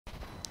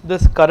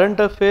This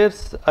current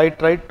affairs I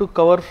tried to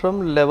cover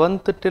from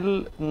 11th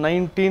till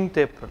 19th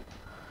April,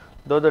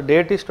 though the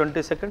date is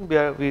 22nd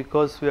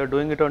because we are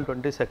doing it on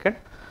 22nd,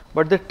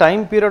 but the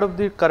time period of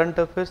the current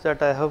affairs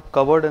that I have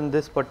covered in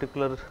this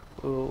particular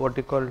what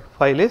you call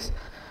file is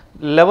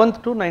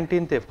 11th to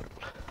 19th April.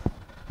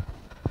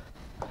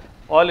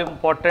 All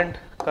important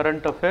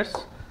current affairs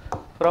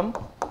from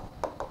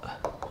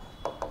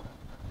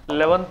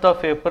 11th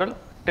of April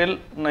till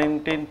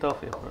 19th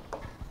of April.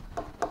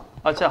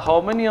 Acha, how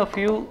many of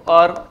you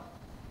are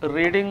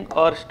reading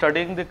or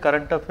studying the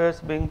current affairs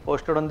being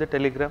posted on the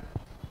Telegram?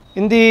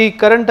 In the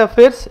current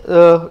affairs,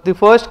 the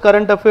first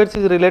current affairs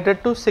is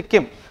related to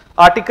Sikkim,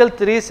 Article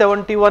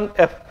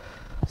 371F.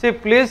 See,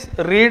 please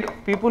read,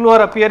 people who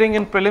are appearing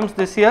in prelims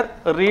this year,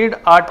 read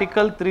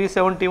Article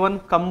 371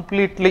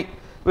 completely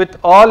with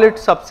all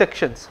its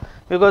subsections,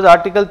 because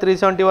Article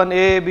 371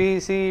 A,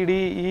 B, C, D,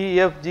 E,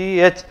 F, G,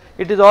 H,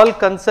 it is all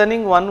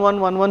concerning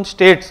 1111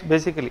 states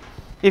basically.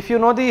 If you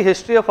know the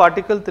history of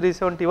Article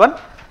 371,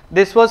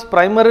 this was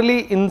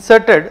primarily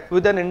inserted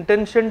with an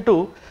intention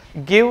to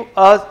give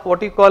us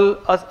what you call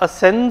a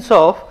sense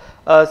of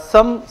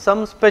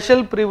some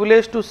special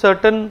privilege to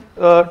certain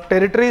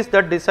territories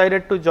that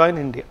decided to join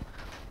India.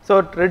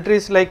 So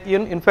territories like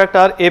in fact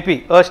our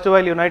AP,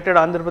 erstwhile United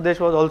Andhra Pradesh,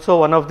 was also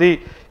one of the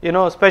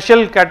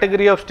special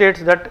category of states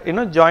that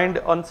joined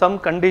on some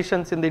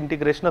conditions in the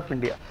integration of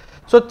India.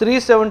 So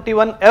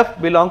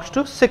 371F belongs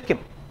to Sikkim.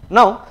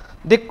 Now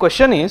the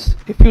question is,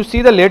 if you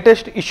see the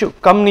latest issue,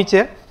 come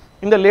niche,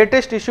 in the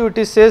latest issue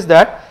it says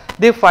that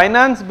the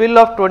Finance Bill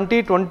of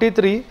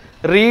 2023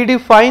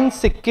 redefines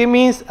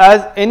Sikkimis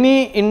as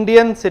any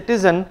Indian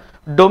citizen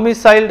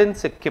domiciled in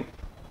Sikkim.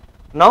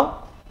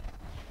 Now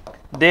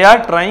they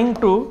are trying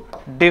to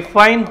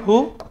define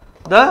who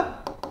the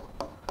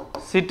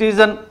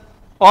citizen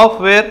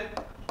of where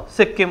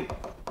Sikkim.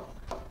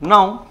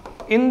 Now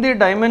in the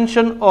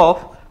dimension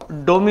of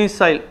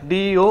domicile,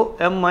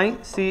 D-O-M-I-C-I-L-E.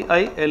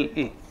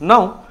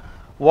 Now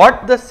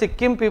what the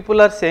Sikkim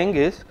people are saying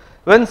is,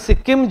 when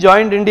Sikkim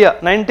joined India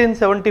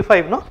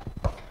 1975, no,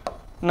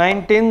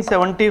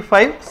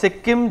 1975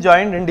 Sikkim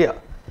joined India.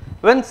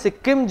 When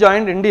Sikkim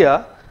joined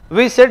India,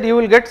 we said you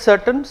will get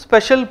certain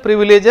special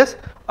privileges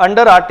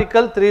under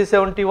Article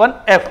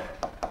 371F.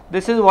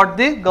 This is what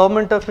the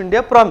government of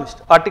India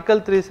promised,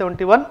 Article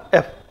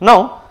 371F.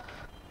 Now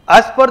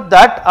as per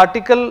that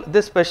article,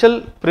 this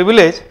special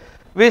privilege,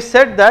 we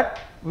said that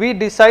we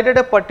decided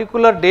a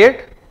particular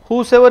date,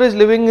 whosoever is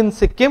living in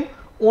Sikkim,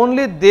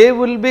 only they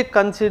will be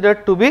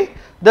considered to be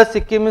the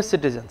Sikkimese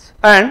citizens,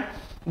 and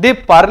the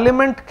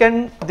parliament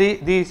can,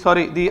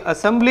 the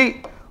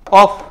assembly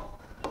of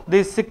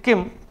the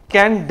Sikkim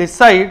can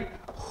decide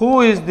who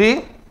is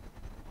the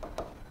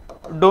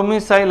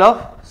domicile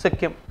of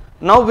Sikkim.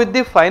 Now with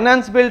the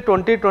Finance Bill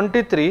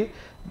 2023,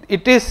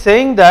 it is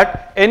saying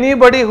that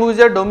anybody who is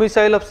a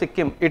domicile of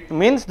Sikkim, it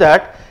means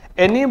that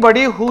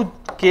anybody who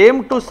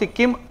came to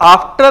Sikkim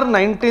after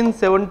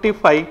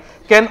 1975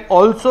 can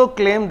also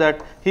claim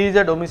that he is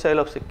a domicile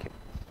of Sikkim.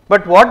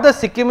 But what the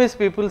Sikkimese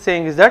people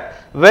saying is that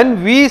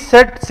when we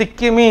said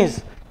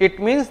Sikkimese, it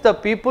means the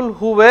people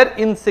who were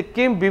in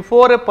Sikkim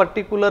before a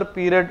particular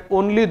period,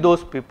 only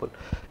those people,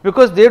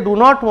 because they do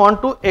not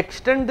want to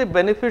extend the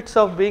benefits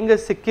of being a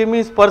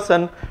Sikkimese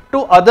person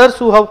to others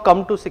who have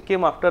come to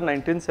Sikkim after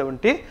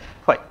 1975.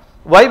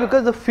 Why?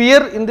 Because the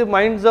fear in the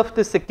minds of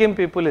the Sikkim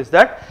people is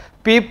that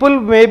people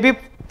may be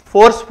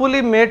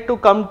forcefully made to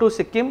come to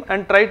Sikkim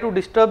and try to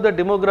disturb the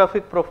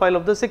demographic profile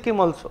of the Sikkim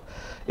also.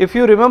 If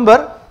you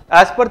remember,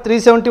 as per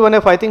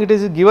 371F, I think it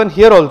is given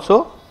here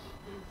also,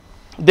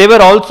 they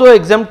were also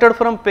exempted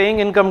from paying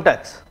income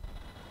tax.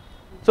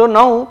 So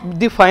now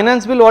the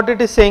Finance Bill, what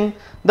it is saying,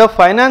 the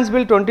Finance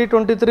Bill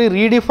 2023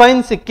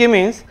 redefines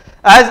Sikkimis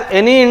as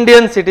any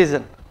Indian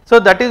citizen. So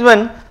that is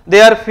when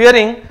they are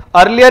fearing,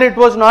 earlier it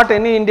was not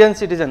any Indian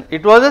citizen,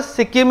 it was a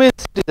Sikkimese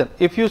citizen.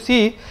 If you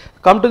see,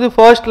 come to the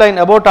first line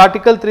about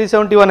Article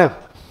 371F.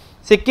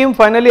 Sikkim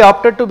finally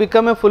opted to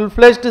become a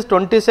full-fledged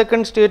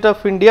 22nd state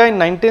of India in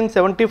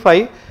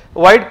 1975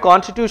 via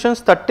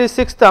Constitution's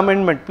 36th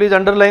amendment. Please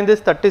underline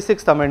this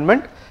 36th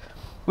amendment,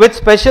 with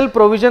special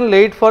provision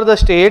laid for the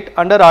state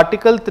under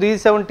Article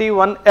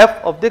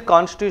 371F of the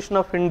Constitution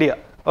of India.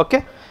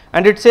 Okay,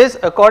 and it says,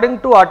 according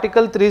to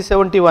Article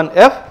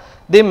 371F,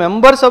 the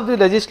members of the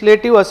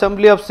Legislative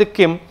Assembly of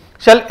Sikkim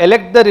shall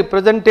elect the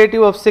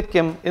representative of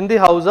Sikkim in the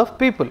House of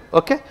People.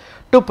 Okay,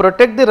 to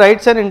protect the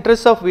rights and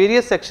interests of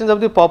various sections of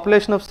the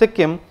population of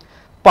Sikkim,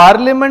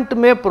 Parliament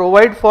may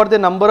provide for the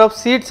number of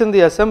seats in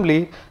the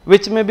assembly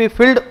which may be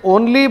filled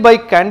only by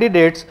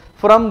candidates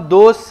from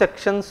those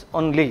sections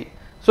only.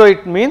 So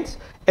it means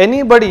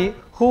anybody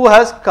who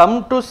has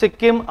come to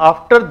Sikkim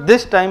after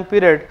this time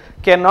period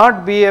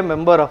cannot be a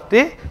member of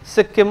the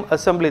Sikkim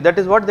assembly. That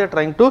is what they are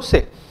trying to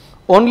say.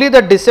 Only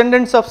the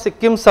descendants of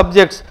Sikkim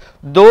subjects,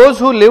 those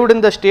who lived in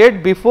the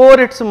state before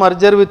its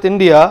merger with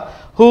India,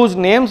 whose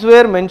names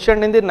were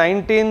mentioned in the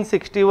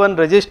 1961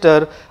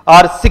 register,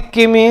 are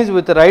Sikkimis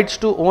with rights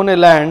to own a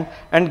land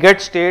and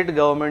get state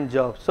government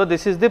jobs. So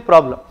this is the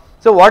problem.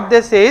 So what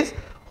they say is,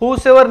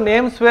 whosoever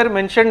names were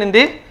mentioned in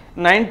the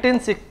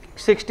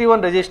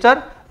 1961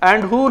 register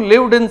and who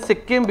lived in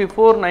Sikkim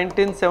before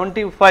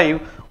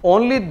 1975,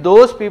 only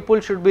those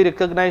people should be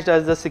recognized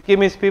as the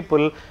Sikkimese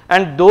people,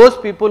 and those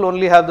people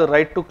only have the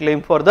right to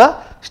claim for the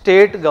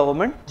state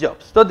government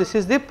jobs. So this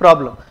is the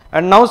problem.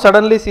 And now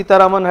suddenly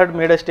Sitaraman had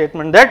made a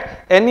statement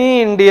that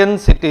any Indian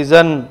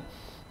citizen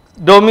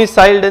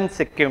domiciled in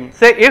Sikkim,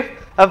 say if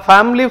a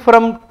family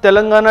from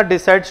Telangana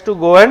decides to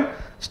go and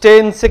stay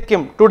in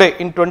Sikkim today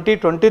in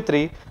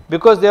 2023,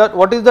 because they are,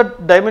 what is the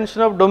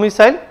dimension of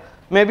domicile?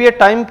 Maybe a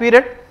time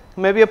period,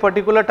 maybe a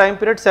particular time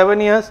period, 7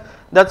 years.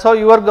 That's how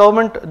your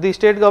government, the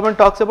state government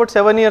talks about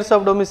 7 years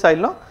of domicile,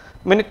 no?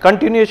 Meaning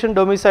continuation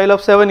domicile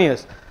of 7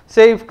 years.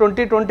 Say if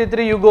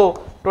 2023 you go,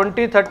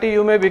 2030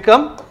 you may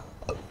become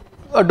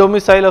a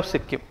domicile of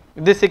Sikkim.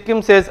 The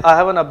Sikkim says, I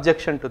have an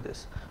objection to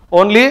this.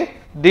 Only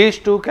these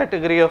two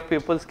category of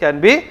peoples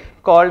can be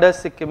called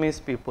as Sikkimese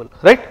people,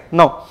 right?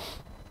 Now,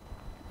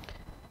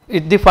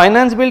 the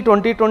Finance Bill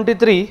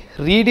 2023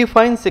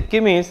 redefines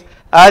Sikkimese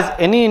as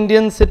any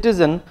Indian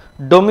citizen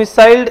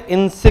domiciled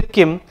in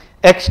Sikkim,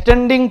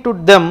 extending to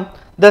them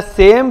the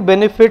same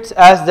benefits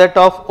as that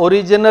of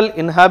original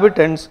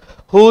inhabitants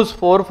whose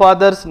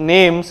forefathers'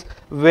 names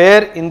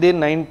were in the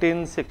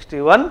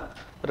 1961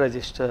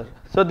 register.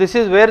 So this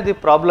is where the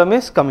problem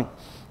is coming,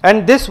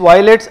 and this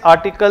violates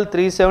Article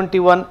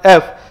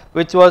 371F,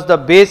 which was the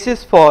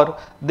basis for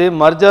the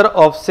merger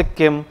of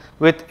Sikkim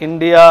with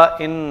India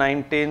in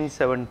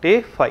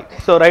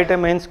 1975. So write a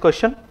mains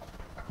question.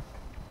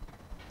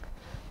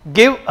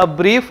 Give a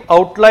brief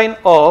outline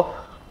of,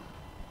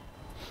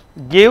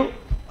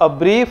 underline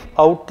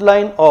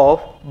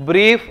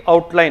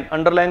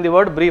the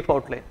word brief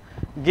outline.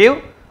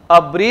 Give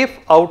a brief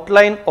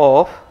outline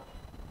of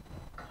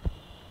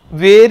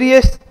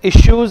various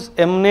issues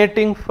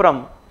emanating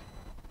from,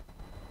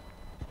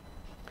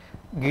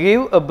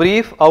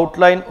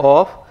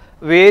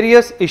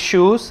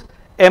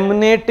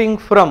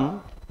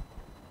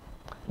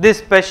 the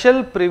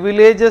special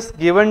privileges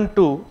given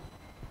to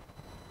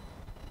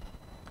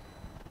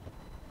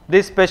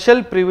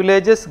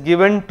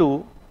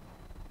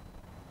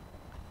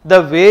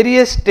the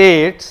various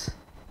states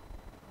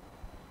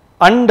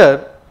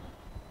under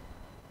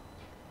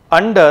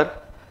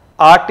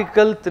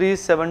Article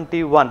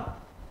 371.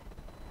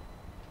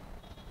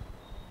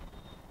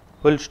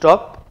 We'll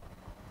stop.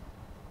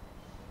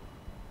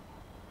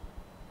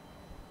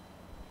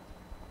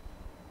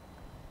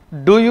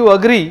 Do you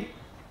agree,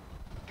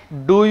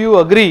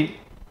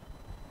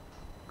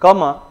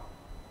 comma,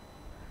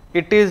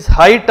 it is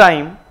high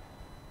time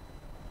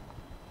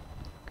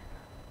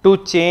to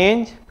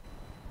change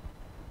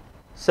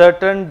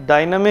certain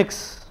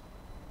dynamics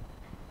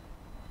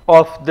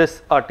of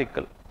this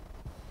article,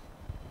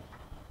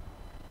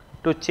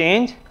 to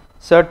change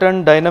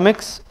certain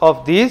dynamics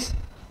of these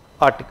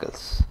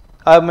articles.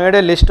 I have made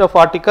a list of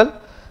articles.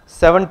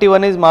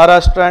 71 is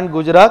Maharashtra and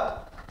Gujarat,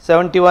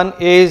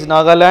 71A is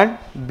Nagaland,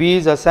 B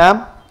is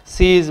Assam,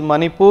 C is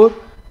Manipur,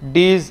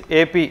 D is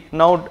AP.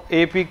 Now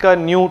AP ka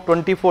new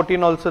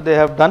 2014 also they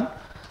have done.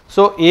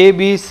 So A,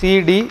 B,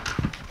 C, D,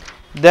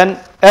 then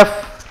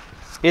F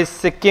is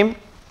Sikkim,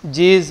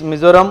 G is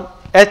Mizoram,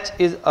 H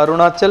is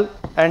Arunachal,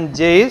 and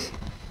J is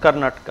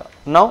Karnataka.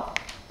 Now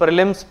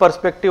prelims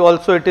perspective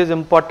also it is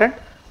important,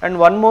 and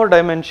one more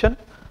dimension,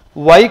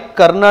 why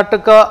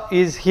Karnataka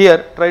is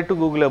here, try to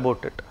Google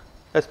about it,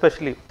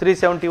 especially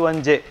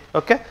 371J,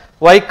 okay,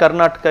 why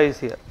Karnataka is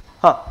here.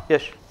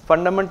 Yes,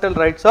 fundamental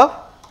rights of,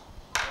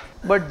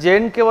 but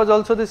J&K was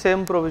also the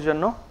same provision,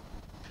 no?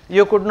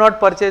 You could not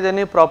purchase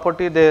any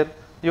property there,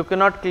 you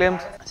cannot claim.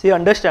 See,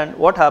 understand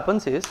what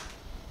happens is,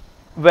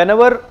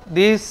 whenever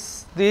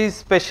these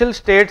special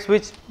states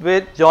which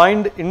were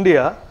joined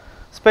India,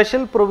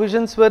 special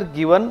provisions were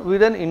given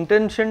with an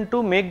intention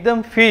to make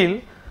them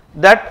feel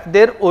that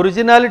their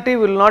originality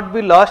will not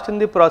be lost in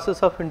the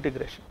process of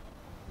integration.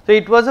 So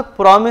it was a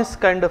promise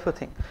kind of a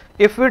thing.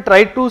 If we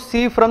try to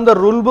see from the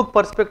rule book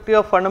perspective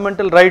of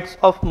fundamental rights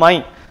of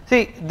mine,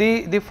 see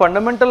the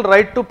fundamental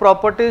right to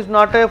property is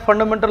not a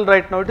fundamental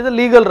right now, it is a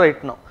legal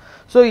right now.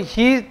 So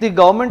the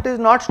government is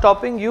not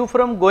stopping you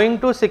from going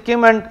to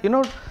Sikkim and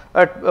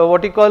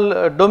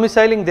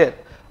domiciling there.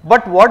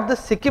 But what the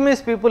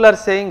Sikkimese people are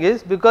saying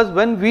is, because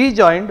when we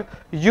joined,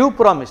 you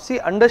promised. See,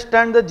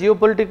 understand the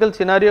geopolitical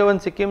scenario when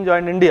Sikkim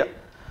joined India.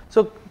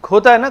 So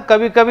होता है ना,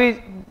 कभी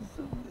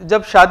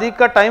जब शादी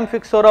का time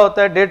fix हो रहा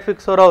होता है, date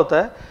fix हो रहा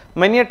होता है,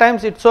 many a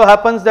times it so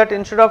happens that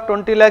instead of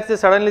 20 lakhs they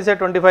suddenly say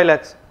 25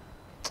 lakhs.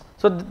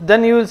 So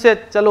then you will say,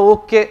 chalo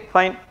okay,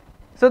 fine.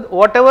 So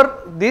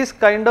whatever these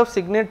kind of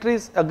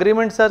signatories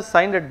agreements are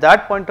signed at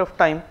that point of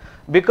time,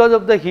 because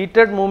of the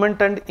heated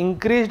movement and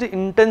increased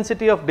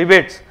intensity of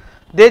debates,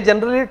 they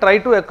generally try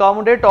to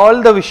accommodate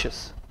all the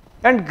wishes,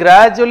 and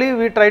gradually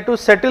we try to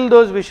settle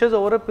those wishes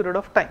over a period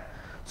of time.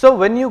 So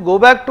when you go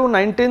back to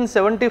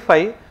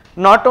 1975,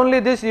 not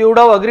only this, you would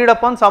have agreed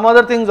upon some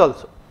other things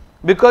also,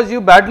 because you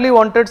badly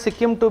wanted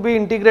Sikkim to be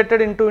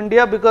integrated into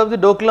India because of the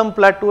Doklam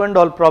Plateau and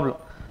all problem,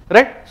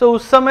 right? So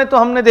उस समय तो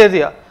हमने दे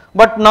दिया,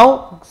 But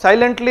now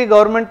silently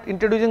government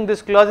introducing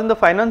this clause in the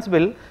finance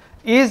bill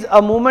is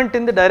a movement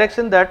in the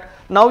direction that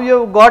now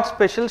you have got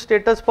special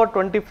status for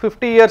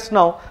 50 years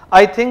now.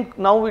 I think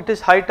now it is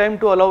high time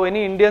to allow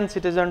any Indian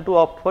citizen to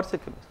opt for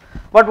Sikkim.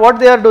 But what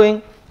they are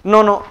doing?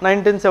 No,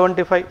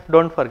 1975,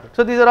 don't forget.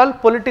 So these are all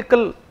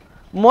political,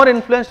 more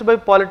influenced by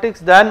politics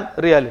than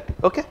reality.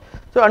 Okay.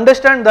 So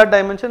understand that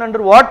dimension,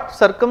 under what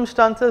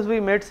circumstances we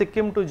made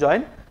Sikkim to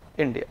join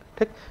India.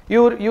 Okay.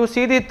 You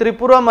see the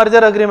Tripura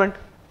merger agreement,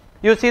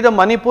 you see the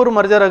Manipur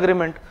merger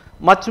agreement,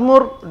 much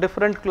more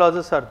different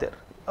clauses are there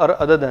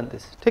or other than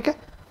this. Okay.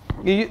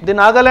 The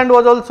Nagaland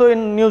was also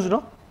in news,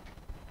 no?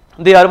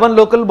 The urban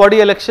local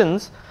body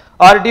elections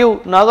are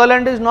due.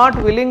 Nagaland is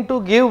not willing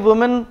to give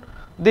women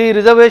the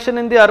reservation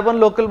in the urban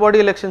local body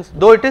elections,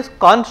 though it is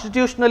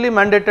constitutionally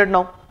mandated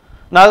now.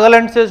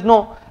 Nagaland says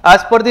no,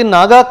 as per the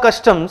Naga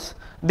customs,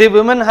 the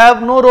women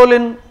have no role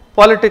in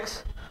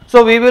politics.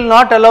 So we will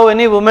not allow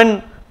any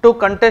women to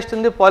contest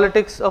in the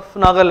politics of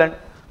Nagaland.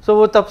 So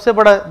wo tab se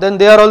bada, then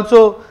they are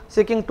also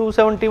seeking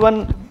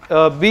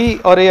 271 B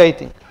or A, I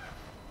think.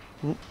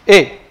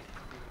 A,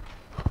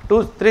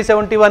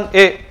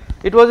 371A.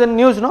 It was in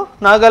news, no?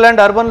 Nagaland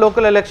urban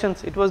local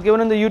elections. It was given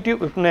in the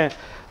YouTube.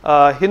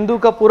 Hindu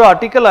का पूरा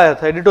article आया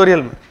था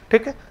editorial में,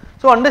 ठीक है?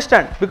 So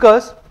understand,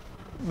 because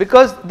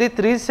the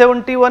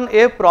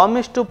 371A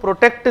promised to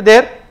protect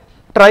their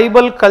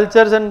tribal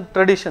cultures and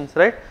traditions,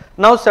 right?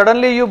 Now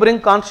suddenly you bring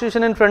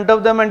constitution in front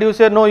of them and you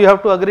say no, you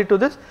have to agree to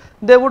this.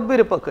 There would be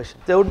repercussions.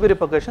 There would be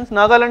repercussions.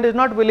 Nagaland is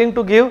not willing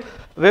to give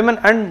women,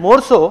 and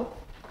more so,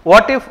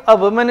 what if a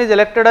woman is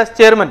elected as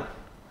chairman?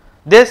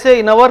 They say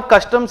in our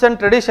customs and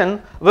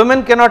tradition,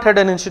 women cannot head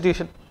an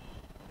institution.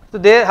 So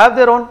they have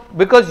their own,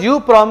 because you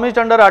promised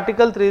under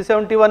article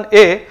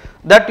 371A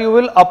that you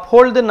will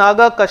uphold the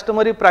Naga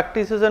customary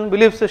practices and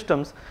belief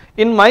systems.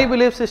 In my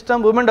belief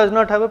system, women does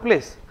not have a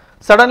place.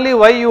 Suddenly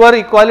why your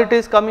equality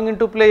is coming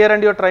into play here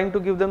and you are trying to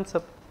give them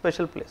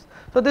special place.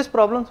 So these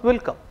problems will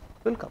come,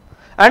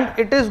 and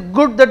it is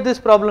good that this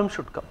problem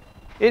should come.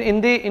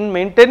 In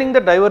maintaining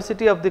the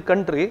diversity of the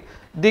country,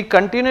 the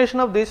continuation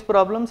of these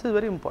problems is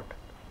very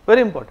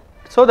important,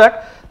 so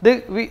that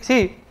we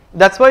see,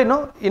 that's why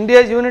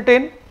India is unity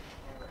in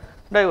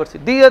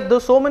diversity. There are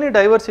so many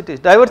diversities.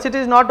 Diversity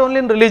is not only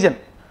in religion,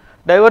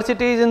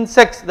 diversity is in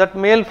sex, that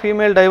male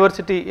female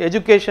diversity,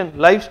 education,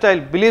 lifestyle,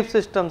 belief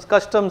systems,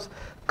 customs,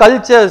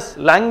 cultures,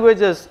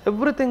 languages,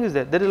 everything is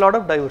there. There is a lot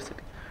of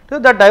diversity. So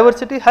that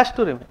diversity has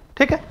to remain.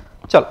 Okay?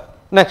 Chalo.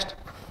 Next,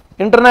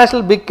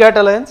 International Big Cat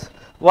Alliance.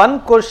 One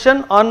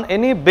question on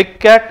any big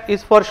cat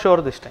is for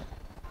sure this time.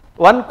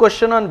 One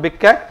question on big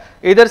cat,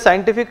 either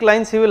scientific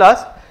lines he will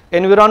ask,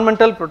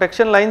 environmental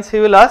protection lines he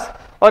will ask,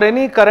 or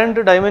any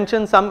current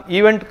dimension, some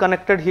event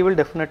connected he will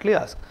definitely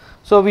ask.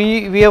 So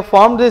we have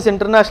formed this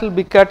International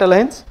Big Cat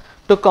Alliance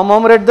to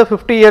commemorate the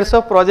 50 years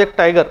of Project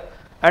Tiger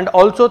and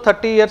also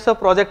 30 years of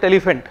Project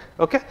Elephant.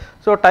 Okay.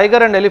 So tiger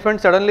and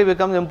elephant suddenly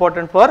becomes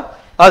important for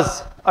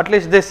us, at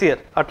least this year,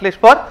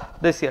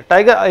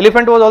 Tiger,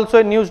 elephant was also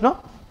in news, no?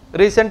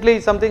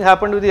 Recently something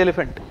happened with the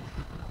elephant.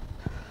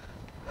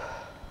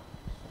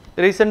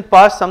 Recent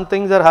past, some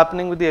things are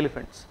happening with the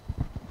elephants.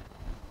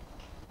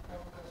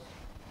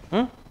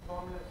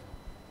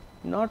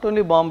 Not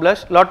only bomb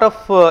blast, lot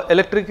of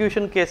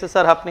electrocution cases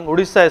are happening.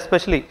 Odisha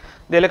especially,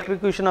 the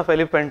electrocution of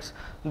elephants,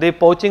 the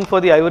poaching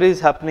for the ivory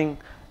is happening,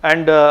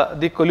 and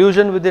the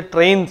collusion with the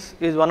trains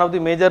is one of the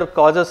major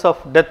causes of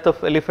death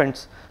of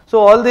elephants. So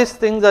all these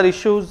things are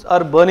issues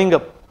are burning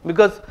up,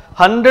 because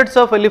hundreds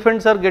of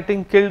elephants are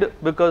getting killed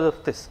because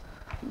of this.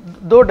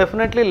 Though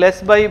definitely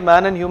less by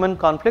man and human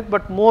conflict,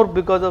 but more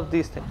because of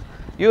these things.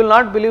 You will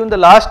not believe, in the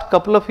last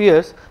couple of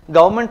years,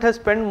 government has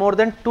spent more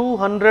than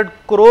 200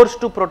 crores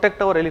to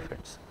protect our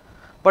elephants.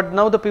 But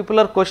now the people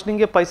are questioning,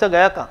 ye paisa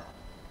gaya kahan?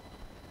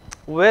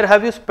 Where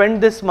have you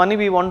spent this money,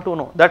 we want to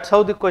know. That's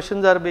how the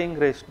questions are being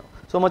raised now.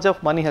 So much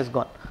of money has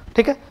gone.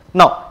 Okay?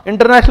 Now,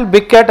 International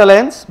Big Cat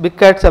Alliance, Big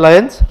Cats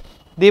Alliance.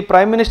 The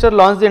Prime Minister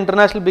launched the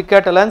International Big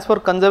Cat Alliance for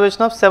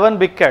conservation of 7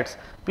 big cats.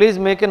 Please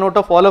make a note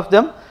of all of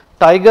them.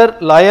 Tiger,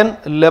 lion,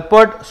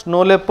 leopard,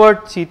 snow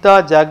leopard,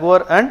 cheetah,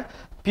 jaguar and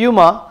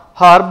puma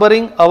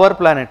harboring our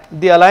planet.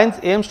 The alliance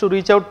aims to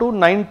reach out to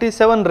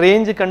 97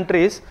 range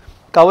countries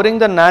covering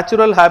the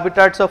natural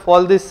habitats of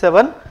all these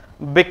 7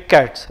 big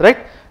cats, right?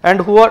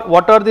 And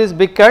what are these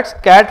big cats?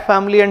 Cat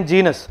family and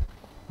genus.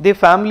 The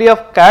family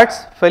of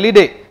cats,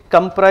 Felidae,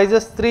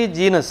 comprises 3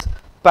 genus: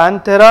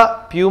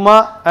 Panthera,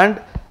 Puma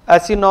and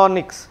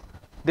Acinonyx.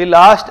 The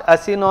last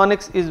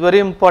Acinonyx is very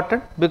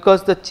important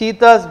because the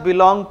cheetahs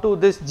belong to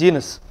this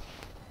genus.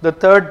 The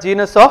third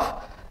genus of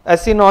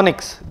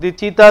Acinonyx, the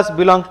cheetahs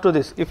belongs to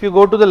this. If you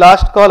go to the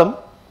last column,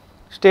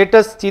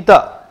 status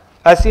cheetah,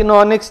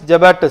 Acinonyx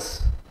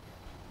jabatus.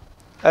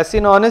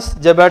 Acinonyx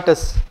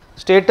jabatus.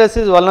 Status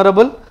is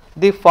vulnerable.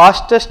 The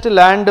fastest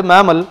land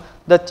mammal,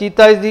 the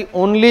cheetah is the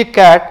only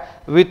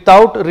cat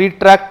without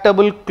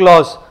retractable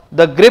claws.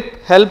 The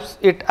grip helps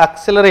it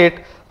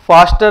accelerate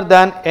faster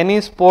than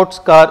any sports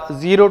car,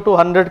 0 to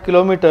 100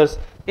 kilometers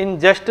in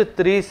just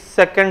 3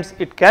 seconds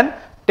it can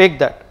take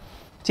that.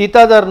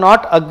 Cheetahs are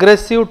not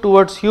aggressive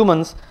towards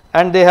humans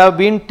and they have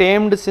been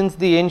tamed since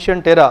the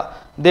ancient era.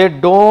 They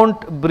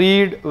don't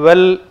breed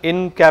well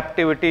in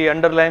captivity.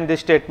 Underline this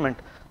statement.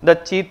 The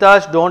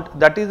cheetahs don't,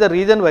 that is the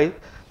reason why,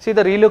 see,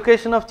 the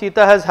relocation of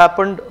cheetah has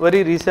happened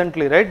very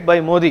recently, right, by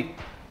Modi.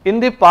 In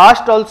the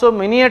past also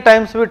many a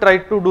times we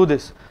tried to do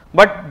this,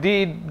 but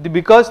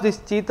because these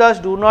cheetahs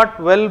do not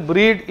well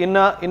breed in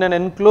an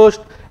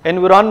enclosed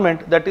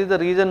environment, that is the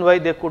reason why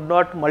they could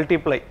not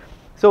multiply.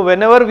 So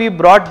whenever we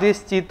brought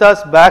these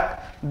cheetahs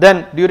back,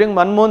 then during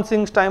Manmohan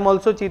Singh's time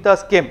also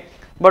cheetahs came,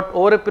 but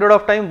over a period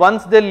of time,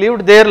 once they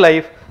lived their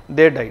life,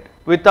 they died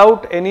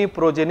without any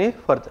progeny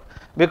further,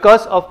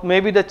 because of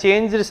maybe the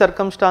changed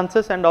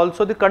circumstances and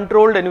also the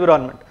controlled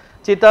environment.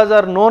 Cheetahs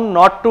are known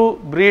not to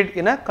breed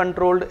in a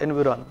controlled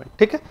environment.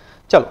 Okay?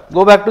 Chalo,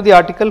 go back to the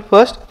article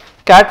first.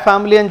 Cat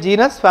family and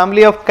genus.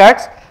 Family of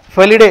cats,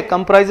 Felidae,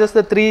 comprises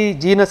the three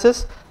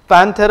genuses,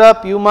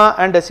 Panthera, Puma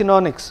and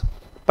Acinonyx.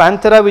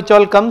 Panthera, which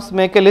all comes,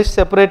 make a list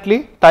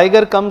separately.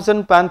 Tiger comes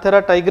in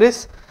Panthera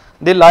tigris.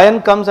 The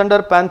lion comes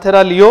under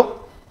Panthera leo.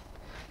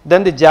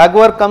 Then the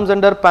jaguar comes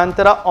under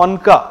Panthera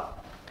onca.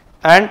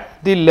 And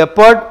the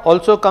leopard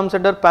also comes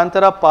under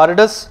Panthera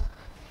pardus,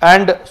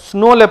 and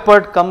snow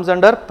leopard comes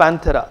under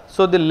Panthera.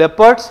 So the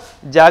leopards,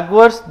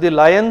 jaguars, the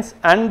lions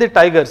and the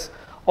tigers,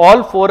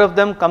 all four of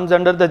them comes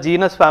under the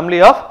genus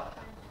family of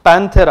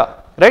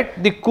Panthera,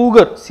 right. The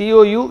cougar,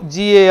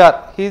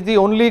 C-O-U-G-A-R, he is the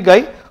only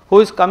guy who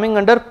is coming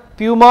under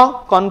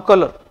Puma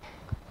concolor,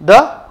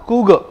 the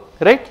cougar,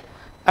 right.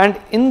 And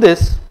in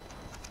this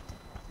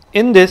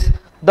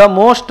the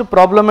most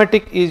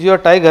problematic is your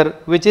tiger,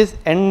 which is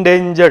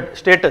endangered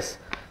status,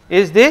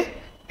 is the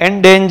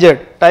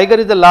endangered. Tiger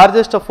is the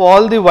largest of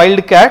all the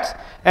wild cats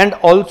and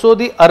also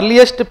the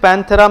earliest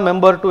Panthera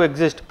member to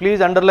exist.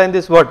 Please underline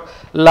this word,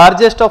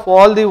 largest of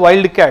all the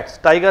wild cats.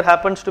 Tiger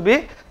happens to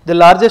be the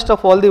largest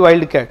of all the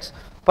wild cats.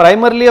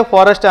 Primarily a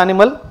forest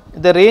animal,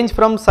 they range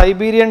from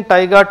Siberian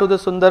taiga to the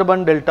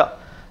Sundarban delta.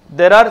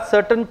 There are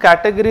certain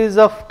categories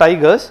of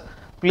tigers.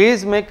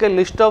 Please make a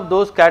list of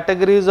those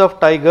categories of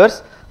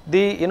tigers.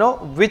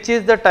 Which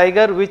is the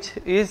tiger which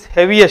is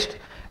heaviest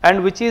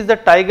and which is the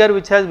tiger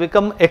which has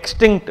become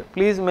extinct.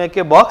 Please make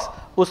a box.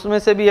 उसमें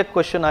से भी एक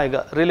question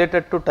आएगा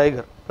related to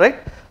tiger, right?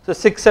 So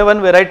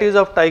 6-7 varieties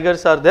of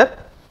tigers are there.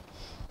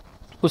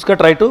 उसका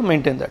try to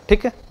maintain that.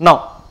 ठीक है?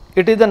 Now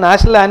it is the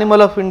national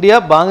animal of India,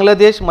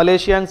 Bangladesh,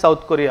 Malaysia and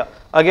South Korea.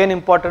 Again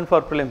important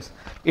for prelims.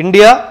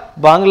 India,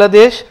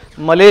 Bangladesh,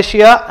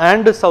 Malaysia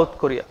and South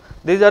Korea.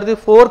 These are the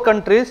four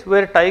countries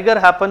where tiger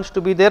happens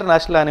to be their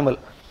national animal.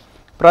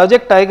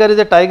 Project Tiger is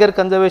a tiger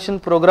conservation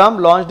program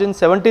launched in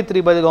 73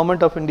 by the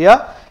Government of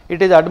India.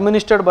 It is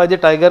administered by the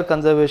Tiger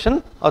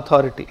Conservation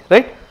Authority,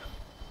 right.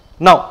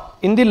 Now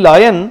in the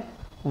lion,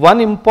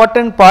 one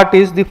important part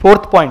is the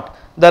fourth point.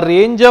 The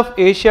range of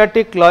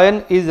Asiatic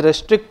lion is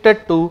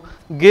restricted to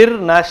Gir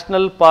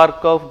National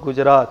Park of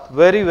Gujarat.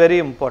 Very, very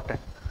important.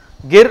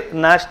 Gir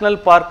National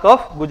Park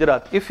of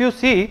Gujarat. If you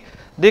see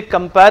the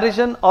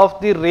comparison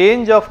of the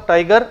range of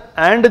tiger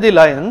and the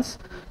lions,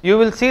 you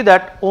will see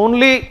that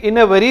only in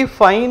a very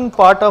fine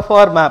part of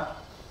our map,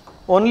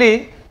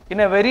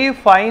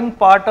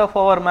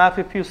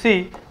 if you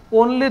see,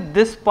 only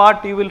this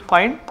part you will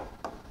find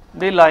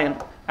the lion,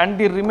 and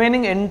the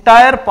remaining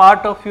entire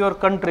part of your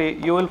country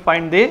you will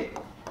find the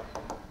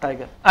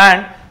tiger,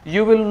 and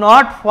you will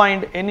not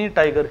find any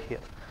tiger here,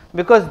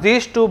 because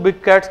these two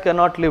big cats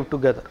cannot live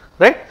together,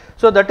 right.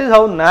 So that is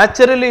how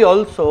naturally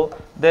also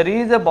there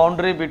is a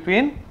boundary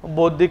between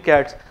both the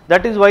cats.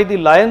 That is why the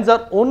lions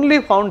are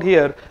only found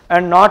here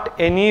and not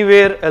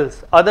anywhere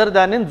else other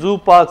than in zoo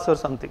parks or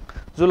something,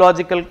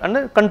 zoological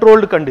and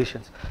controlled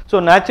conditions.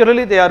 So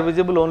naturally they are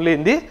visible only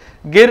in the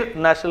Gir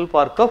National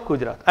Park of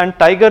Gujarat, and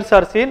tigers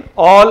are seen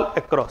all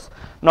across.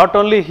 Not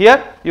only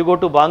here, you go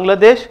to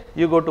Bangladesh,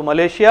 you go to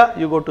Malaysia,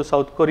 you go to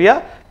South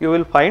Korea, you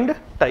will find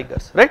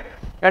tigers, right.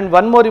 And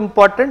one more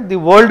important, the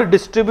world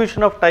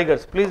distribution of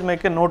tigers. Please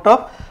make a note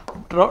of,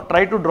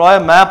 try to draw a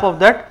map of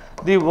that,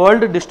 the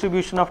world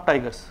distribution of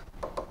tigers,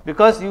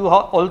 because you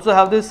also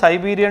have the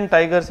Siberian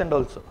tigers and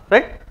also,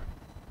 right.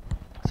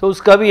 So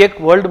उसका भी एक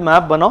world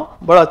map बनाओ,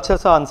 बड़ा अच्छा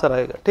सा answer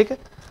आएगा, ठीक है.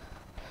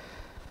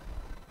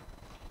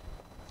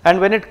 And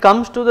when it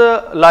comes to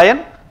the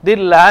lion,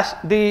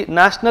 the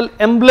national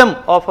emblem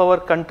of our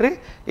country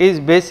is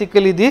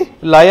basically the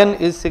lion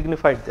is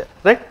signified there,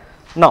 right.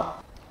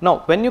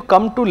 Now when you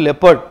come to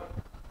leopard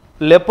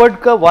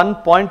ka one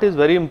point is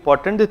very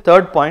important, the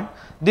third point,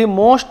 the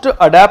most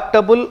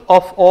adaptable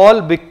of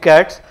all big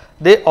cats,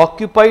 they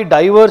occupy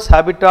diverse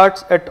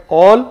habitats at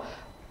all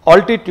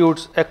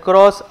altitudes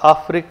across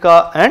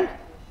Africa and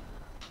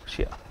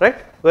Asia, right,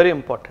 very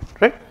important,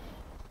 right.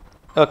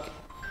 Okay,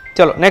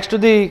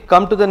 chalo,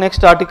 come to the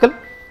next article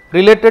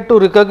related to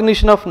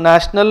recognition of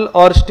national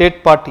or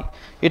state party.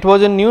 It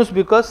was in news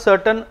because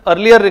certain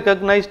earlier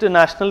recognized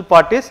national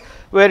parties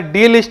were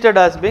delisted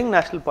as being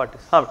national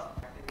parties.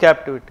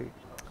 Captivity.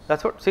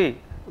 That's what, see,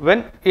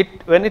 when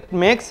it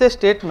makes a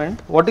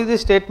statement, what is the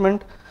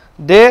statement?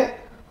 They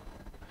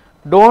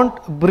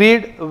don't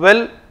breed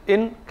well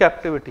in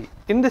captivity.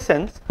 In the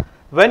sense,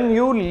 when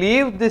you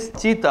leave this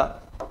cheetah,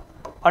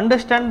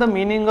 understand the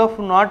meaning of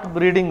not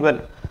breeding well.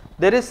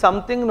 There is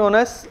something known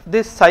as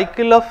this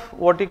cycle of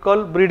what you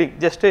call breeding,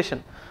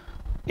 gestation.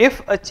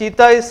 If a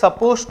cheetah is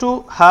supposed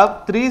to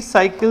have 3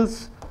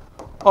 cycles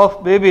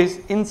of babies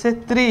in say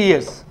 3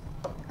 years,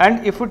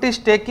 and if it is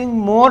taking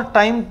more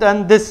time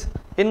than this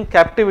in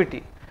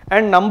captivity,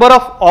 and number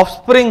of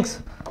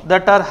offsprings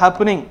that are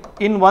happening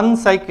in one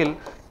cycle,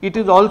 it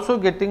is also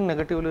getting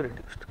negatively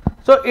reduced.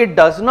 So it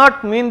does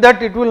not mean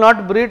that it will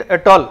not breed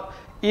at all.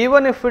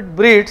 Even if it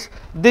breeds,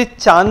 the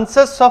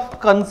chances of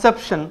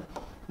conception,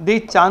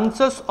 the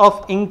chances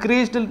of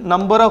increased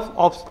number of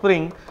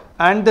offspring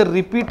and the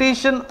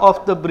repetition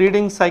of the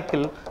breeding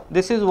cycle,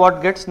 this is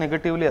what gets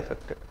negatively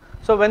affected.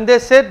 So when they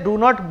say do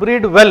not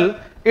breed well,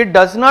 it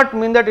does not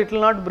mean that it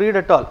will not breed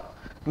at all.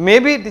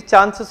 Maybe the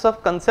chances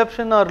of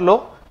conception are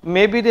low,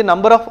 maybe the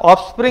number of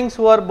offsprings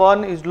who are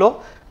born is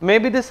low,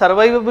 maybe the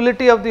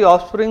survivability of the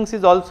offsprings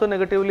is also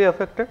negatively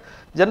affected.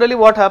 Generally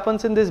what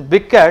happens in these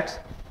big cats,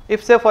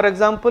 if say for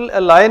example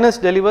a lioness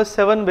delivers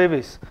 7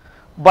 babies,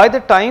 by the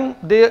time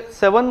the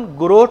 7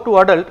 grow to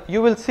adult,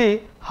 you will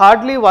see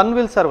hardly one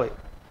will survive,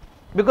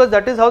 because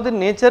that is how the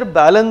nature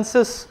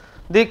balances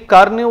the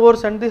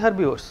carnivores and the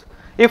herbivores.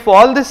 If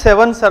all the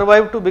 7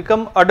 survive to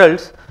become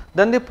adults,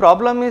 then the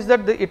problem is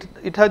that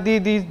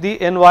the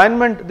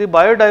environment, the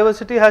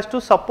biodiversity has to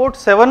support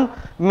 7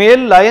 male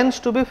lions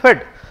to be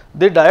fed.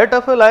 The diet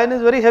of a lion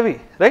is very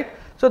heavy, right?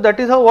 So that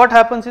is how what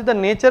happens is the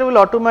nature will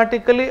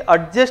automatically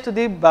adjust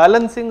the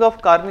balancing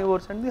of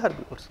carnivores and the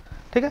herbivores.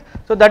 Okay?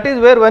 So that is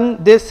where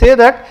when they say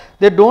that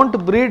they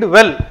don't breed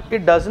well,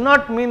 it does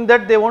not mean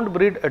that they won't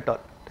breed at all.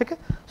 Okay?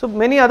 So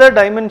many other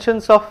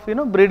dimensions of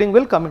breeding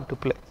will come into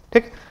play.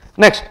 Okay?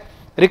 Next,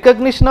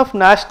 recognition of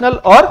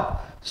national or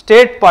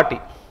state party.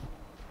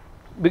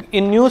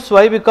 In news,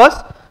 why?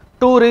 Because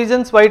 2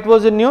 reasons why it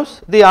was in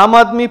news. The Aam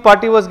Aadmi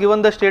party was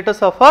given the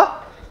status of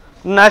a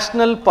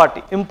national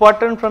party,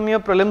 important from your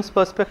prelims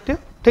perspective.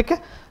 Okay?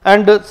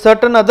 And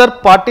certain other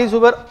parties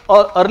who were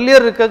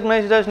earlier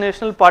recognized as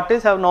national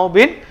parties have now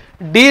been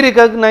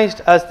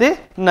de-recognized as the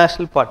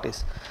national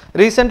parties.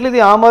 Recently the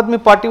Aam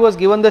Aadmi party was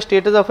given the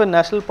status of a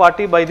national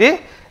party by the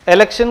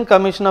Election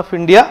Commission of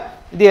India.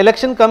 The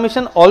Election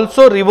Commission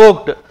also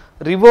revoked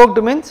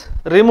means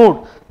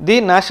removed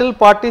the national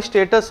party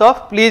status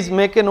of, please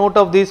make a note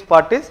of these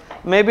parties,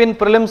 maybe in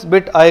prelims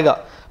bit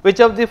aayega,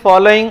 which of the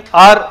following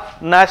are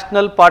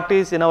national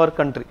parties in our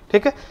country.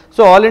 Okay?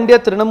 So All India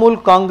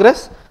Trinamool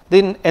Congress,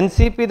 the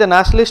NCP, the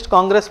Nationalist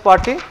Congress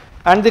Party,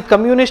 and the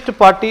Communist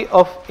Party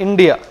of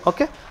India.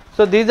 Okay?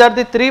 So these are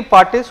the 3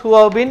 parties who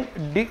have been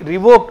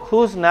revoked,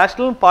 whose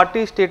national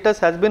party status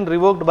has been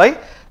revoked by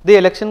the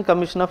Election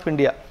Commission of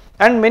India,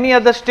 and many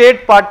other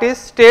state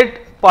parties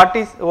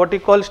what you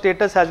call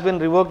status has been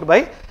revoked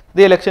by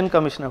the Election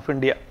Commission of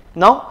India.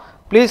 Now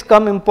please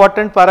come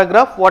important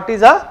paragraph. What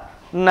is a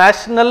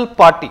national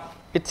party?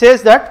 It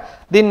says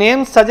that the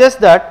name suggests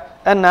that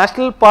a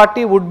national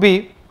party would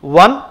be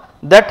one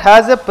that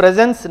has a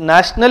presence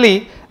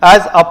nationally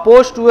as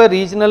opposed to a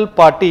regional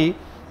party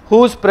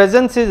whose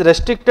presence is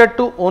restricted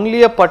to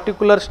only a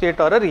particular state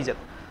or a region.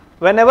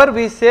 Whenever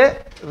we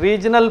say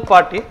regional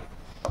party,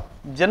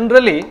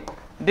 generally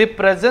the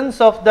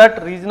presence of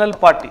that regional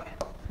party,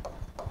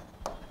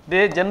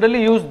 they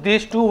generally use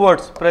these 2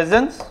 words,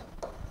 presence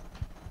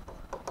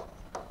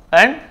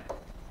and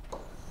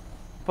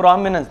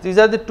prominence. These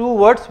are the 2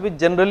 words which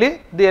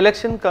generally the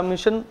Election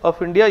Commission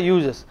of India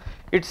uses.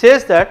 It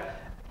says that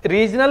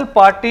regional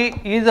party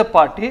is a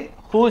party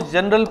whose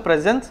general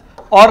presence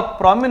or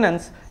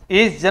prominence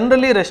is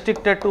generally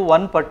restricted to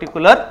one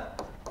particular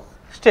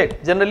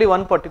state, generally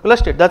one particular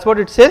state. That is what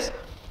it says,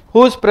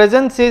 whose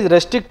presence is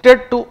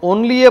restricted to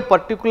only a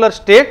particular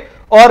state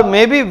or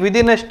maybe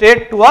within a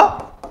state to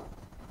a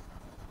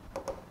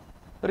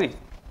region.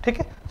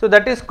 Okay? So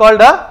that is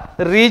called a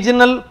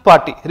regional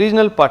party.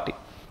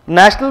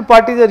 National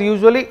parties are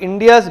usually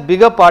India's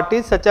bigger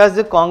parties such as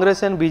the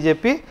Congress and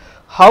BJP.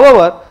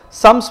 However,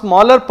 some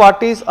smaller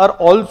parties are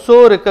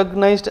also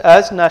recognized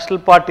as national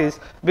parties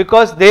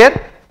because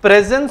their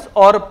presence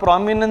or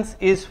prominence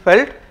is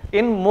felt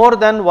in more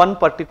than one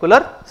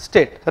particular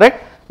state,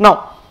 right?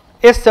 Now,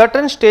 a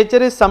certain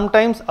stature is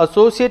sometimes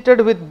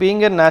associated with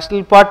being a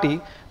national party,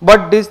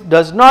 but this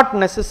does not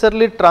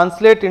necessarily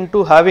translate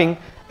into having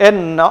a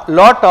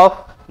lot of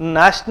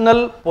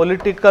national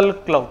political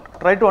clout.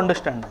 Try to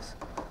understand this.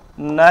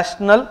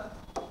 National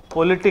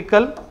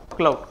political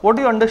clout. What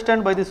do you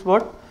understand by this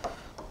word?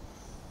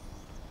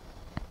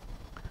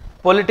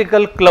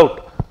 Political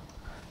clout.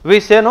 We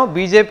say no,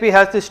 BJP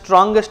has the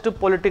strongest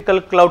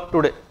political clout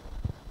today.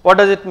 What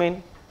does it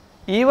mean?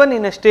 Even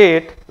in a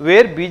state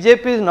where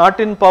BJP is not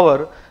in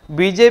power,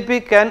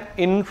 BJP can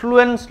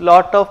influence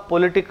lot of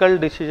political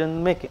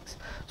decision makings.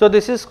 So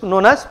this is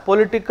known as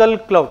political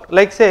clout.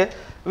 Like say,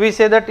 we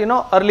say that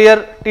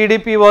earlier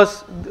TDP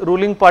was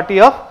ruling party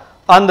of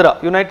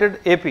Andhra,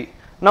 United AP.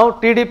 Now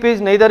TDP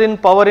is neither in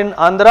power in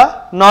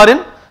Andhra nor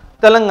in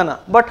Telangana.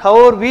 But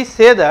however, we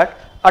say that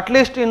at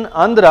least in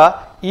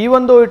Andhra,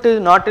 even though it is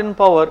not in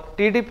power,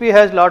 TDP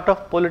has lot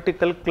of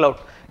political clout.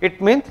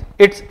 It means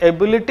its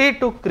ability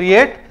to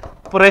create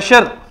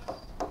pressure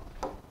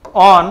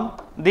on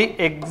the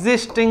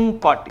existing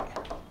party.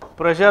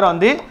 Pressure on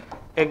the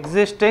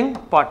existing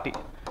party.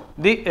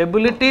 The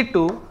ability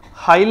to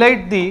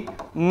highlight the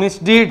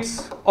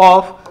misdeeds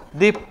of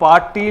the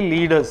party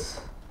leaders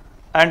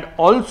and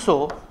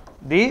also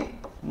the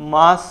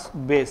mass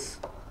base.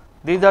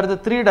 These are the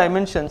three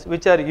dimensions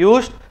which are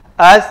used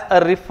as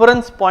a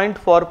reference point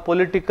for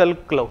political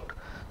clout.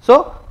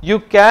 So, you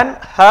can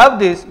have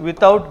this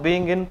without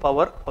being in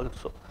power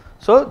also.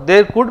 So,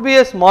 there could be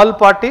a small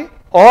party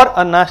or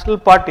a national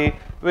party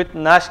with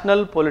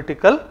national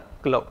political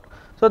clout.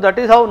 So, that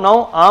is how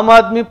now Aam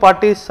Aadmi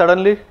Party is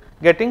suddenly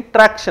getting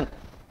traction.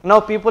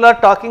 Now, people are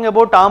talking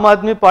about Aam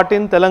Aadmi Party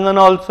in Telangana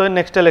also in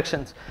next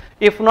elections.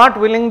 If not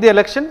winning the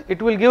election,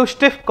 it will give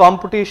stiff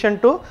competition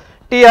to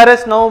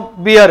TRS, now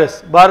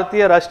BRS,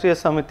 Bharatiya Rashtriya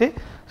Samiti.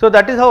 So,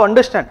 that is how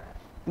understand.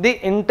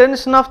 The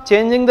intention of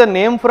changing the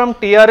name from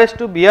TRS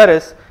to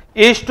BRS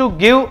is to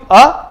give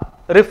a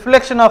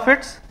reflection of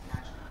its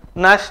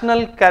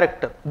national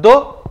character,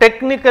 though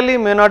technically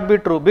may not be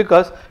true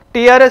because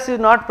TRS is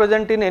not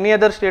present in any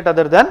other state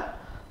other than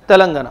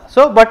Telangana.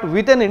 So, but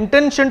with an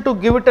intention to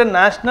give it a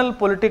national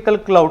political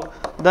clout,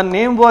 the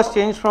name was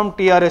changed from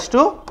TRS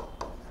to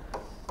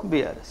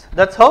BRS.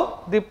 That is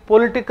how the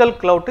political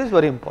clout is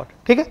very important.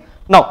 Okay?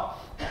 Now,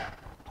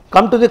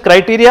 come to the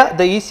criteria.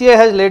 The ECI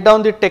has laid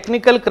down the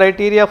technical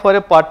criteria for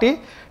a party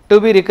to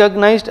be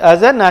recognized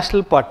as a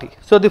national party.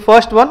 So, the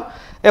first one,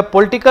 a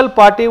political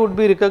party would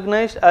be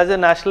recognized as a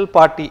national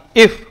party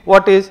if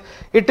what is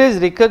it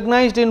is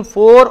recognized in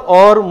 4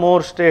 or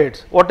more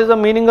states. What is the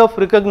meaning of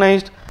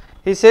recognized?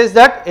 He says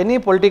that any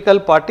political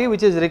party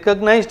which is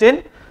recognized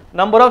in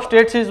number of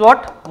states is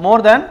what?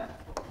 More than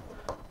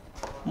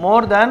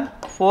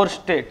 4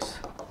 states.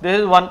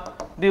 This is one.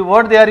 The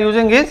word they are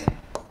using is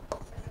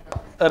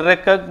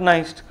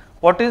recognized.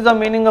 What is the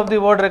meaning of the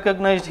word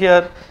recognized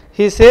here?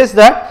 He says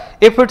that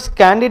if its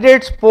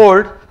candidates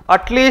polled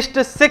at least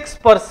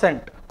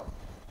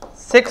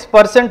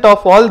 6%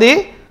 of all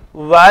the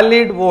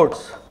valid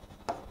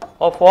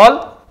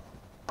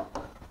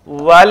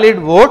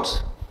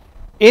votes,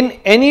 in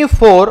any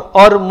 4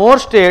 or more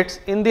states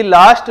in the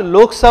last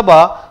Lok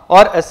Sabha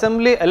or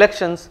assembly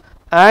elections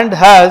and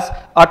has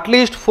at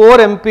least 4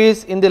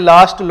 MPs in the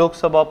last Lok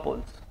Sabha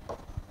polls.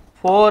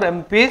 4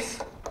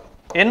 MPs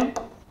in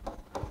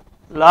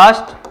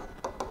last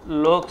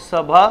Lok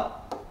Sabha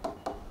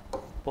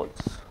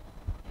polls.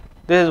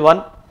 This is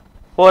one.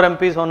 4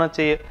 MPs hona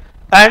chahiye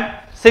and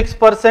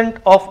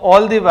 6% of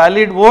all the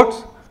valid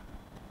votes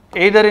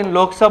either in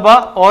Lok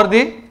Sabha or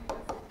the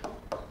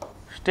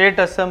state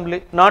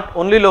assembly, not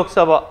only Lok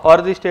Sabha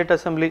or the state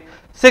assembly,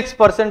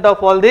 6%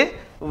 of all the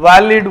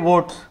valid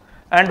votes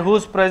and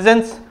whose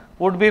presence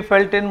would be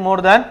felt in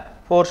more than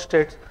 4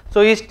 states.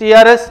 So, is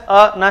TRS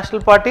a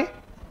national party?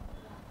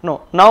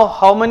 No. Now,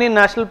 how many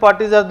national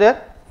parties are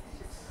there?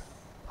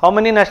 How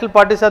many national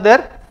parties are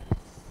there?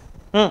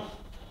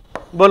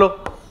 Bolo.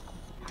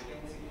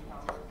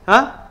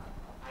 Huh?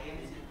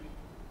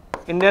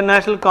 Indian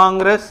National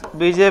Congress,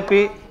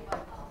 BJP,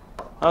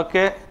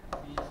 okay.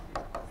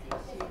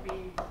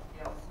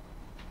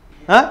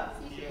 Huh?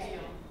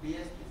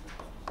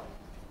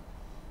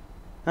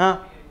 Huh?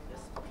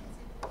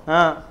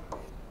 Huh?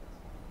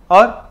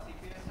 और?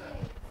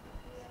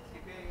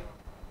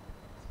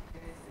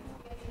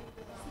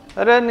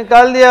 अरे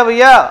निकाल दिया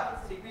भैया.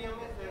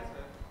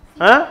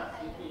 हाँ?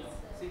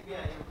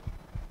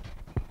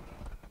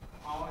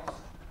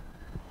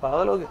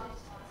 पागल हो गए?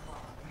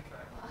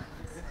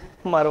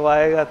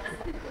 मरवाएगा तू.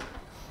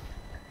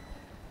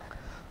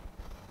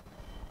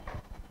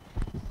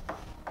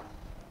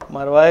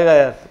 मरवाएगा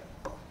यार.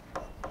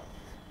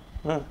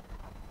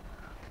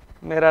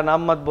 मेरा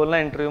नाम मत बोलना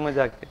इंटरव्यू में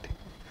जाके. ठीक.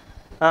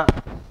 हाँ.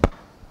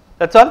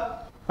 That's all.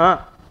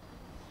 हाँ.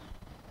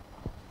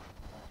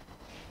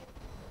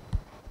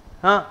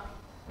 हाँ.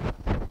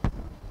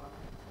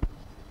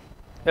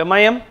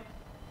 MIM?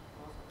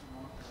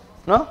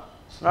 No?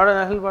 Not a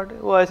national party.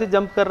 वो ऐसे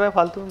जंप कर रहा है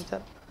फालतू में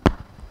बेचारा.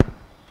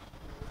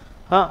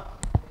 हाँ.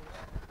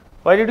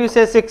 Why did you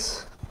say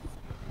 6?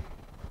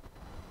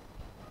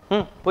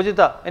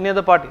 Pujita, any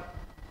other party?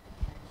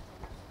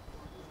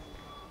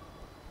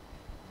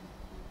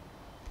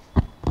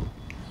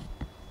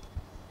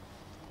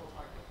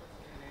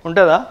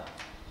 ఉంటుందా?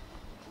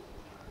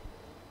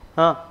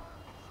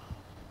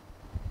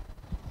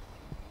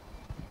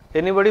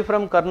 Anybody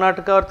from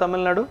Karnataka or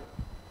Tamil Nadu?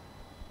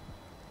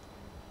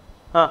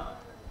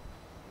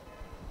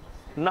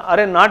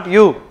 अरे नॉट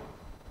यू,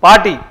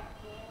 पार्टी.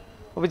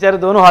 बेचारे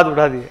दोनों हाथ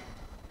उठा दिए.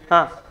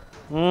 हाँ.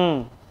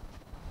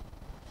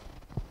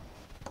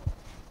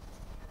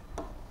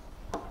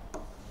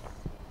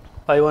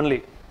 5 only.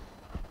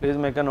 Please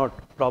make a note.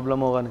 Problem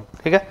होगा नहीं.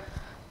 ठीक है.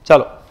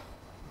 चलो.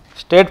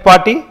 State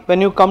party,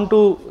 when you come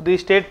to the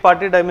state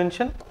party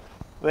dimension,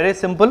 very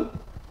simple,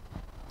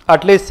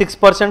 at least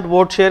 6%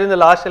 vote share in the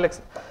last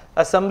election,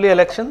 assembly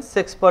elections,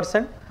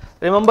 6%.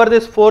 Remember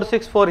this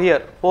 464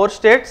 here, 4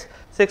 states,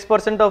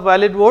 6% of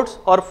valid votes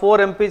or 4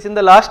 MPs in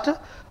the last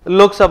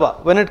Lok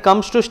Sabha. When it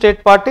comes to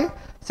state party,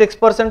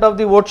 6% of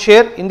the vote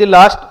share in the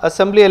last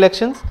assembly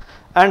elections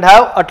and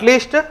have at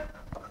least 2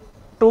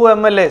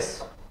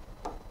 MLAs.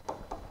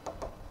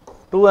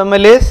 2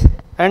 MLAs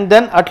and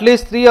then at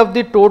least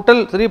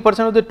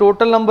 3% of the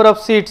total number of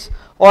seats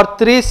or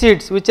 3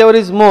 seats, whichever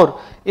is more,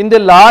 in the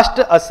last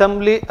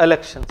assembly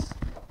elections.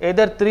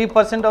 Either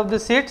 3% of the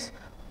seats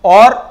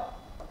or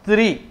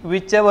 3,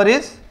 whichever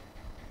is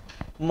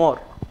more.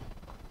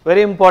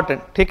 Very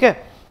important. Okay?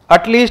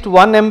 At least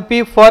 1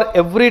 MP for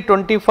every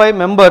 25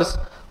 members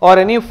or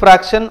any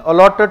fraction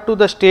allotted to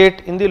the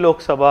state in the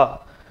Lok Sabha.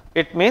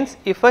 It means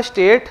if a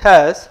state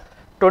has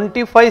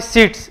 25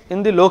 seats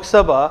in the Lok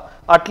Sabha,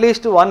 at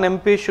least 1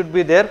 MP should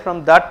be there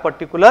from that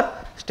particular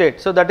state.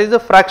 So that is the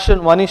fraction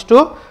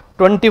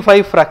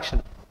 1:25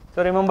 fraction.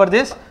 So remember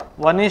this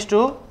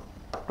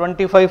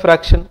 1:25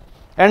 fraction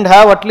and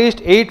have at least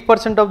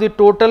 8% of the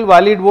total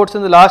valid votes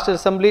in the last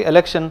assembly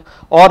election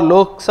or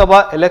Lok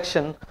Sabha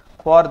election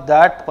for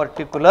that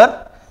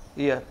particular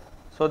year.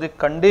 So the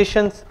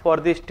conditions for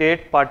the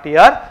state party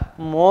are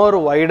more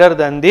wider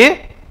than the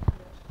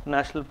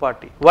national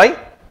party. Why?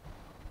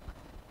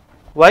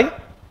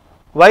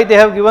 Why they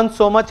have given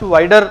so much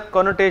wider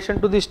connotation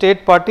to the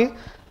state party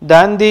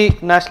than the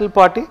national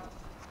party?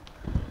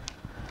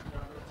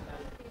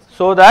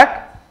 So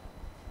that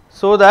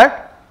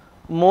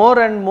more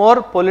and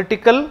more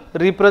political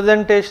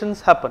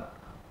representations happen.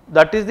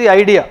 That is the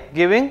idea,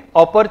 giving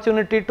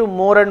opportunity to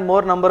more and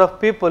more number of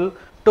people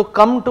to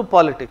come to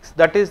politics.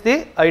 That is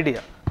the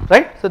idea,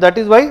 right? So that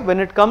is why when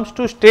it comes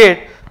to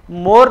state,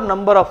 more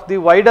number of the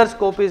wider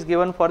scope is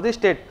given for the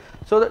state.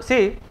 So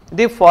see,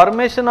 the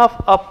formation of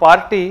a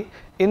party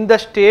in the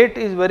state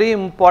is very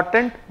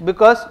important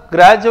because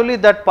gradually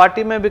that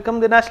party may become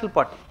the national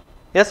party.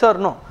 Yes or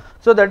no?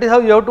 So that is how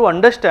you have to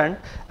understand.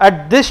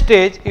 At this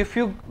stage, if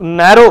you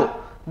narrow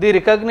the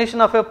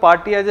recognition of a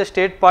party as a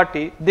state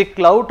party, the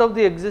clout of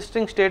the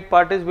existing state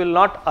parties will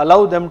not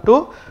allow them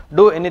to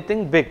do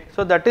anything big.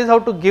 So that is how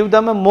to give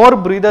them a more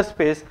breather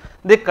space.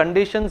 The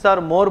conditions are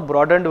more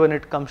broadened when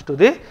it comes to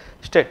the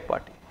state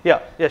party. Yeah,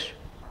 yes.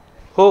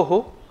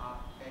 Who?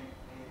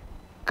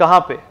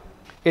 Kahan pe?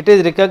 It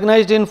is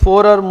recognized in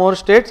 4 or more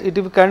states. It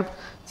is kind of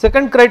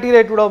second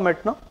criteria it would have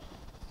met, no?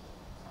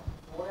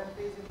 4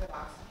 MPs in the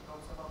last Lok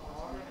Sabha.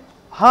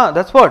 हाँ,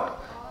 that's what.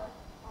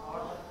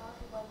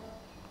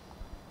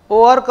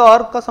 OR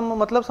का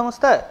मतलब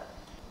समझता है?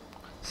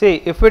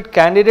 See, if it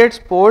candidates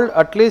polled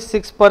at least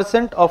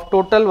 6% of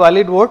total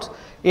valid votes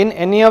in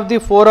any of the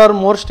 4 or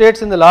more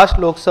states in the last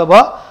Lok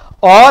Sabha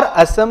or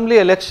assembly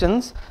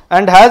elections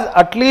and has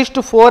at least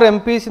 4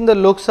 MPs in the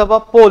Lok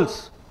Sabha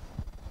polls.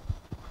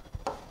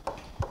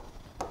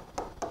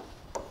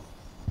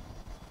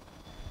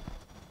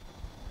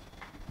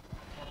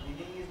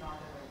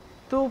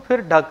 तो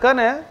फिर ढक्कन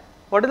है.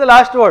 What is the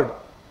last word?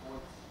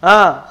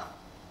 हाँ.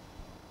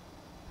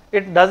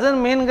 It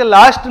doesn't mean कि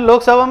last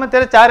लोक सभा में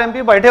तेरे 4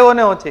 MP बैठे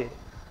होने हो चाहिए.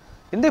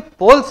 In the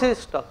polls he is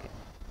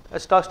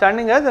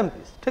standing as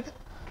MPs. ठीक है.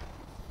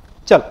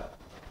 चल.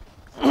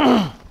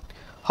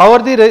 How are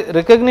the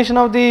recognition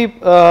of the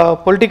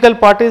political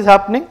parties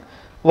happening?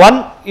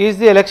 One is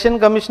the Election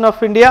Commission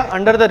of India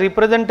under the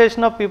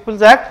Representation of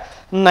People's Act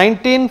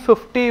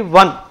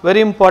 1951.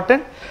 Very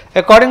important.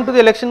 According to the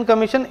Election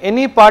Commission,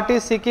 any party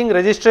seeking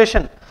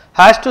registration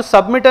has to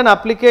submit an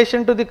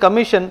application to the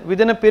Commission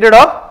within a period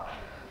of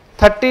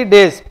 30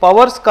 days.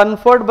 Powers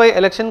conferred by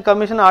Election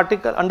Commission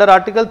under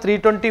Article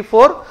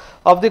 324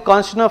 of the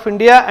Constitution of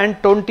India and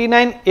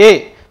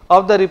 29A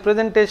of the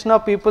Representation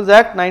of People's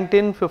Act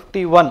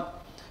 1951.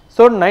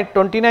 So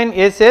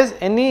 29A says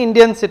any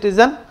Indian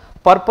citizen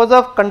purpose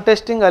of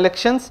contesting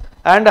elections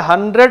and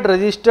 100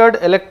 registered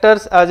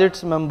electors as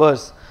its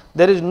members.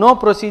 There is no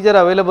procedure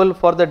available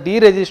for the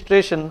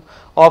deregistration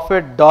of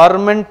a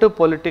dormant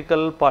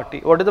political party.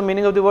 What is the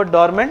meaning of the word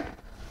dormant?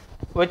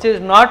 Which is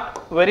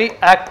not very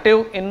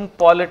active in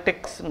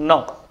politics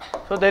now.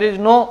 So there is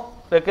no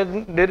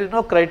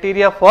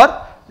criteria for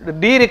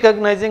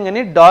de-recognizing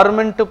any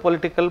dormant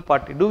political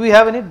party. Do we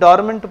have any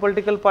dormant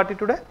political party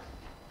today?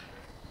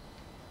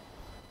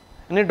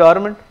 Any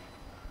dormant?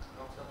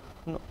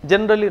 No.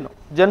 Generally no.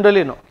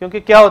 Generally no. क्योंकि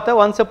क्या होता है,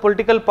 once a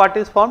political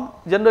party is formed,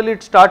 generally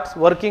it starts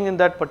working in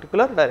that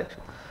particular direction.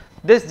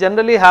 This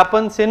generally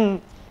happens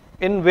in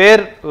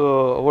where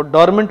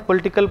dormant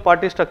political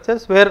party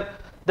structures, where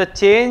the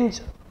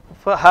change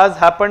has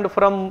happened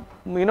from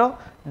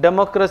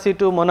democracy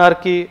to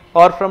monarchy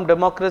or from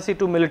democracy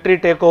to military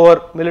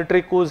takeover,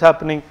 military coups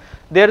happening.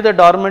 There the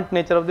dormant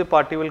nature of the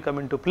party will come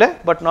into play,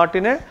 but not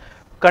in a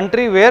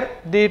country where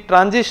the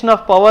transition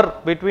of power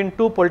between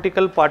two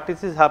political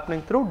parties is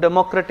happening through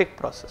democratic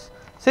process.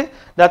 See,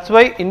 that is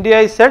why India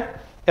is said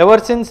ever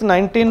since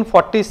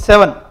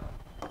 1947,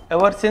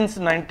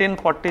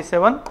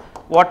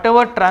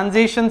 whatever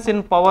transitions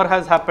in power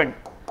has happened,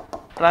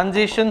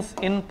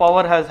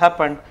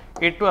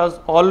 it was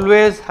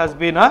always has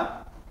been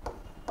a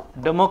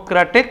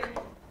democratic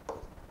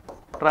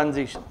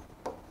transition.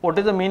 What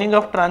is the meaning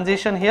of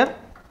transition here?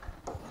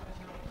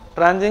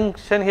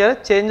 Transition here,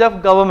 change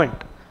of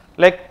government.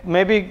 Like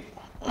maybe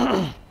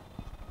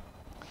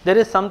there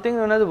is something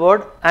known as the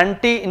word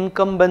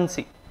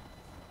anti-incumbency.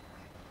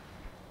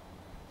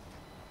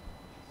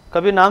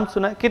 कभी नाम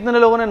सुना है? कितने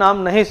लोगों ने नाम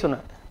नहीं सुना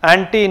है?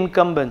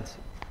 Anti-incumbency.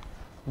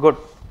 Good.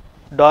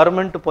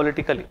 Dormant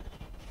politically.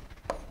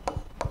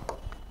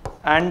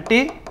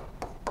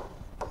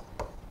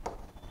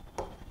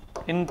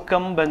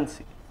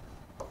 Anti-incumbency.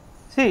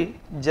 See,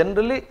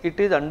 generally it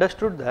is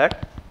understood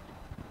that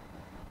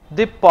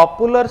the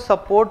popular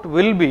support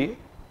will be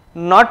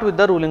not with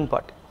the ruling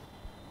party.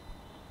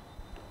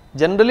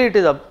 Generally it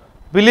is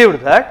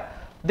believed that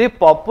the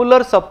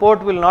popular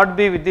support will not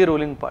be with the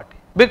ruling party,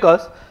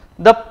 because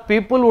the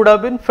people would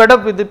have been fed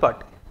up with the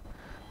party.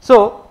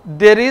 So,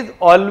 there is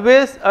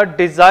always a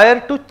desire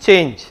to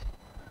change,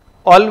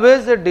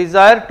 always a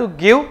desire to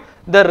give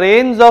the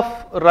reins of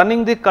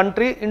running the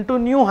country into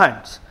new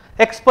hands.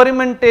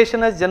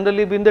 Experimentation has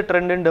generally been the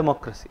trend in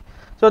democracy.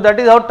 So, that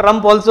is how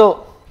Trump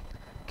also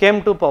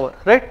came to power,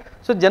 right.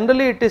 So,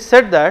 generally it is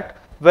said that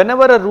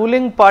whenever a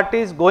ruling party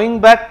is going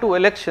back to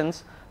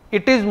elections,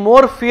 it is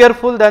more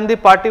fearful than the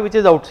party which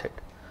is outside,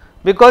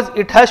 because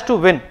it has to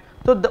win.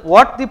 So,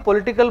 what the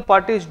political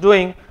party is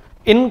doing,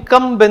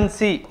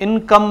 incumbency,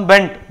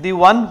 incumbent, the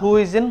one who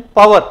is in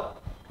power.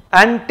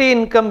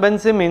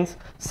 Anti-incumbency means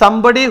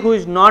somebody who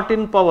is not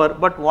in power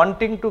but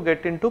wanting to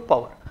get into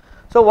power.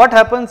 So, what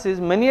happens is,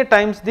 many a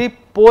times the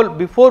poll,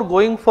 before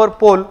going for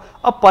poll,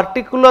 a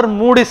particular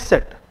mood is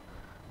set.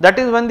 That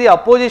is when the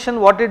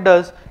opposition, what it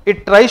does,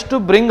 it tries to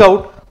bring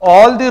out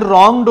all the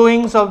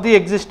wrongdoings of the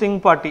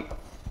existing party,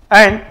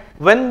 and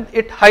when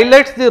it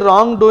highlights the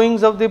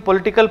wrongdoings of the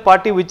political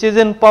party which is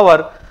in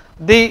power,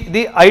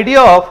 the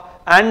idea of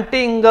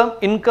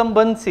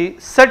anti-incumbency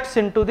sets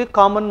into the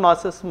common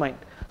masses mind.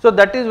 So,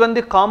 that is when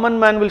the common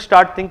man will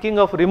start thinking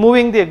of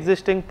removing the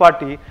existing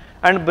party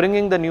and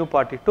bringing the new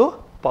party to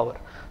power.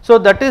 So,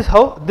 that is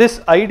how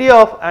this idea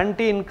of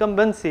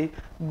anti-incumbency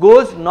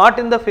goes not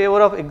in the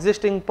favor of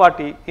existing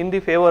party, in the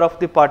favor of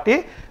the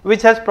party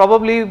which has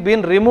probably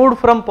been removed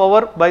from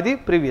power by the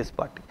previous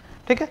party.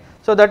 Okay?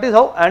 So, that is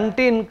how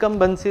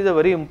anti-incumbency is a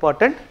very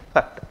important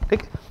factor.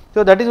 Okay?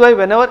 So, that is why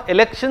whenever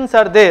elections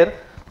are there,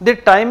 the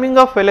timing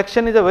of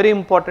election is a very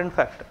important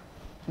factor.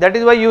 That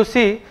is why you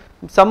see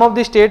some of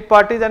the state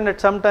parties and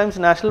at sometimes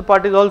national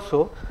parties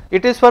also,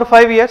 it is for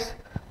 5 years.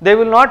 They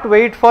will not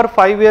wait for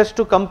 5 years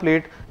to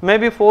complete,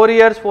 maybe 4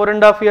 years,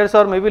 4.5 years,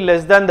 or maybe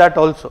less than that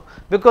also,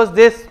 because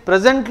they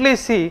presently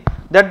see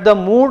that the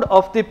mood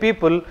of the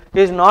people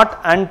is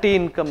not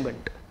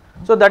anti-incumbent.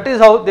 So, that is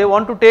how they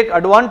want to take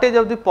advantage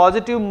of the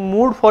positive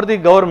mood for the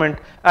government,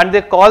 and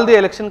they call the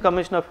Election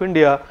Commission of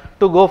India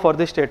to go for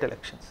the state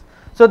elections.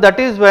 So, that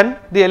is when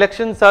the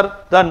elections are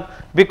done,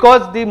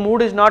 because the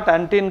mood is not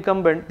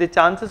anti-incumbent, the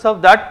chances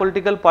of that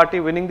political party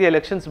winning the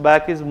elections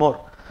back is more.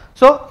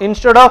 So,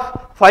 instead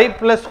of 5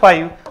 plus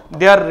 5,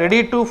 they are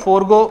ready to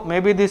forego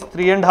maybe this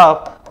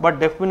 3.5, but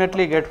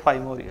definitely get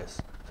 5 more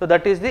years. So,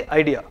 that is the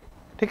idea.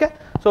 Okay?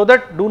 So,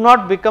 that do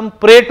not become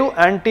prey to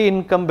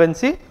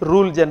anti-incumbency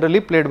rule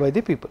generally played by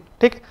the people.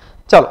 Okay?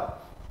 चलो,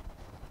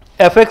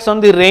 effects on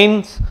the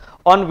rains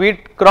on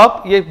wheat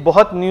crop, ये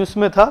बहुत news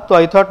में था, तो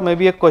I thought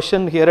maybe a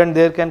question here and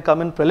there can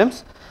come in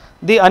prelims.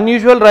 The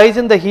unusual rise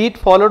in the heat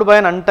followed by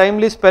an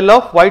untimely spell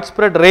of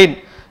widespread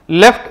rain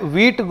left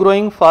wheat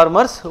growing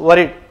farmers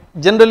worried,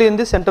 generally in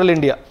the central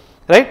India,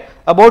 right.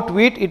 About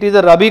wheat, it is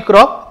a rabi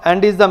crop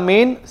and is the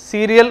main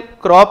cereal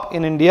crop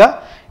in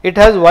India. It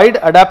has wide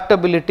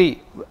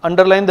adaptability,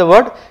 underline the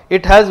word,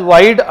 it has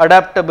wide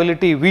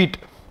adaptability, wheat.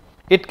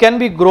 It can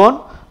be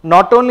grown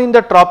not only in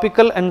the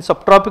tropical and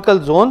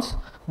subtropical zones,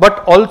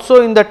 but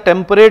also in the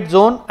temperate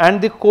zone and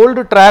the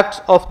cold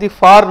tracts of the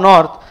far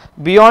north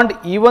beyond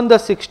even the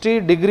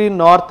 60-degree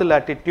north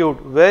latitude.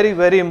 Very,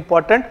 very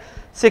important,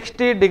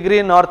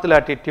 60-degree north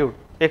latitude.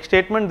 एक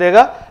statement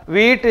देगा,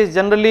 wheat is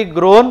generally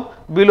grown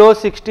below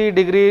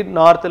 60-degree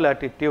north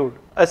latitude.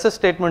 ऐसा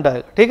statement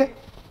आएगा, ठीक है.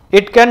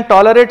 It can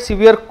tolerate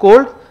severe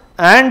cold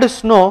and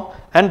snow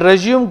and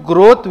resume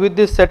growth with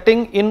the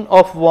setting in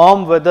of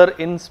warm weather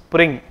in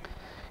spring.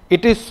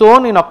 It is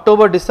sown in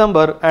October,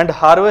 December and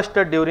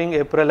harvested during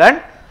April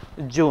and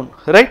June,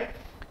 right.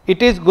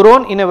 It is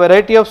grown in a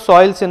variety of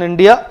soils in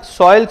India.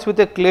 Soils with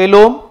a clay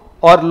loam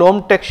or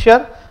loam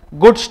texture,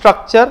 good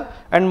structure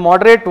and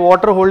moderate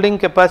water holding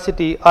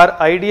capacity are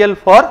ideal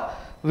for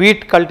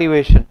wheat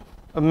cultivation.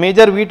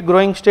 Major wheat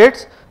growing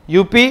states: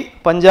 UP,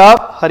 Punjab,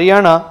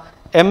 Haryana,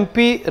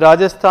 MP,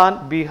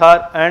 Rajasthan,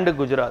 Bihar and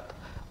Gujarat.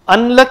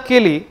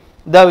 Unluckily,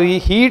 the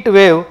heat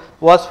wave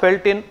was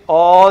felt in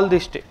all the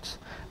states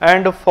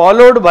and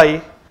followed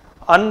by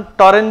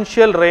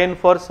torrential rain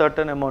for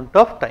certain amount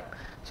of time.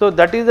 So,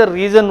 that is the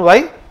reason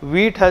why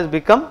wheat has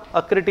become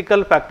a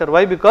critical factor.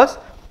 Why? Because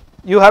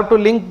you have to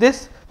link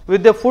this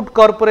with the Food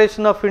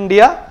Corporation of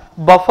India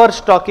buffer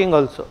stocking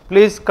also.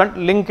 Please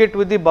link it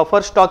with the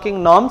buffer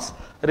stocking norms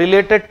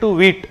related to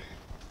wheat.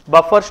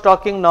 Buffer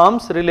stocking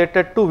norms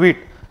related to wheat.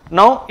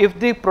 Now, if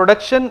the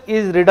production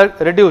is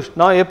reduced,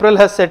 now April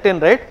has set in,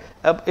 right?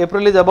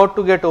 April is about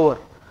to get over.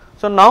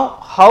 So, now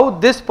how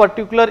this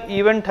particular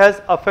event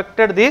has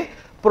affected the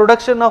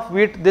production of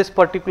wheat this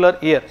particular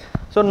year.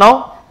 So,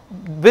 now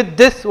with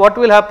this what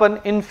will happen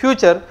in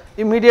future,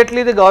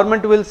 immediately the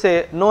government will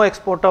say no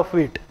export of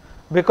wheat,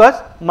 because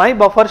my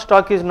buffer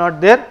stock is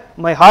not there,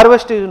 my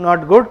harvest is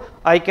not good,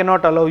 I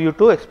cannot allow you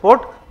to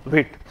export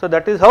wheat. So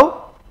that is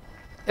how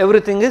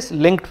everything is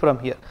linked from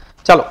here.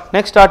 Chalo,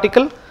 next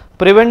article,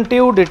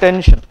 preventive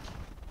detention.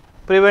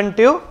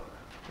 Preventive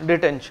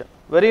detention,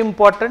 very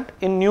important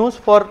in news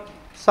for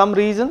some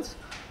reasons,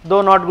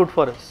 though not good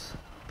for us.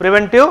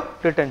 Preventive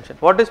detention.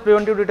 What is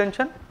preventive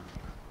detention?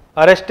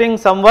 Arresting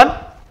someone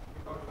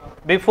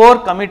before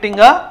committing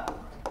a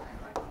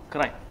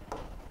crime.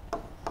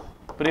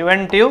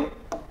 Preventive.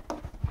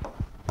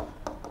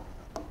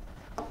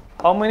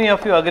 How many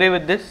of you agree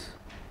with this?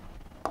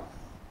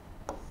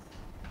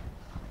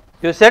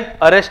 You said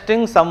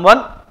arresting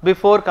someone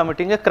before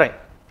committing a crime.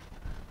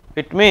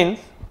 It means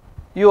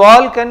you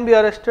all can be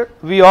arrested,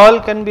 we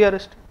all can be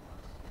arrested.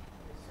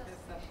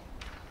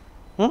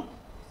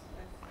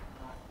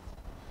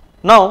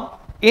 Now,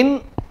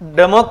 in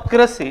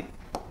democracy,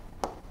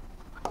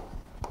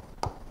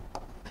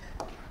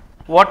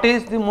 what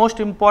is the most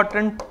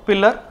important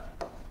pillar?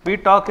 We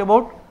talk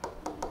about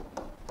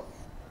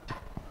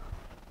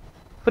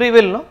free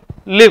will, no?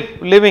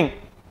 Living,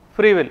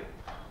 free will.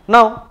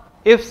 Now,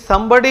 if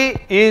somebody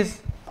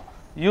is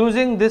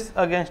using this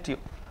against you,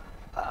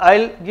 I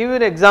will give you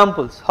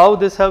examples how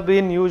this have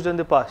been used in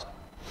the past.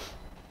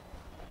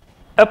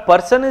 A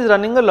person is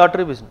running a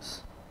lottery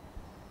business.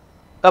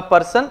 A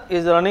person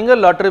is running a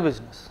lottery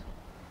business.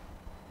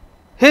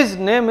 His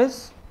name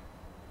is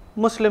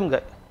Muslim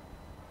guy.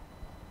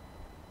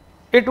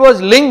 It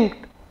was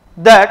linked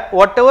that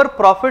whatever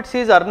profits he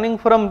is earning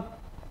from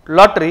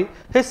lottery,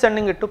 he is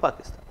sending it to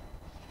Pakistan.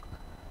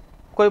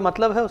 कोई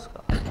मतलब है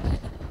उसका?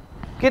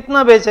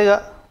 कितना बेचेगा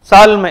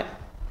साल में?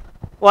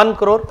 1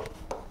 crore,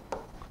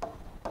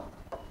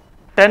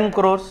 10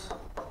 crores.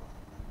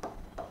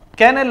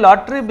 Can a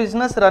lottery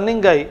business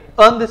running guy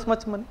earn this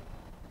much money?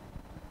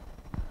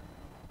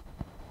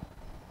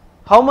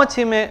 How much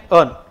he may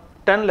earn?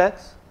 10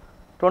 lakhs,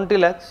 20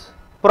 lakhs,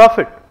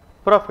 profit,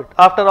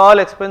 after all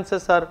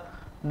expenses are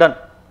done,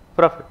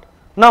 profit.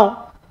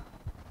 Now,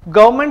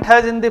 government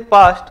has in the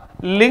past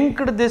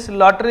linked this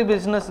lottery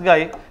business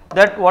guy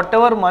that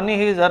whatever money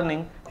he is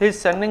earning, he is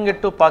sending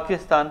it to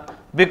Pakistan,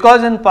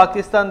 because in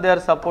Pakistan they are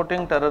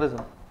supporting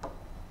terrorism.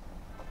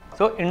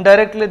 So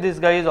indirectly this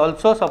guy is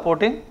also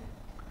supporting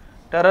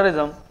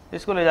terrorism.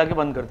 इसको ले जाके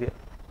बंद कर दिया.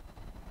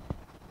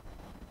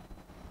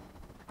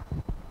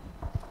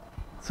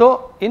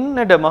 So in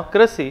a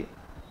democracy,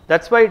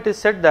 that's why it is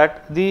said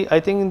that I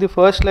think in the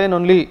first line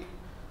only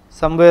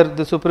somewhere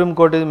the Supreme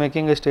Court is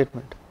making a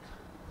statement.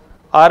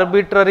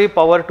 Arbitrary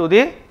power to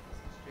the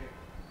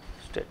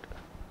state.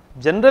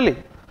 Generally,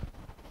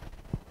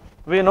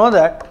 we know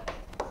that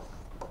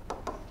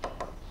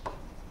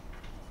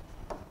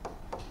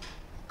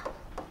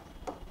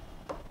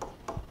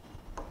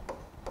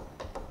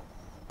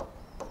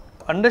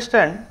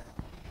understand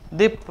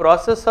the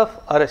process of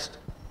arrest.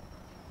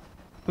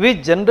 We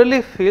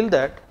generally feel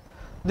that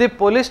the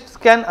police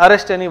can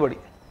arrest anybody,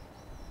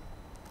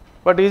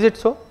 but is it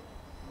so?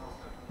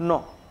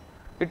 No.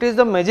 It is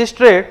the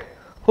magistrate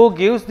who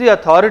gives the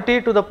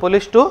authority to the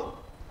police to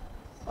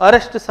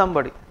arrest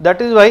somebody. That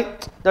is why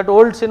that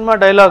old cinema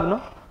dialogue,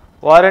 no,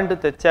 warrant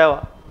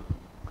techava,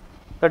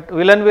 that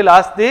villain will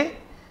ask the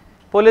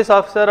police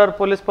officer or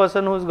police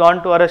person who has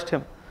gone to arrest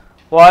him,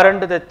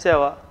 warrant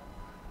techava.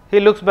 He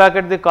looks back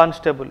at the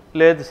constable,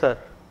 లేదు sir,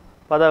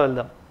 pada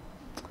veldam.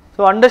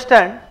 So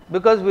understand,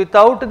 because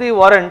without the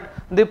warrant,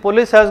 the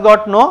police has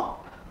got no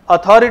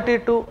authority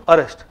to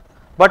arrest.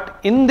 But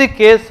in the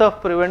case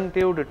of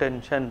preventive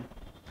detention,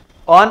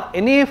 on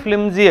any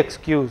flimsy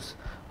excuse,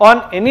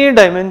 on any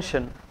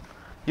dimension,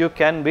 you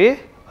can be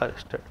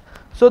arrested.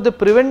 So the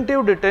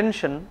preventive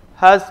detention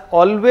has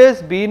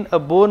always been a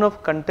bone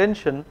of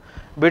contention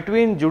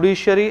between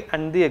judiciary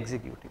and the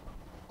executive.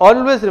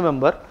 Always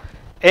remember,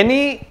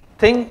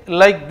 anything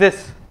like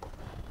this,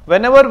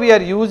 whenever we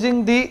are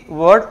using the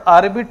word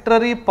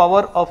arbitrary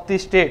power of the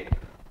state,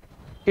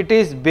 it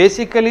is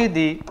basically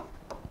the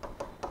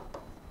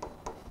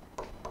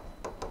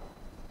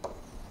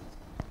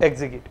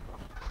executive.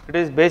 It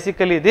is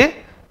basically the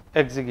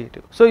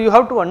executive. So you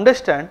have to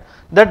understand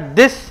that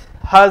this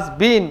has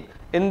been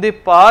in the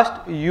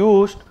past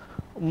used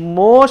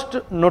most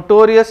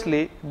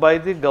notoriously by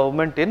the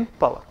government in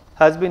power,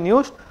 has been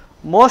used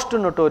most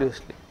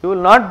notoriously. You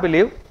will not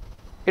believe,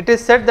 it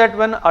is said that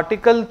when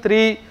Article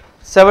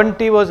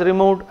 370 was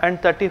removed and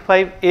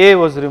 35A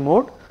was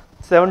removed,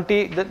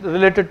 70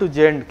 related to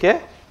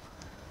J&K,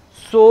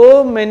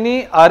 so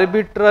many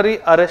arbitrary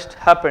arrests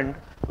happened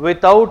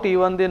without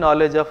even the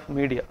knowledge of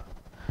media.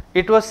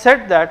 It was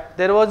said that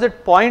there was a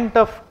point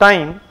of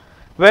time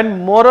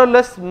when more or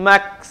less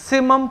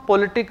maximum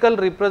political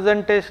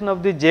representation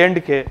of the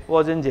J&K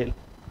was in jail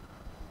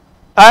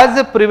as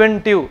a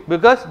preventive,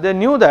 because they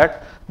knew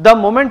that the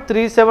moment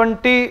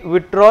 370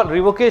 withdrawal,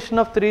 revocation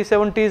of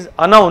 370 is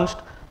announced,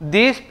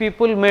 these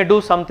people may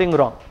do something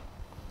wrong.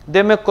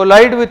 They may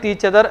collide with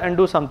each other and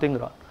do something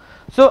wrong.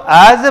 So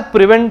as a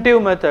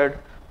preventive method,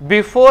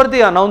 before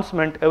the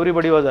announcement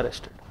everybody was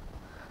arrested,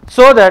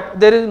 so that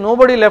there is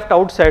nobody left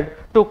outside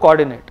to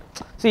coordinate.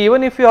 See,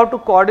 even if you have to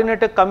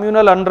coordinate a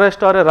communal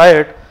unrest or a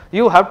riot,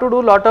 you have to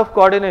do lot of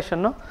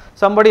coordination, no?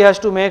 Somebody has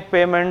to make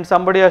payment,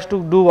 somebody has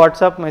to do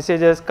WhatsApp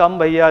messages, come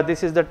bhaiya,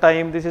 this is the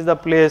time, this is the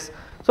place.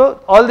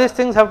 So all these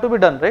things have to be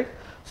done, right?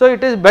 So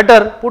it is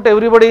better put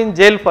everybody in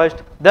jail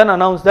first, then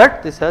announce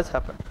that this has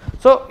happened.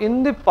 So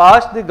in the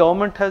past the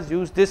government has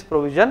used this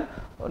provision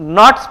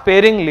not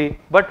sparingly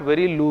but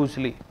very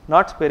loosely,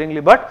 not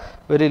sparingly but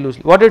very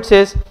loosely. What it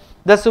says,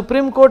 the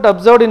Supreme Court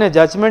observed in a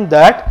judgment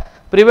that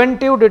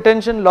preventive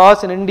detention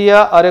laws in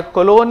India are a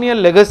colonial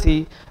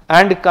legacy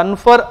and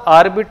confer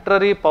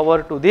arbitrary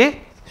power to the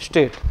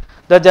state.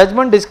 The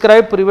judgment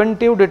described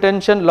preventive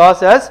detention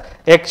laws as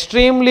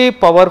extremely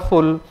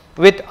powerful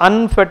with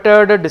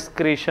unfettered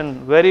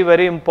discretion. Very,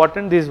 very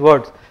important these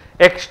words.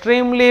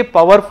 Extremely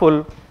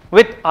powerful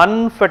with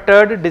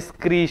unfettered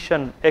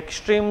discretion.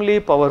 Extremely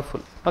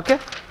powerful. Okay.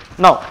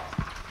 Now,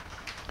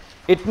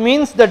 it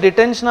means the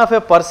detention of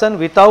a person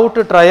without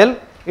trial,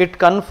 it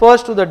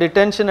confers to the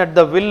detention at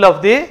the will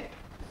of the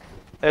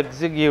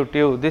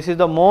executive. This is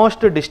the most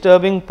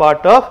disturbing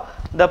part of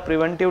the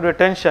preventive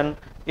detention,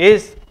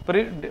 is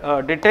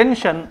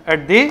detention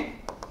at the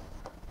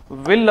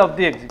will of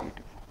the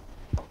executive.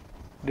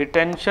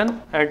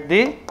 Detention at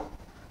the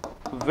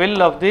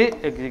will of the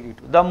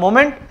executive. The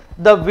moment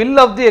the will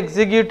of the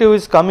executive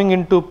is coming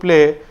into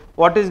play,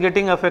 what is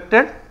getting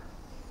affected?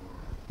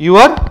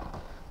 Your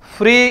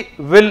free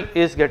will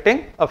is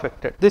getting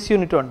affected. This you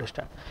need to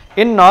understand.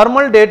 In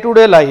normal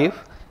day-to-day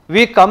life,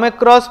 we come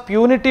across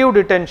punitive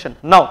detention.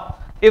 Now,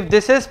 if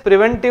this is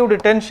preventive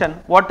detention,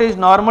 what is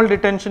normal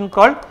detention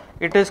called?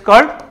 It is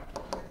called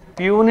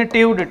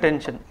punitive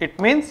detention. It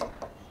means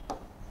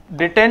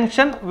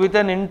detention with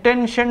an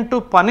intention to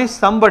punish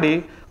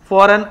somebody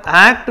for an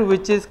act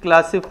which is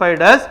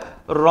classified as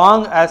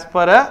wrong as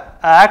per a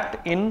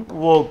act in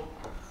vogue.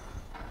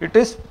 It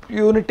is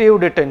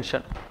punitive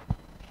detention.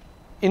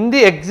 In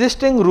the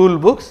existing rule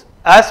books,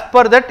 as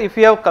per that, if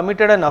you have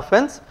committed an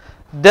offence,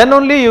 then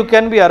only you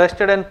can be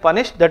arrested and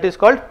punished. That is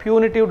called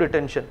punitive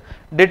detention.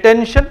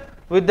 Detention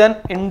with an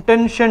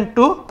intention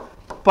to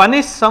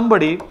punish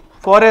somebody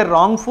for a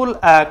wrongful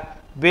act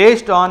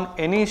based on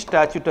any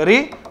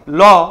statutory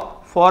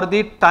law for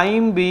the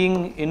time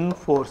being in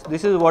force.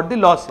 This is what the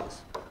law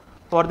says.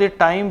 For the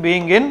time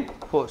being in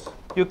force.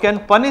 You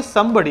can punish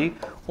somebody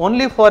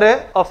only for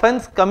a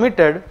offence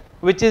committed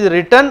which is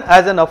written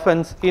as an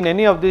offence in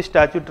any of the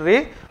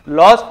statutory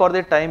laws for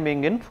the time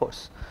being in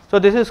force. So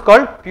this is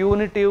called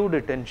punitive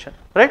detention,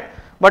 right?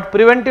 But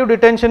preventive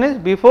detention is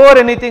before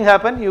anything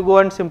happen, you go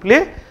and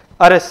simply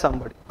arrest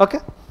somebody. Okay.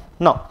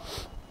 Now,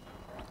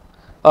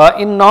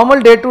 in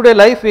normal day-to-day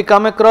life, we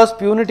come across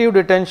punitive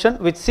detention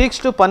which seeks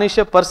to punish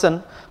a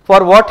person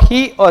for what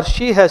he or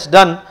she has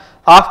done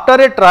after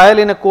a trial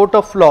in a court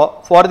of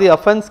law for the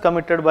offence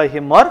committed by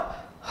him or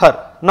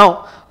her.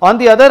 Now, on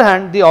the other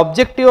hand, the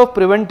objective of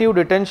preventive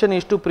detention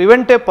is to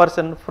prevent a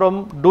person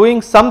from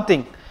doing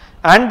something,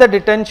 and the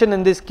detention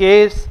in this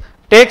case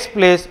takes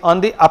place on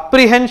the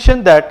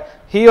apprehension that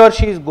he or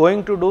she is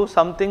going to do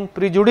something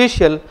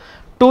prejudicial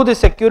to the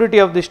security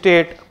of the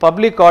state,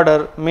 public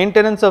order,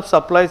 maintenance of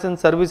supplies and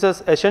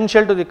services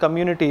essential to the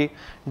community,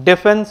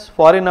 defense,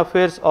 foreign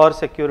affairs or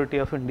security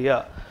of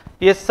India.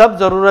 ये सब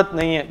जरूरत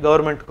नहीं है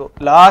government को.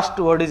 Last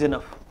word is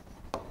enough.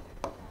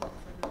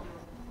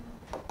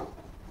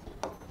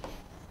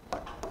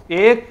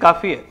 एक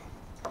काफी है.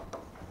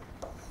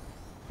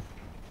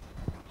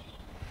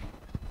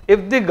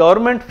 If the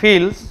government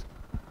feels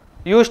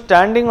you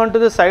standing onto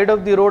the side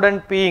of the road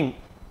and peeing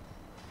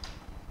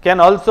can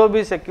also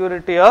be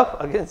security of,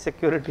 again,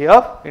 security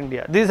of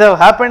India. These have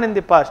happened in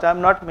the past. I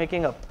am not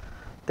making up.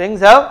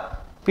 Things have,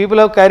 people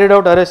have carried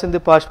out arrests in the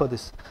past for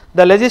this.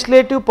 The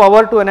legislative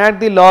power to enact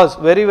the laws,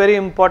 very, very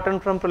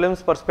important from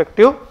prelims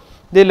perspective.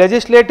 The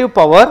legislative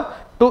power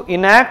to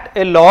enact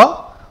a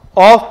law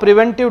of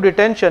preventive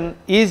detention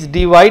is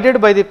divided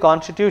by the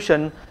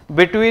constitution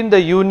between the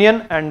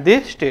union and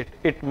the state.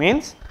 It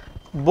means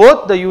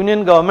both the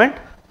union government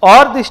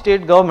or the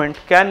state government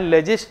can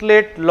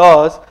legislate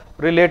laws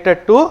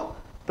related to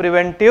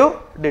preventive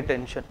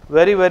detention.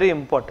 Very, very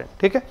important.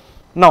 Okay?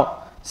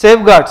 Now,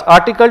 safeguards.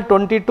 Article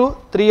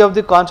 22(3) of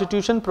the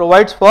constitution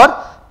provides for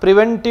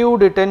preventive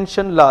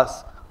detention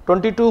laws.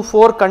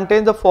 22(4)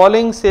 contains the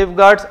following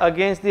safeguards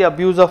against the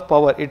abuse of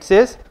power. It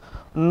says,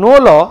 no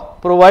law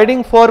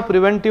providing for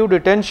preventive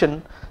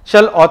detention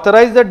shall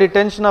authorize the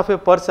detention of a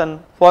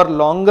person for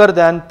longer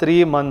than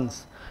 3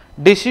 months.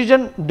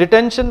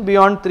 Detention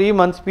beyond 3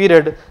 months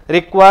period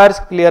requires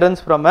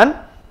clearance from an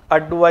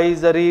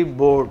advisory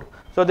board.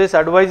 So this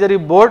advisory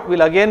board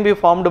will again be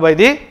formed by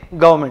the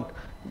government.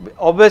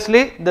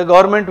 Obviously, the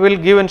government will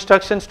give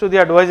instructions to the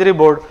advisory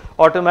board.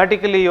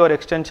 Automatically, your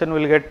detention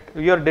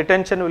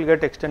will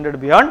get extended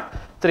beyond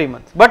 3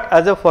 months. But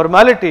as a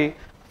formality,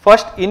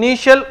 first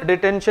initial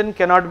detention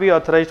cannot be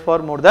authorized for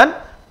more than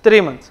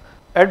 3 months.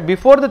 And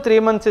before the 3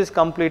 months is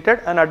completed,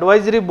 an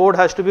advisory board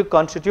has to be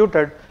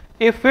constituted.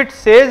 If it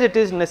says it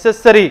is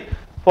necessary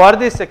for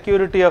the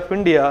security of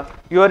India,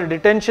 your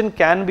detention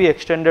can be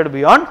extended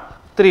beyond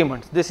 3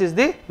 months. This is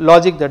the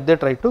logic that they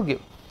try to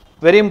give.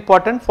 Very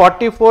important,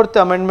 44th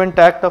Amendment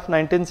Act of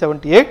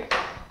 1978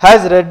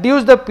 has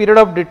reduced the period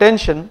of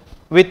detention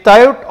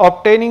without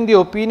obtaining the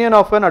opinion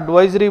of an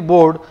advisory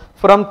board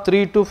from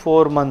 3 to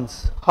 4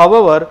 months.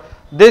 However,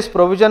 this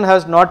provision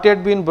has not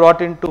yet been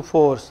brought into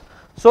force.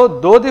 So,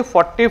 though the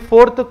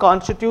 44th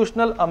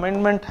Constitutional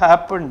Amendment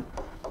Act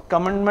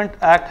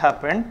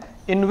happened,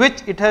 in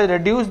which it has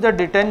reduced the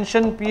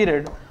detention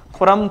period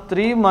from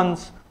 3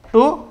 months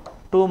to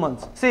 2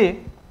 months. See,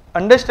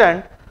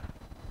 understand,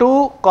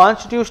 two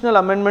constitutional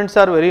amendments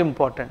are very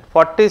important,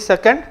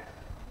 42nd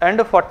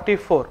and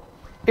 44.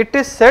 It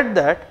is said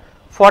that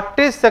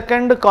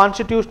 42nd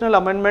Constitutional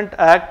Amendment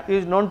Act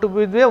is known to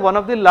be one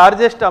of the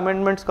largest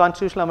amendments,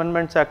 Constitutional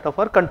Amendments Act of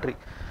our country.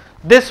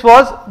 This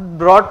was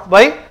brought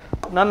by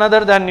none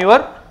other than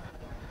your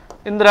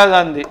Indira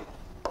Gandhi,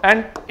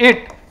 and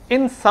it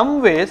in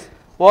some ways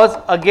was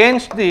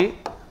against the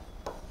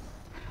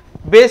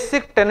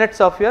basic tenets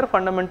of your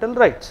fundamental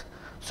rights.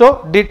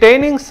 So,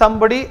 detaining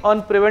somebody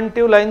on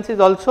preventive lines is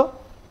also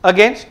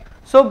against.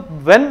 So,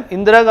 when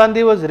Indira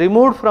Gandhi was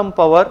removed from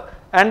power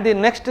and the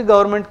next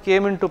government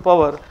came into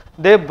power,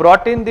 they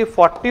brought in the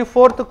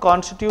 44th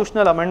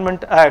Constitutional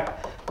Amendment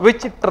Act,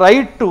 which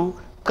tried to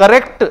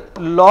correct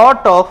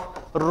lot of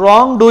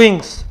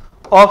wrongdoings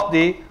of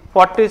the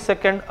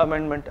 42nd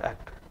Amendment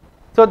Act.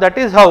 So, that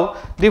is how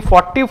the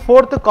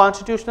 44th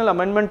Constitutional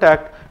Amendment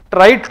Act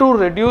tried to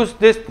reduce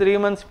this 3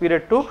 months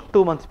period to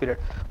 2 months period.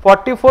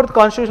 44th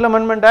Constitutional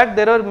Amendment Act,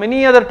 there are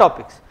many other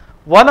topics.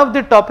 One of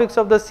the topics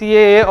of the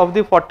CAA of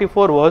the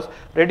 44 was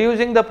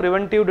reducing the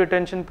preventive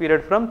detention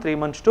period from 3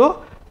 months to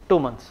 2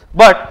 months.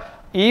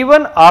 But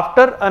even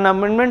after an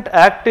amendment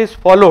act is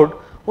followed,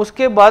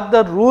 uske baad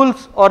the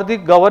rules or the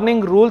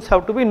governing rules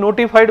have to be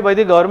notified by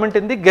the government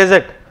in the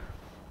Gazette.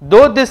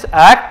 Though this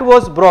act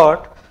was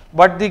brought,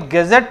 but the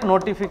Gazette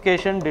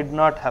notification did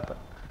not happen.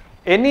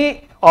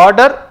 Any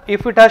order,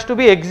 if it has to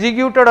be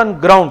executed on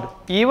ground,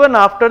 even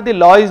after the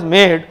law is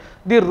made,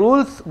 the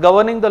rules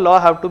governing the law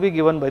have to be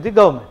given by the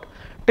government.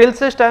 Till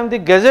such time the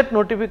Gazette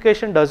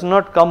notification does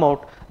not come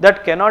out,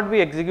 that cannot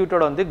be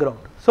executed on the ground.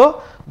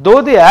 So,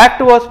 though the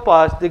act was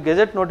passed, the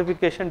Gazette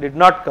notification did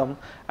not come,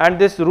 and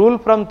this rule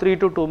from 3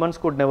 to 2 months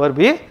could never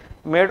be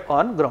made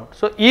on ground.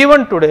 So,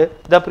 even today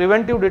the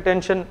preventive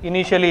detention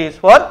initially is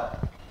for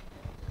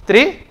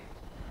 3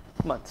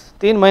 months.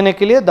 3 महीने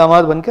के लिए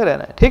दामाद बन के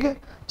रहना है, ठीक है,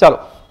 चलो.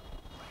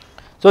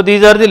 So,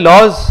 these are the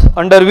laws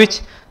under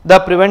which the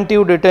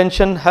preventive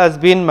detention has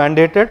been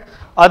mandated.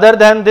 Other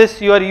than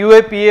this, your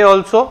UAPA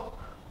also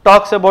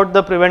talks about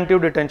the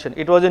preventive detention.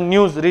 It was in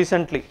news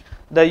recently,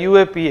 the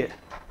UAPA.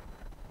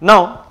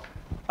 Now,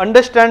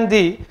 understand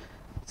the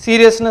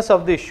seriousness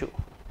of the issue.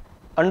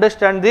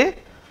 Understand the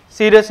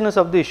seriousness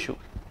of the issue.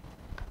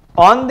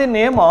 On the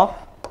name of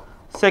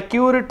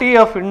security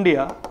of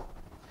India,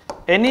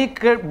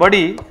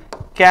 anybody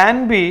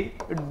can be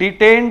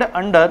detained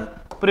under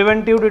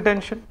preventive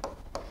detention.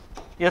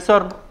 Yes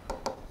or no?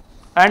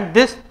 And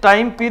this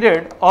time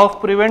period of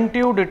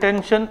preventive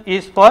detention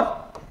is for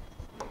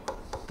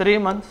 3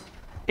 months.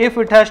 If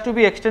it has to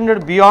be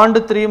extended beyond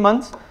 3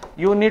 months,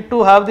 you need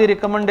to have the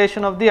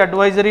recommendation of the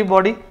advisory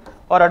body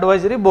or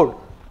advisory board.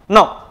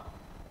 Now,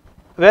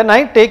 when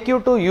I take you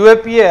to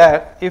UAPA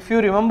Act, if you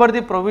remember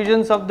the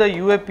provisions of the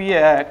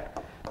UAPA Act,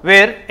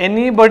 where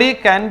anybody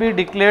can be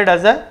declared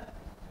as a,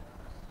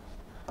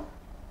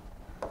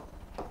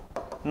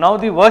 now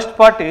the worst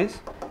part is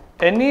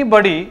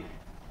anybody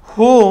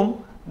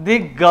whom the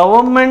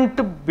government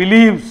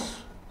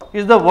believes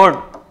is the word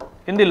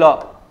in the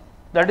law.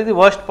 That is the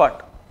worst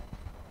part.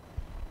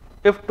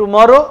 If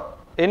tomorrow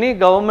any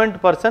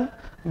government person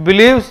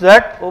believes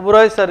that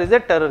Oberoi sir is a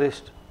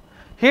terrorist,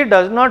 he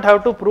does not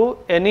have to prove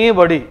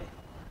anybody.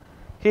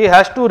 He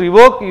has to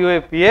revoke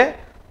UAPA,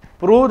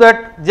 prove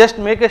that, just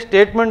make a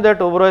statement that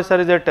Oberoi sir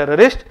is a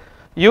terrorist,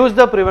 use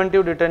the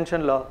preventive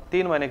detention law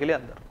 3 महीने के लिए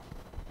अंदर.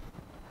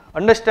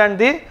 Understand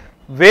the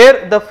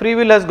where the free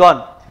will has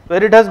gone,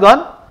 where it has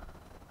gone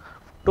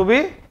to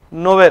be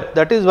nowhere.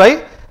 That is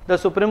why the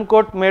Supreme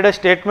Court made a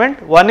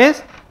statement. One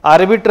is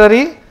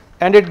arbitrary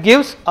and it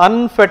gives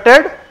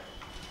unfettered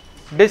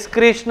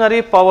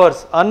discretionary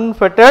powers,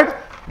 unfettered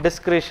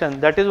discretion.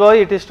 That is why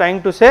it is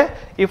trying to say,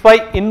 if I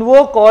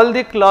invoke all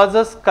the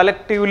clauses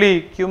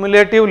collectively,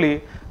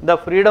 cumulatively, the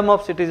freedom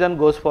of citizen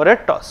goes for a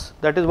toss.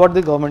 That is what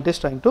the government is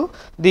trying to,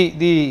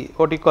 the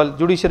what you call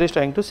judiciary is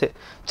trying to say.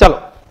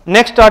 Chalo.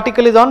 Next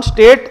article is on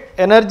State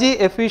Energy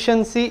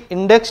Efficiency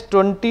Index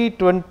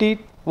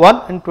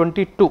 2021 and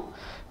 22.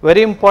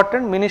 Very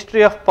important,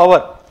 Ministry of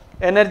Power,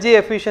 Energy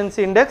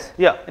Efficiency Index.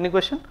 Yeah, any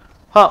question?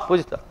 हाँ,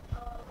 पूछता.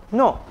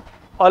 No,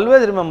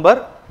 always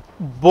remember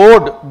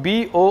board,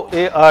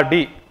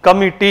 BOARD,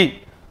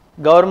 committee,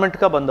 government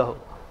का बंदा हो.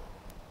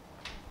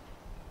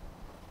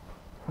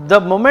 The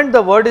moment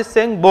the word is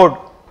saying board,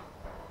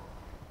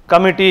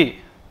 committee,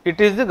 it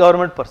is the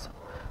government person.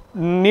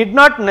 Need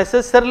not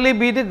necessarily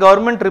be the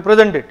government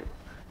representative.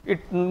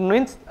 It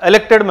means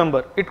elected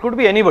member. It could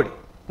be anybody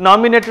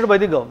nominated by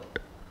the government.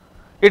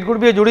 It could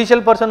be a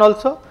judicial person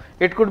also,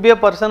 it could be a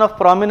person of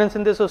prominence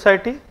in the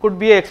society, could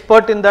be an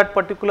expert in that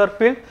particular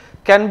field,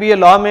 can be a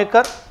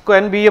lawmaker,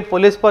 can be a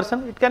police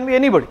person, it can be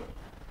anybody.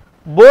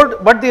 Board,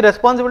 but the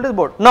responsibility is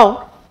board.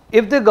 Now,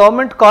 if the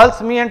government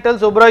calls me and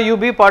tells Oberoi, you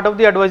be part of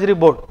the advisory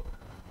board,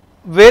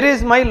 where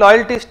is my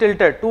loyalty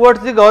tilted?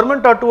 Towards the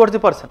government or towards the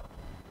person?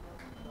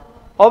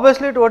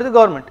 Obviously towards the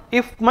government.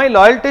 If my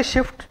loyalty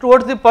shifts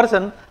towards the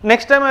person,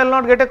 next time I will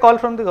not get a call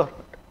from the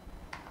government.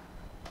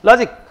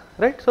 Logic,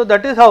 right? So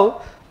that is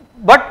how,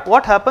 but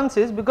what happens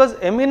is, because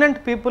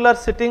eminent people are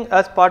sitting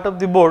as part of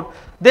the board,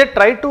 they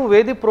try to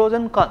weigh the pros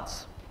and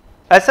cons.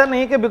 ऐसा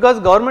नहीं कि because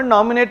government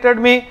nominated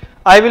me,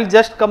 I will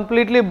just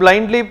completely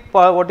blindly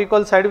what you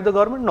call side with the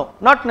government. No,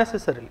 not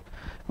necessarily.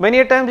 Many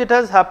a times it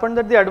has happened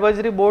that the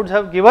advisory boards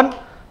have given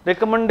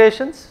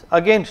recommendations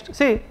against.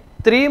 See,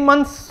 3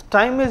 months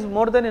time is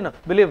more than enough,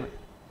 believe me.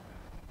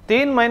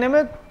 3 महीने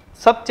में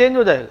सब change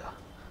हो जाएगा.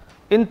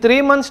 In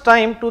 3 months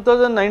time,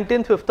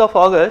 2019 5th of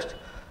August,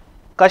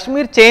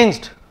 Kashmir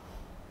changed.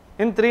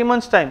 In 3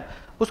 months time,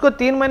 उसको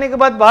 3 महीने के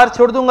बाद बाहर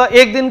छोड़ दूंगा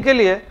एक दिन के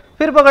लिए,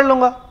 फिर पकड़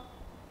लूंगा.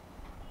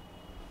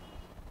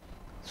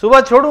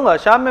 सुबह छोड़ूंगा,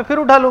 शाम में फिर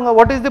उठा लूंगा.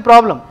 What is the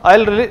problem? I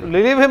will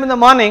relieve him in the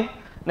morning.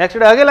 Next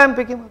day again I am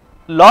picking up.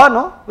 Law,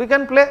 no, we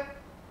can play.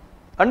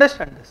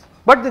 Understand this.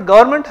 But the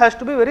government has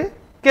to be very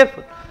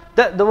careful.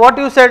 What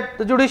you said,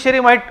 the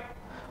judiciary might,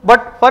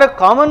 but for a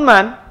common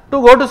man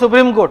to go to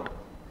Supreme Court,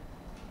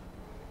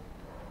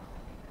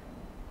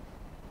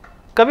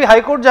 कभी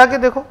high court जाके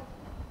देखो.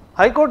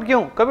 High court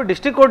क्यों? कभी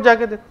district court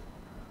जाके देखो.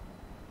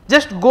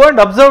 Just go and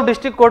observe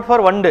district court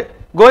for 1 day.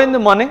 Go in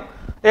the morning,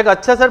 एक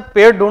अच्छा सा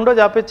पेड़ ढूंढो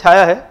जहाँ पे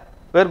छाया है,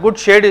 where good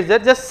shade is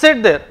there, just sit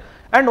there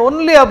and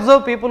only observe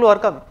people who are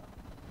coming.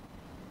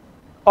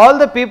 All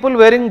the people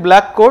wearing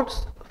black coats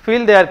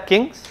feel they are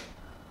kings.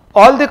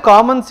 All the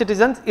common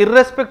citizens,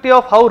 irrespective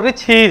of how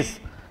rich he is,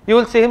 you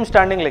will see him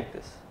standing like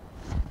this,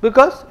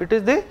 because it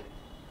is the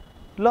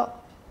law.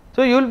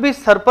 So you will be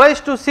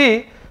surprised to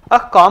see a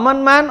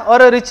common man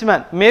or a rich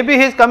man. Maybe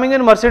he is coming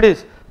in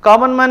Mercedes,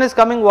 common man is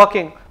coming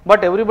walking,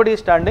 but everybody is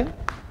standing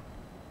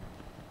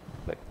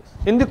like this.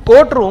 In the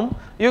courtroom,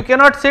 you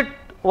cannot sit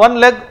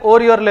one leg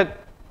over your leg.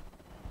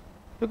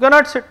 You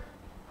cannot sit.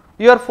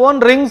 Your phone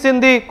rings in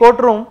the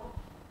courtroom,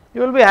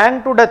 you will be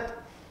hanged to death.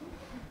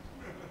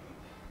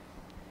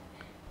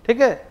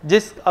 ठीक है.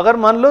 जिस अगर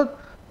मान लो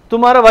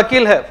तुम्हारा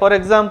वकील है, for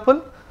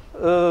example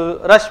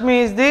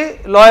Rashmi is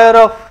the lawyer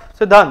of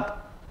सिद्धांत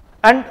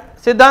and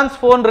सिद्धांत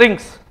फोन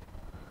रिंग्स.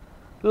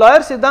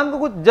 लॉयर सिद्धांत को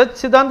कुछ, जज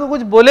सिद्धांत को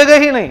कुछ बोलेगा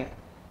ही नहीं.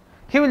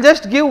 He will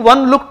just give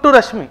one look to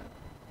Rashmi.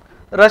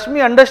 Rashmi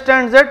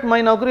understands that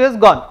my नौकरी has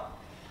gone.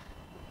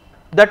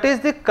 That is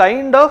the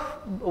kind of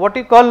what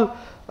you call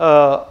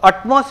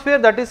atmosphere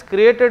that is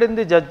created in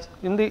the judge,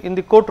 in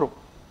the courtroom.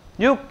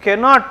 You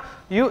cannot,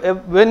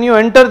 when you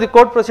enter the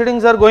court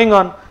proceedings are going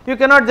on, you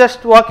cannot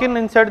just walk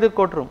inside the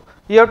courtroom.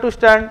 You have to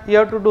stand, you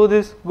have to do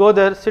this, go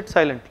there, sit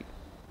silently.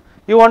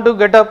 You want to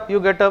get up,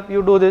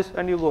 you do this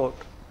and you go out.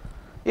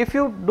 If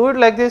you do it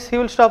like this, he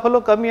will stop.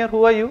 Hello, come here,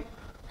 who are you?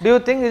 Do you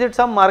think is it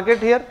some market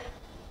here?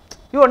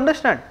 You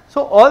understand.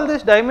 So all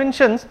these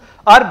dimensions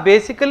are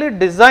basically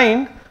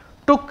designed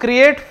to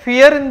create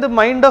fear in the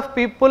mind of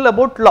people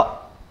about law.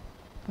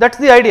 That is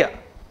the idea.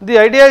 The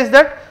idea is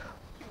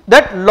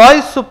that law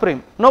is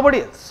supreme,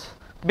 nobody else.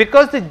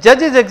 Because the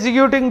judge is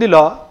executing the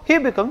law, he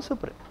becomes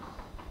supreme.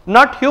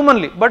 Not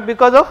humanly, but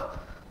because of,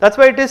 that is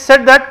why it is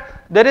said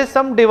that there is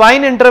some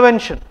divine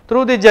intervention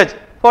through the judge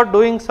for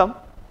doing some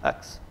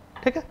acts.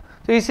 ठीक है.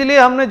 So इसीलिए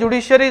हमने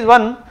judiciary is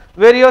one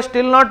where you are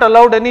still not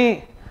allowed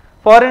any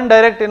foreign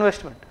direct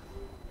investment.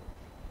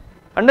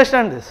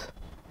 Understand this.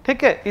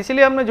 ठीक है.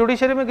 इसीलिए हमने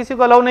judiciary में किसी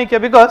को अलाउ नहीं किया,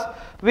 because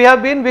we have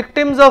been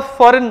victims of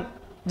foreign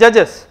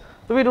जजेस.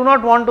 So we do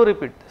not want to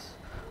repeat this.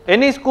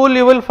 Any school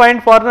you will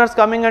find foreigners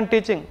coming and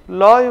teaching.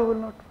 Law you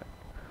will not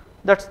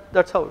find.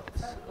 That's how it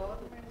is.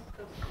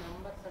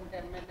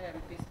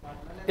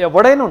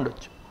 ఎవరైనా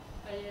ఉండొచ్చు,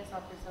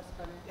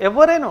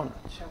 ఎవరైనా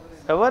ఉండొచ్చు,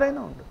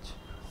 ఎవరైనా ఉండొచ్చు.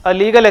 A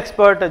legal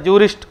expert, a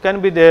jurist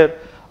can be there,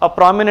 a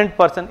prominent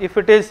person. If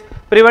it is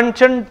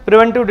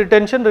preventive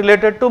detention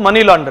related to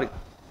money laundering,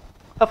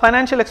 a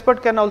financial expert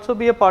can also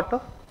be a part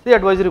of the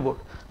advisory board,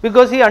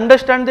 because he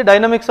understands the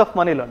dynamics of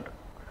money laundering.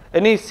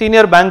 Any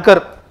senior banker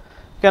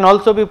can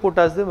also be put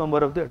as the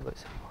member of the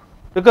advisory board,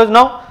 because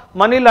now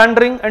money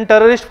laundering and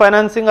terrorist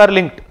financing are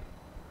linked.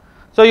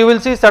 So you will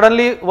see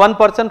suddenly one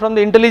person from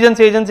the intelligence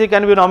agency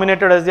can be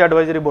nominated as the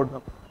advisory board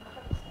member.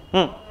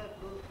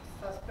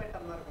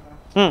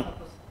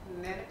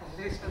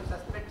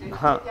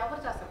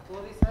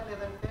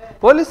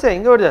 పోలీసే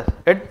ఇంకెవరు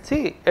చేస్తారు. C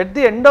at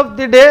the end of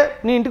the day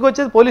నీ ఇంటికి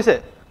వచ్చేది పోలీసే,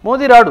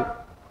 మోదీ రాడు.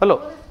 Hello,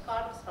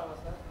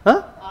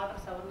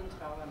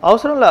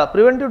 అవసరంలా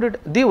preventive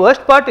the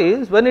worst part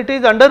is when it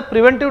is under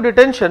preventive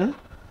detention,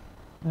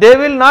 they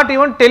will not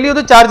even tell you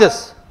the charges.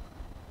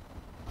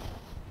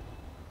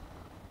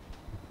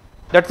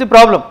 That's the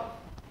problem.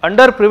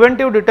 Under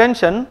preventive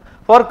detention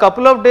for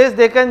couple of days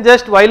they can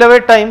just while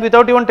away time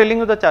without even telling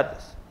you the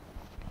charges.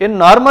 In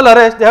normal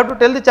arrest they have to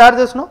tell the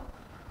charges, no?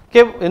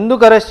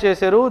 ఎందుకు arrest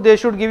చేశారు, they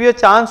should give you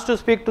chance to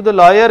speak to the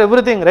lawyer,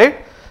 everything, right?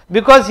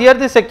 Because here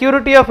the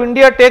security of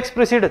India takes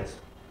precedence.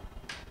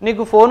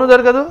 నీకు phone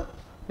దొరకదు,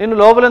 నిన్ను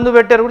లోపల ఎందుకు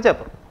పెట్టారు కూడా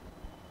చెప్పరు.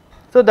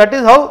 So that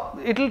is how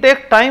it will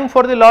take time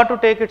for the law to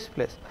take its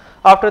place.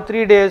 After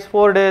 3 days,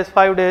 4 days,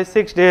 5 days,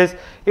 6 days,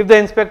 if the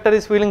inspector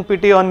is feeling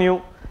pity on you,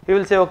 he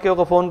will say okay,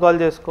 ఒక phone call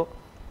చేసుకో,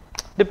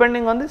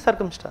 depending on the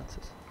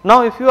circumstances. Now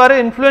if you are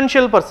an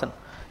influential person,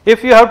 if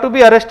you have to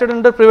be arrested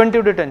under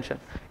preventive detention,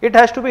 it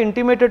has to be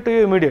intimated to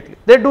you immediately.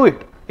 They do it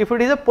if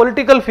it is a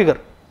political figure,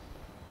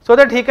 so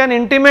that he can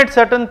intimate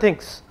certain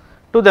things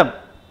to them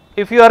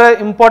if you are an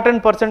important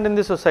person in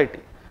the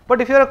society. But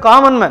if you are a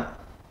common man,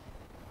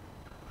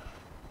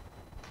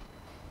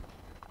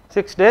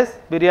 6 days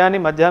biryani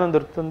మధ్యాహ్నం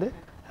దొరుకుతుంది,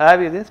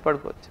 happy తినేసి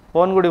పడుకోవచ్చు,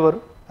 phone కూడా ఇవ్వరు,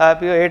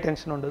 హ్యాపీగా ఏ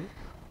tension ఉండదు.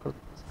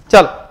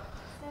 చలో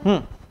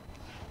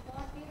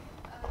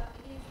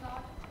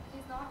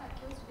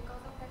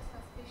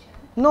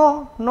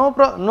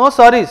no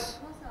sorries.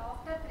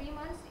 After 3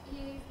 months he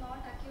is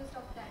not accused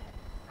of that,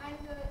 and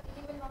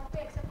he will not be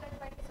accepted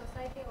by the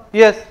society also.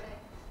 Yes.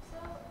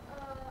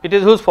 So It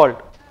is whose fault?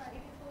 it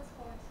is whose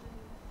fault?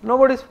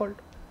 Nobody's fault.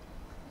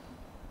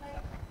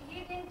 Like he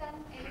didn't done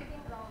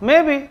anything wrong.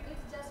 Maybe.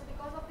 It's just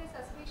because of the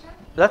suspicion.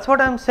 That's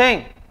what I am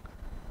saying.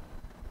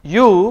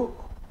 You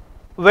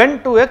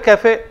went to a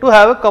cafe to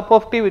have a cup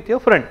of tea with your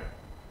friend.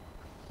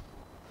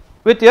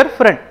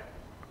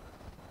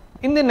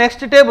 In the next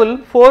table,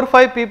 4 or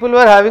 5 people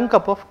were having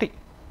cup of tea.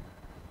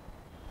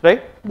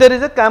 Right? There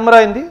is a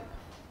camera in the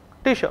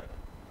tea shop.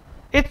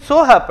 It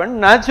so happened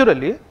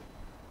naturally,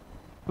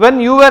 when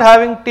you were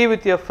having tea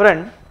with your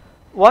friend,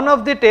 one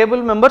of the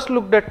table members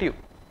looked at you.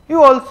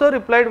 You also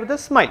replied with a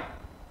smile.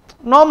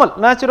 Normal,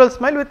 natural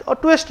smile with, or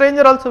to a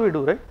stranger also we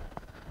do, right?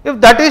 If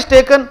that is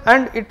taken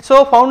and it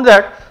so found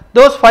that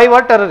those 5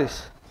 are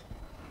terrorists,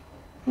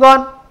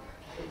 gone.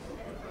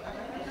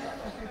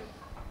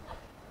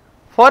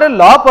 For a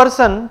law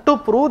person to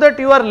prove that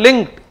you are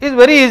linked is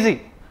very easy.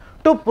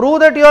 To prove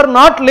that you are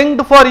not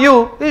linked for you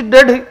is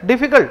dead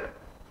difficult.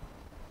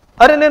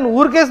 Are nenu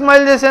urke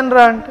smile chesanu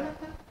ra ante,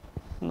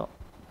 no,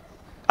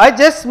 I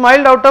just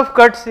smiled out of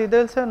courtesy. They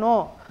will say no,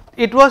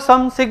 it was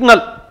some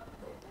signal.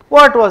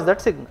 What was that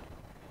signal?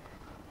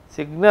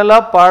 Signal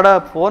pada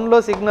phone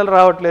lo signal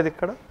ravatledu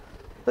ikkada.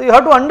 So you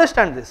have to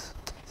understand this.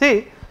 See,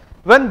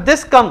 when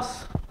this comes,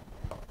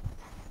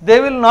 they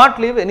will not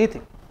leave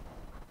anything.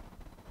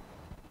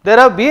 There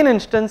have been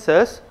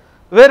instances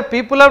where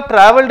people have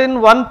travelled in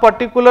one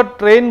particular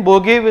train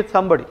bogie with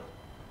somebody,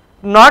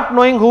 not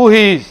knowing who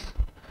he is.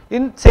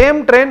 In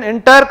same train,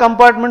 entire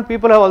compartment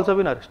people have also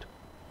been arrested.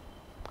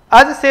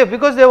 As I say,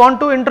 because they want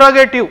to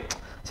interrogate you.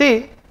 See,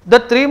 the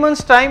 3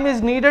 months time is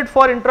needed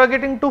for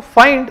interrogating to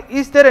find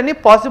is there any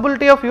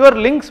possibility of your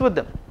links with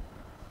them.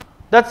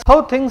 That's how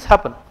things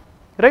happen,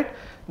 right?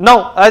 Now,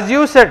 as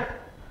you said,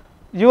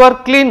 you are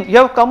clean, you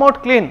have come out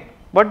clean,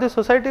 but the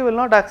society will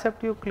not accept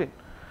you clean.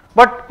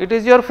 But it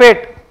is your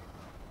fate,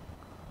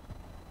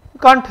 you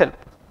can't help.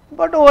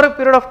 But over a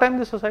period of time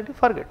the society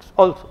forgets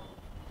also.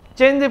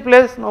 Change the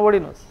place, nobody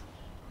knows.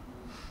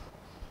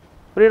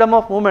 Freedom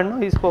of movement, no?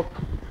 He spoke.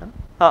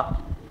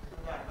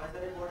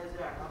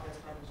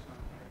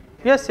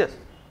 Yes,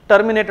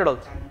 terminated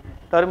also.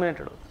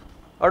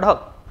 Ad hoc.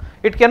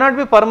 It cannot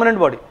be permanent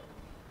body.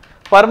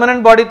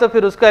 Permanent body तो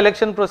फिर उसका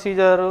election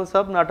procedure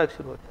सब नाटक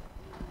शुरू होता है.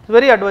 It's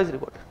very advisory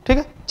body. ठीक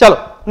है, चलो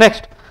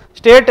next.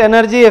 स्टेट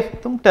एनर्जी,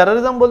 तुम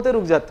टेररिज्म बोलते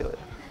रुक जाते हो,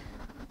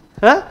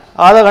 हैं?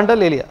 आधा घंटा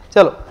ले लिया.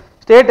 चलो,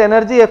 state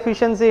energy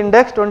efficiency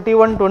index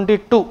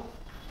 21-22.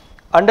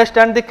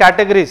 Understand the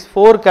categories,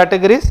 4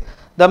 categories.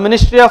 The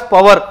ministry of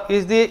power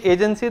is the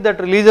agency that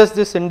releases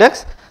this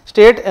index,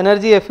 state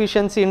energy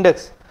efficiency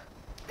index.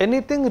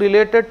 Anything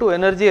related to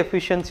energy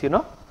efficiency, no,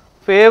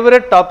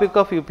 favourite topic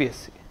of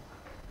UPSC.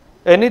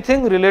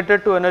 Anything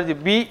related to energy,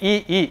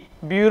 BEE,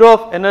 bureau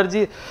of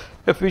energy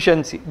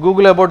efficiency,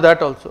 Google about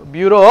that also,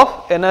 Bureau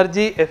of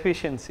Energy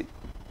Efficiency.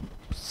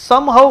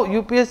 Somehow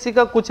UPSC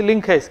का कुछ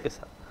link है इसके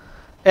साथ.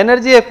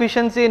 Energy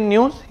efficiency in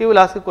news, he will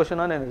ask a question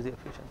on energy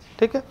efficiency.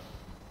 ठीक है,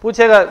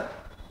 पूछेगा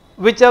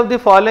which of the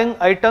following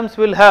items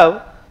will have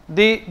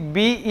the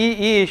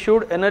BEE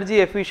issued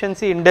energy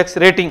efficiency index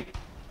rating.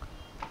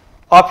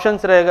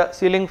 Options रहेगा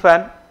ceiling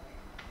fan,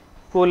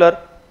 cooler,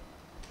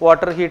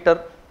 water heater,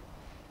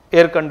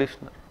 air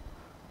conditioner.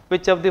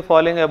 Which of the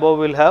following above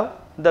will have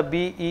the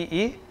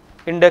BEE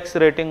index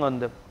rating on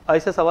them?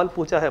 ऐसा सवाल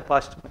पूछा है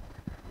past में.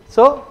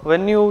 So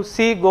when you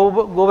see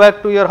go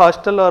back to your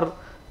hostel or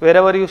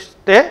wherever you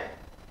stay,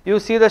 you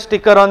see the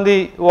sticker on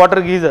the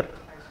water geyser,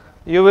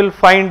 you will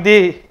find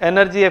the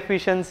energy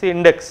efficiency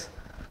index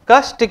का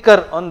sticker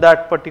on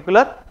that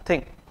particular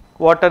thing.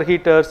 Water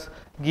heaters,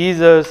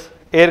 geysers,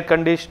 air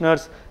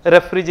conditioners,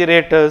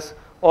 refrigerators,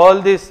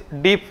 all these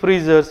deep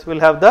freezers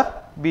will have the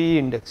BE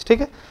index.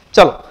 ठीक है,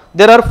 चलो,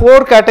 there are 4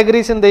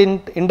 categories in the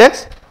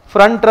index: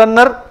 front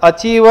runner,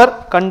 achiever,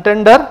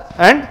 contender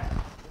and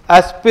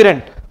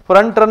aspirant.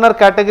 Front runner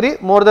category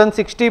more than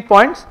 60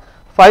 points,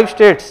 5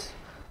 states.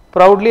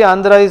 Proudly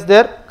Andhra is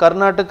there,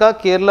 Karnataka,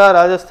 Kerala,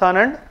 Rajasthan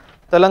and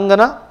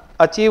Telangana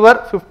achiever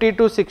 50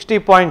 to 60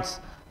 points,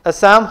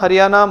 Assam,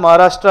 Haryana,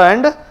 Maharashtra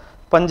and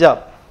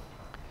Punjab.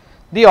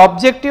 The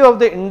objective of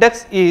the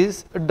index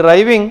is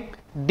driving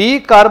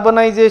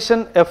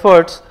decarbonization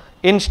efforts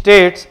in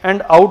states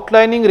and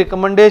outlining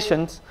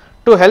recommendations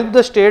to help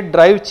the state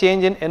drive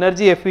change in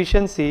energy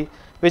efficiency,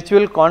 which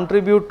will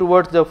contribute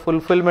towards the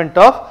fulfillment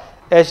of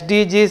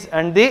SDGs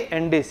and the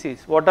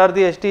NDCs. What are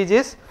the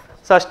SDGs?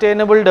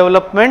 Sustainable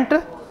Development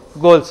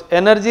Goals.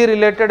 Energy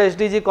related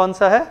SDG कौन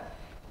सा है?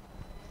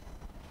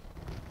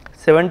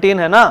 17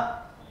 है ना?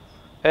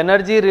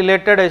 Energy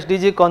related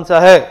SDG कौन सा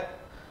है?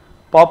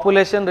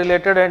 Population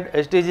related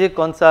SDG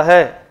कौन सा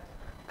है?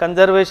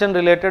 Conservation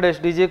related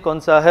SDG कौन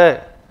सा है?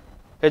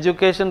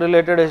 Education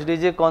related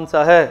SDG कौन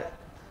सा है?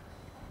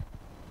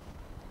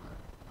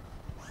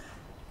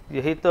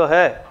 यही तो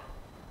है.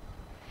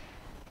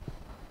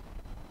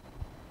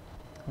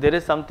 There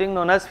is something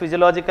known as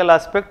physiological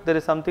aspect, there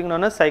is something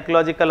known as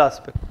psychological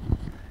aspect.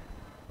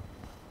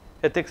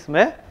 Ethics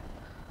में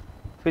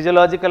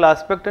physiological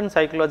aspect and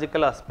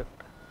psychological aspect.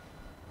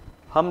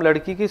 हम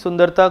लड़की की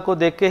सुंदरता को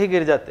देख के ही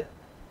गिर जाते,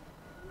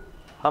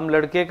 हम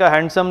लड़के का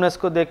हैंडसमनेस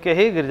को देख के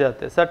ही गिर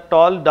जाते. Sir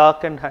tall,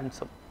 dark and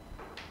handsome,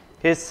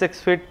 he is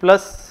 6 feet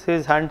plus, he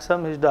is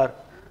handsome, he is dark.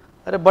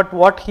 अरे but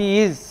what he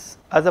is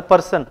as a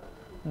person,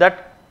 that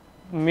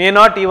may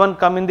not even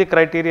come in the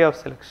criteria of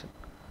selection.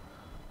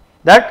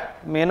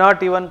 That may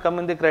not even come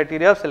in the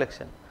criteria of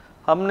selection.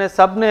 हमने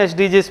सब ने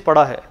SDGs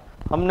पढ़ा है,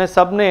 हमने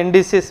सब ने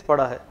NDCs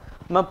पढ़ा है.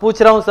 मैं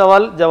पूछ रहा हूँ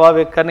सवाल, जवाब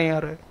एक का नहीं आ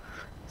रहा है.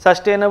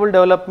 सस्टेनेबल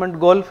डेवलपमेंट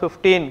गोल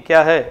 15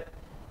 क्या है?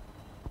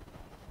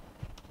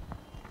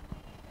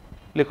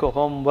 लिखो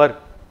होमवर्क.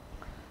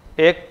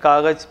 एक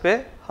कागज पे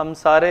हम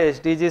सारे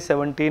SDG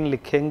 17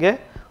 लिखेंगे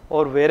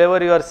और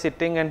wherever you are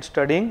sitting and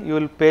studying, you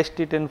will paste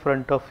it in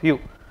front of you.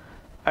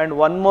 And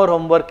one more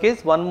homework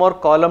is one more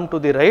column to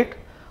the right.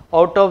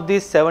 Out of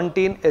these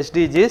 17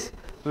 SDGs,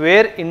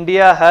 where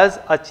India has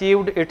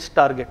achieved its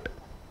target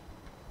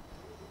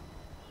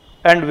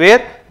and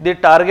where the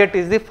target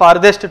is the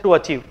farthest to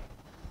achieve.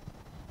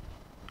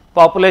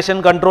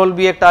 Population control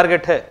भी एक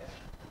target है.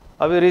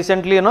 अभी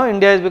recently you know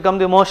India has become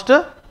the most,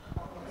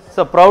 it's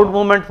a proud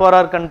moment for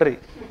our country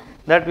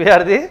that we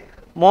are the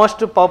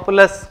most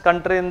populous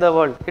country in the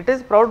world. It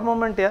is proud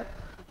moment here.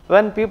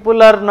 When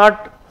people are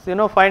not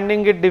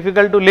finding it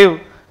difficult to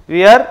live,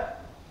 we are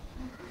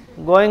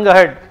going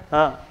ahead.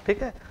 हाँ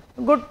ठीक है,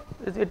 good.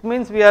 It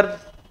means we are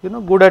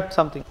good at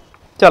something.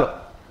 चलो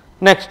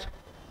next.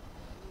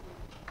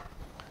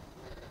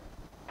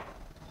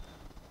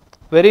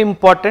 Very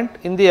important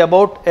in the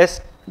about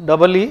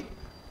SEE,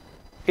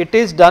 it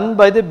is done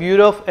by the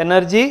Bureau of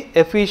Energy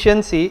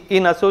Efficiency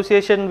in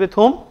association with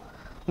whom?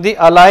 The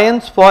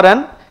Alliance for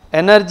an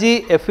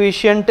Energy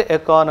Efficient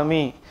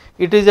Economy.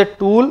 It is a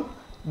tool,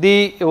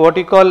 the what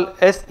you call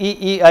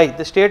SEEI,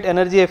 the State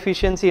Energy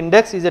Efficiency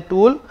Index, is a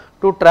tool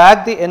to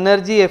track the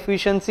energy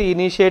efficiency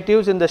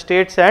initiatives in the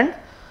states and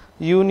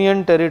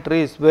union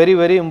territories. Very,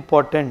 very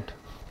important.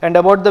 And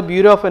about the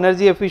Bureau of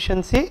Energy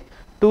Efficiency,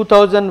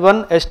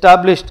 2001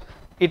 established.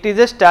 It is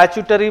a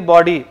statutory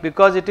body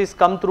because it is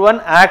come through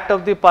an act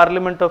of the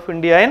Parliament of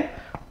India in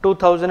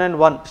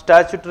 2001.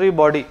 Statutory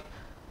body.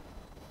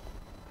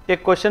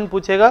 एक question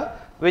पूछेगा,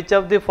 which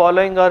of the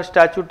following are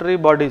statutory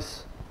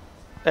bodies?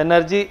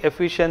 Energy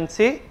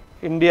Efficiency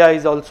India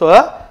is also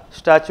a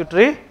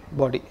statutory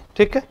body.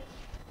 ठीक है.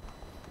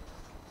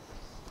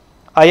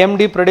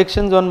 IMD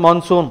predictions on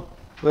monsoon,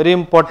 very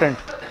important.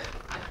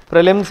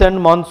 Prelims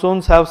and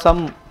monsoons have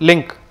some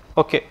link.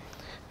 Okay.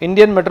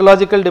 Indian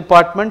Meteorological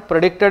Department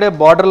predicted a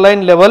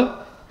borderline level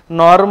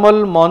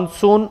normal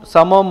monsoon,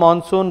 summer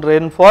monsoon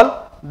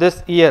rainfall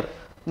this year.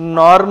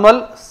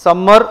 Normal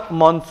summer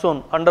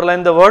monsoon,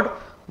 underline the word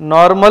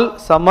normal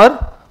summer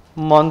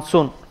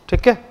monsoon.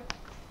 ठीक है.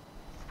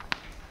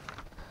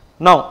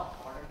 Now,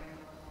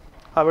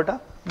 हाँ बेटा,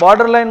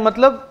 borderline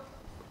मतलब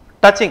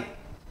touching.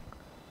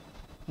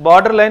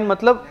 Borderline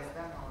मतलब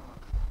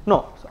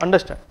no,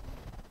 understand.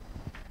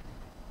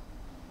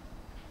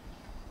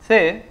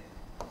 Say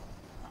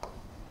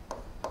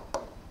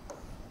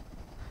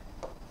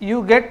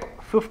you get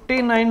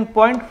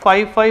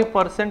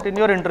 59.55% in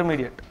your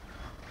intermediate.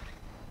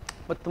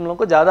 But तुम लोगों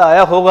को ज़्यादा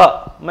आया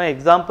होगा, मैं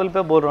एग्जाम्पल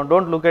पे बोल रहा हूँ,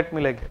 don't look at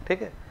me like that.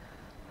 ठीक है.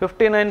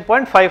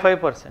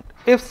 59.55%.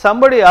 If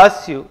somebody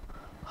asks you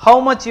how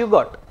much you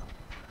got,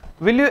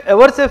 will you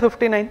ever say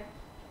 59?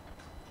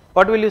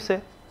 What will you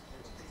say?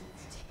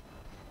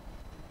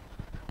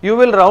 You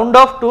will round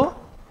off to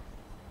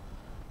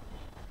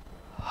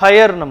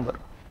higher number,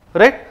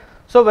 right?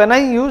 So when I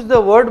use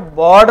the word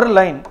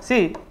borderline,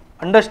 see,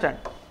 understand,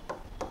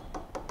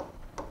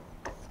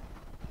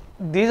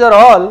 these are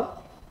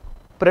all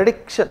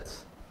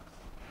predictions.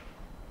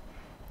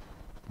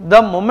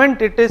 The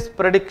moment it is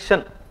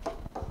prediction,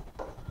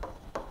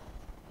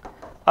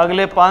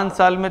 अगले 5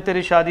 साल में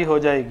तेरी शादी हो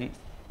जाएगी,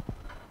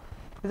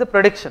 is a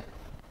prediction.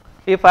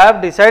 If I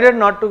have decided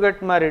not to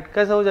get married,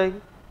 कैसे हो जाएगी?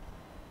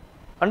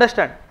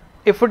 Understand?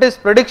 If it is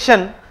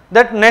prediction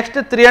that next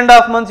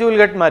 3.5 months you will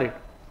get married,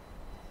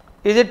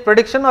 is it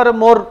prediction or a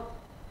more?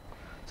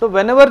 So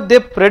whenever they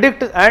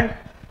predict, and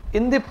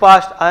in the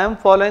past I am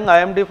following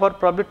IMD for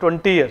probably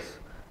 20 years,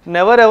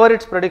 never ever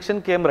its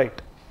prediction came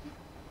right,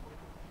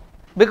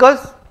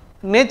 because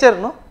nature,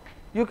 no,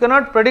 you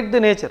cannot predict the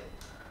nature.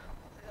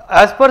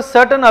 As per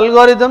certain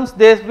algorithms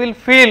they will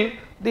feel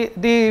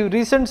the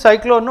recent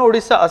cyclone, no,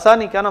 Odisha,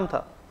 Asani, क्या नाम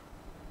था?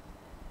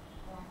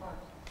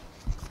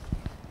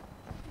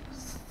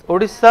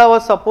 Odisha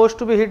was supposed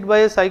to be hit by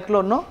a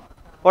cyclone, no?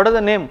 What is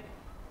the name?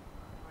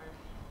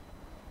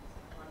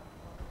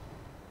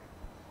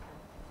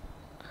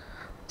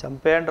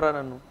 चंपेंड्रा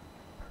नन्नु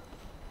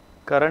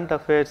current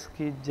affairs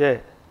की जय.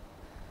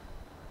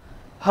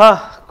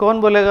 हाँ,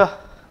 कौन बोलेगा?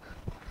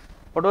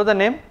 What was the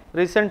name?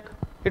 Recent,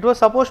 it was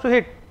supposed to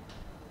hit.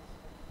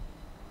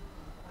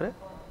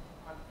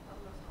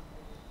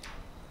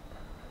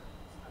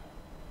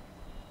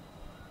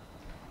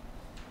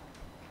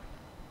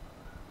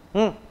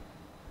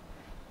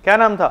 क्या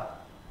नाम था?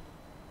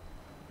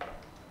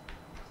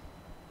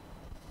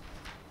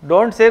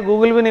 डोंट से,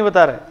 गूगल भी नहीं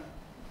बता रहे.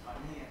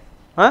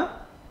 हाँ,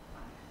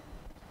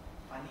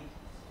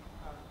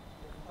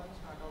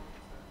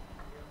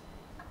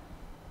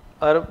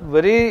 or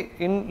very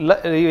in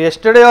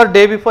yesterday or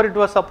day before it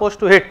was supposed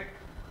to hit,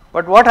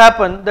 but what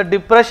happened, the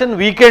depression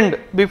weakened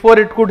before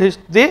it could hit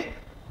the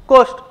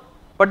coast,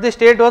 but the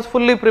state was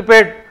fully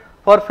prepared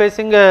for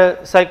facing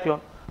a cyclone,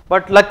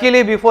 but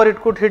luckily before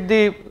it could hit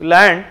the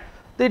land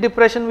the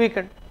depression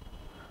weakened.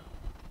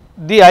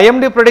 The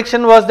IMD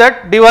prediction was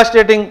that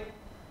devastating.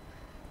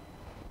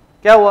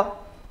 क्या हुआ?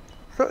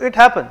 So it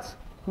happens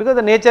because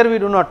the nature we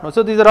do not know.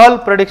 So these are all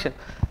prediction.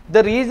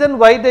 The reason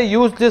why they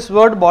use this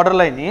word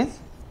borderline is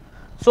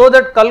so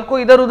that कल को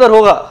इधर उधर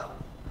होगा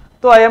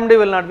तो IMD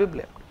will not be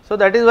blamed. So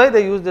that is why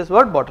they use this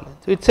word borderline.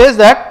 So it says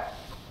that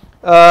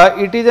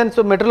it is, and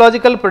so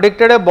meteorological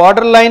predicted a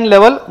borderline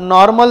level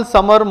normal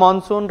summer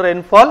monsoon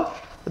rainfall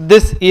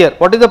this year.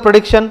 What is the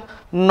prediction?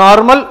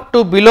 Normal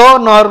to below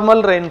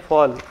normal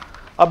rainfall.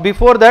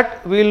 Before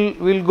that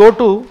we'll go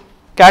to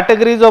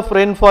categories of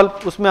rainfall.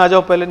 उसमें आ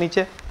जाओ पहले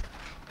नीचे.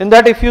 In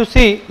that if you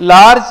see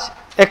large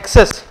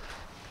excess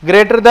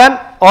greater than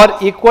or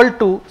equal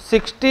to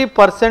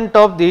 60%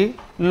 of the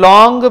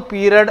long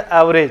period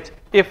average,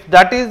 if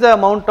that is the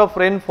amount of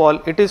rainfall,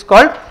 it is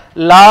called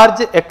large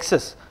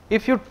excess.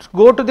 If you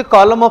go to the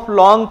column of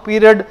long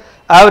period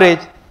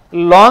average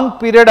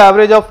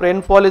of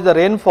rainfall is the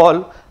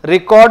rainfall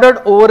recorded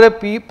over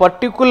a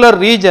particular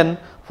region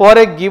for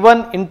a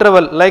given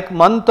interval like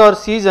month or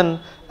season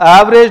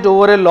averaged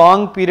over a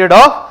long period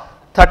of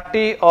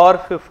 30 or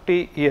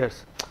 50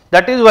 years.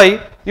 That is why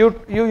you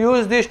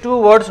use these two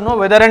words, no,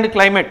 weather and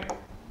climate.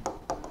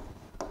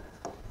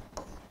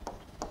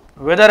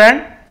 Weather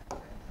and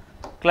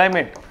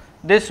climate.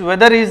 This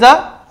weather is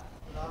a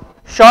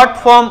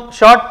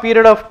short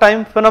period of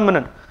time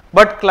phenomenon,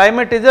 but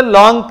climate is a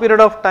long period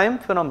of time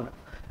phenomenon.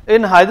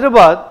 In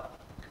Hyderabad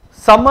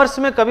summers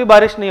में कभी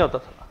बारिश नहीं होता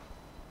था.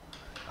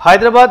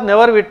 Hyderabad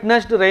never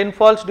witnessed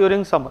rainfalls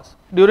during summers,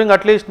 during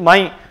at least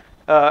my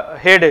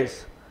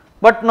heydays.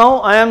 But now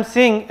I am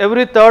seeing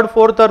every third,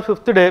 fourth or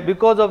fifth day,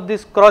 because of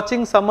this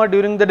scorching summer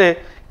during the day,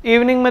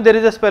 evening mein there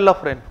is a spell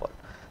of rainfall.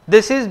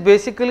 This is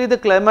basically the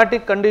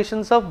climatic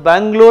conditions of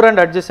Bangalore and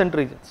adjacent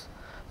regions.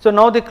 So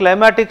now the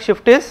climatic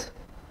shift is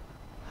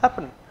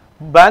happening.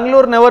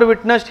 Bangalore never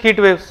witnessed heat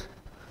waves.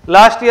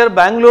 Last year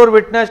Bangalore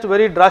witnessed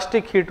very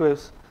drastic heat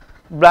waves.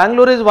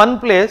 Bangalore is one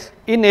place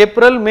in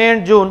April, May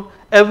and June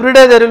every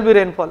day there will be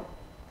rainfall.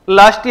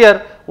 Last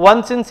year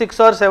once in 6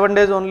 or 7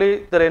 days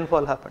only the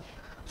rainfall happened.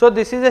 So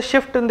this is a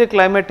shift in the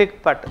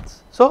climatic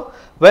patterns. So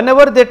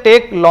whenever they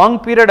take long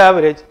period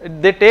average,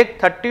 they take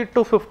 30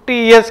 to 50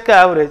 years ka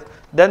average,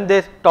 then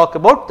they talk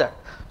about that.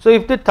 So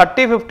if the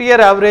 30-50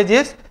 year average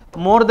is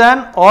more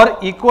than or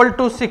equal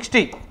to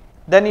 60,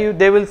 then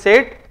they will say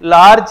it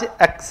large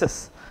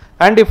excess,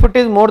 and if it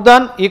is more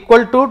than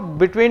equal to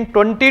between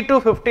 20 to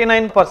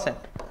 59%,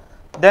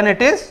 then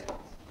it is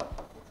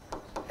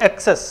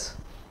excess.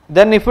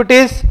 Then if it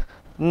is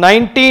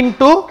 19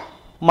 to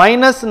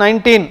minus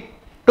 19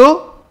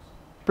 to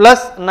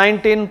plus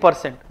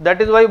 19%,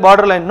 that is why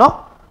borderline,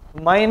 no,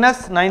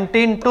 minus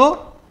 19 to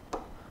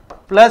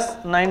plus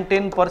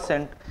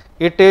 19%,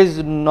 it is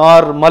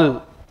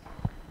normal.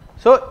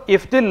 So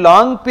if the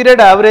long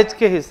period average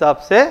के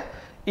हिसाब से,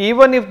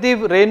 even if the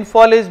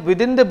rainfall is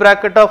within the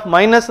bracket of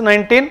minus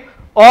 19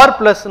 or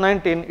plus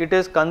 19, it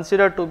is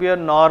considered to be a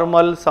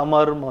normal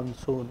summer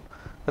monsoon,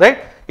 right?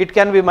 It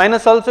can be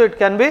minus also, it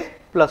can be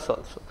plus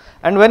also.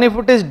 And when if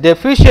it is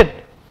deficient,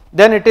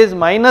 then it is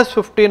minus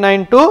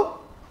 59 to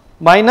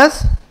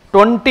minus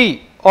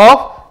 20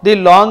 of the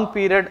long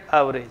period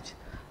average,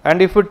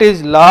 and if it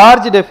is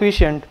large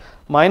deficient,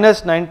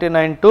 minus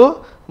 99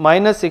 to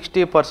minus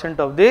 60%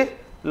 of the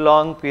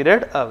long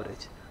period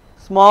average.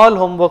 Small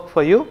homework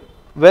for you.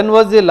 When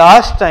was the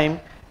last time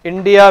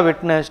India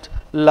witnessed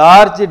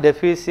large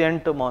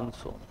deficient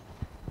monsoon? 16-17.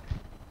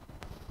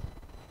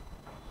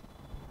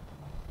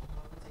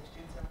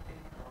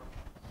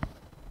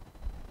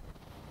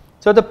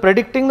 So the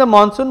predicting the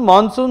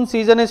monsoon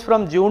season is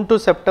from June to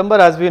September,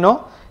 as we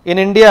know. In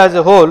India as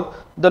a whole,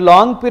 the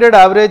long period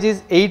average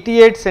is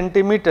 88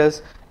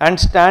 centimeters and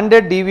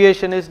standard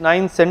deviation is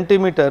 9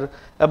 centimeter,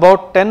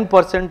 about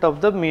 10% of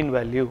the mean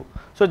value.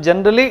 So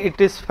generally it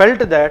is felt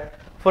that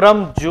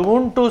from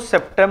June to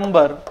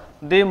September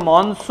the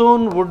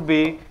monsoon would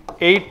be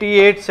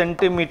 88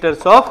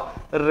 centimeters of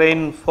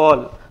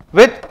rainfall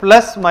with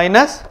plus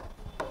minus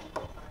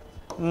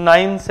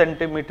 9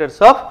 centimeters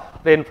of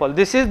rainfall.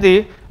 This is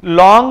the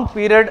long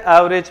period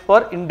average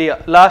for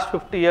India last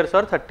 50 years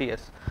or 30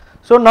 years.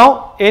 So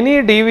now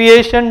any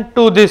deviation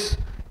to this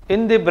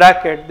in the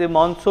bracket, the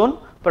monsoon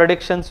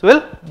predictions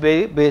will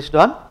be based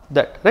on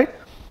that, right.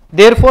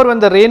 Therefore, when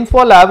the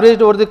rainfall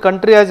averaged over the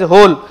country as a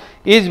whole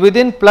is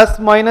within plus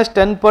minus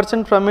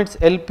 10% from its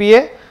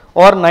LPA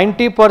or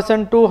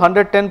 90% to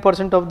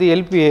 110% of the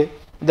LPA,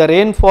 the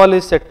rainfall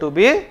is said to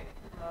be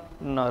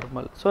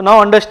normal. So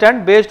now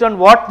understand based on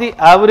what the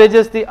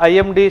averages the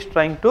IMD is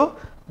trying to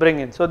bring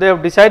in. So they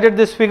have decided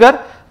this figure,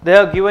 they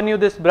have given you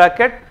this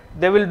bracket,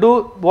 they will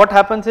do, what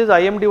happens is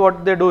IMD,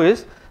 what they do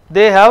is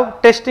they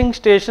have testing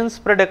stations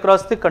spread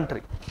across the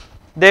country.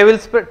 They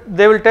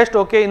will test,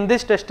 okay, in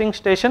this testing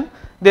station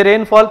the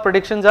rainfall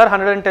predictions are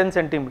 110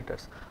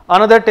 centimeters,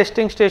 another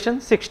testing station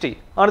 60,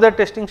 another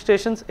testing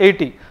stations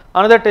 80,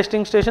 another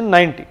testing station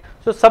 90.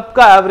 So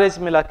सबका average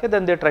मिला के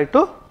then they try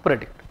to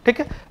predict, ठीक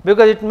है,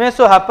 because it may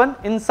so happen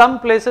in some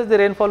places the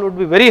rainfall would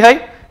be very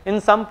high,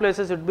 in some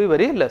places it would be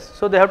very less.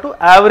 So they have to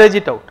average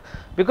it out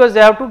because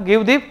they have to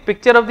give the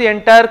picture of the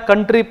entire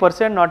country per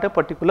se, not a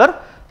particular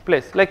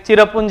place. Like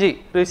Cherrapunji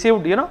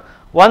received, you know,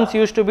 once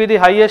used to be the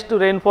highest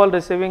rainfall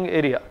receiving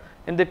area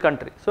in the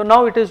country. So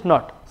now it is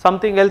not.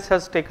 Something else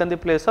has taken the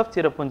place of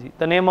Cherrapunji.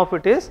 The name of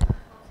it is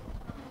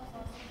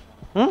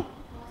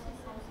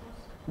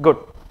good.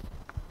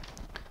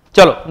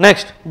 Chalo,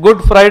 next,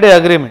 Good Friday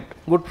Agreement.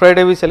 Good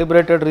Friday we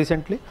celebrated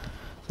recently.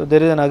 So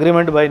there is an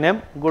agreement by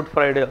name Good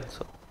Friday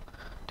also.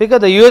 ठीक है,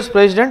 the US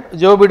President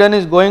Joe Biden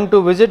is going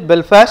to visit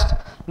Belfast,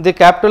 the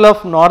capital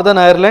of Northern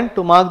Ireland,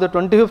 to mark the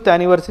 25th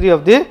anniversary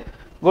of the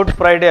Good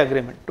Friday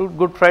Agreement. To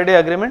Good Friday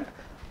Agreement,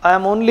 I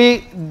am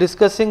only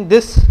discussing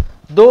this,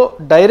 though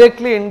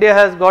directly India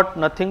has got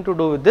nothing to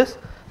do with this,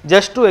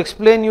 just to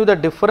explain you the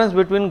difference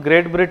between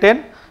Great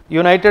Britain,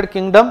 United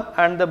Kingdom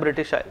and the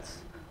British Isles.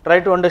 Try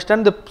to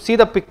understand, see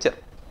the picture.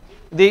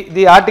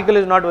 The article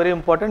is not very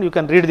important, you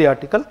can read the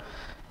article.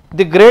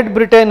 The Great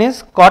Britain is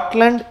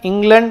Scotland,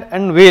 England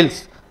and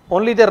Wales.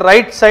 Only the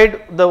right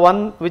side, the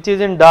one which is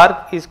in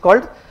dark, is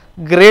called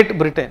Great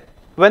Britain.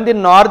 When the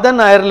Northern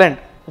Ireland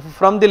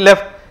from the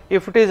left,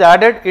 if it is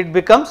added, it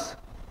becomes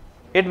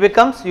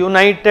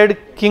United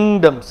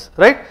Kingdoms,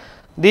 right.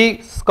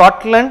 The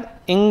Scotland,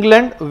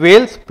 England,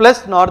 Wales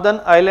plus Northern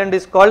Ireland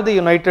is called the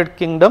United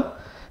Kingdom.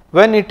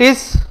 When it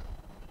is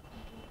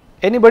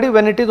anybody,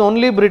 when it is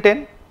only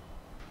Britain,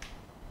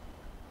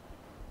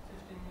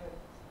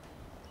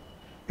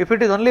 if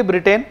it is only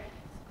Britain,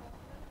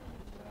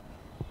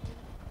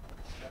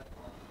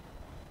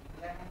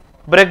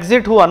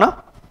 Brexit हुआ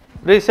ना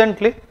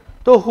recently,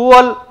 तो who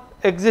all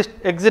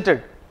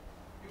exited?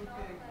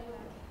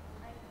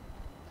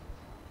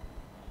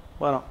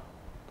 बनो,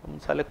 तुम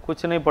साले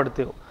कुछ नहीं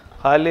पढ़ते हो,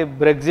 खाली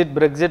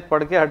ब्रेग्जिट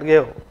पढ़ के हट गए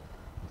हो.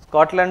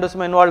 स्कॉटलैंड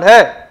उसमें इन्वॉल्व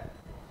है,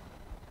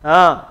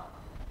 हाँ,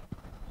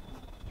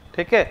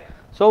 ठीक है.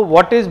 So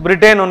what is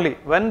Britain only?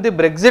 When the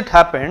Brexit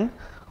happened,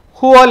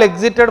 who all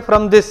exited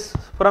from this,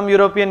 from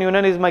European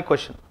Union is my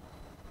question.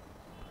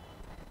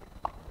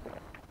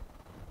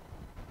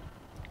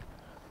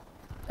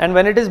 And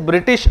when it is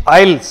British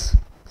Isles,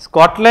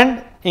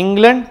 Scotland,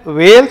 England,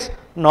 Wales,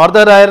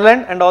 Northern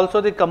Ireland and also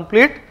the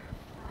complete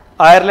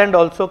Ireland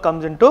also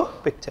comes into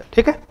picture,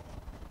 ठीक है.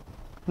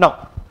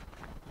 Now,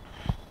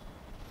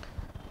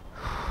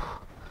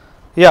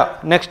 yeah,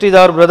 next is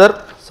our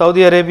brother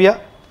Saudi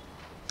Arabia.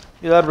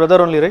 Is our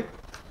brother only, right?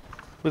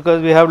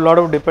 Because we have lot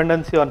of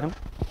dependency on him.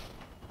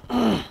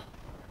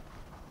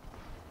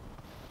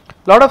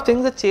 Lot of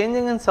things are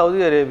changing in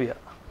Saudi Arabia.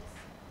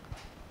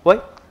 Why?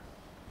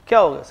 क्या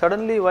हो गया?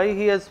 Suddenly why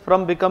he has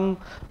become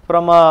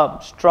from a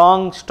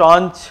strong,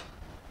 staunch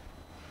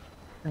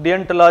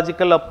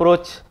deontological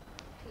approach,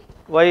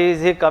 why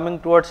is he coming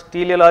towards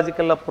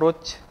teleological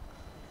approach?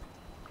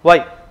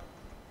 Why?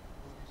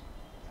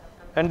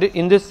 And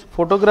in this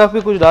photograph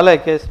भी कुछ डाला है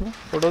क्या इसमें?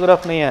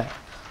 Photograph नहीं है.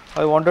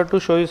 I wanted to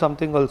show you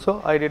something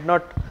also. I did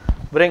not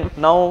bring.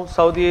 Now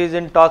Saudi is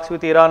in talks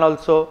with Iran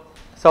also.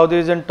 Saudi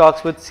is in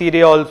talks with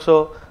Syria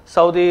also.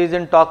 Saudi is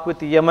in talk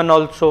with Yemen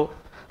also.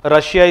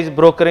 Russia is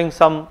brokering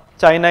some.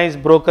 China is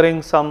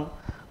brokering some.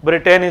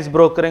 Britain is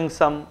brokering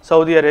some.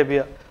 Saudi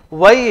Arabia.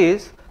 Why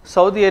is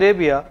Saudi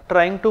Arabia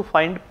trying to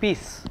find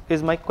peace?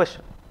 Is my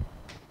question.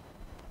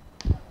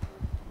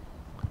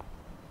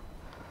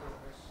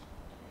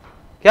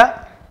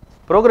 क्या?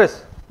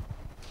 Progress.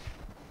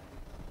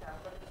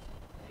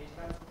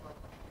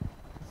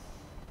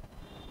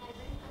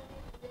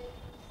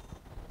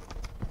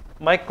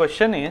 My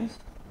question is,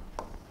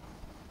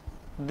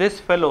 this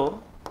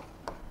fellow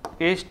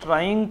is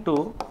trying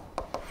to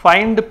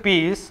find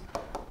peace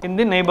in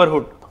the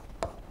neighborhood.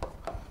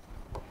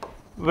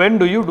 When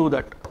do you do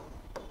that?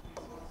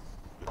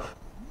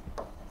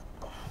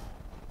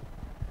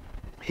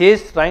 he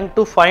is trying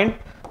to find,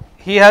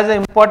 he has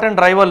an important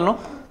rival, no,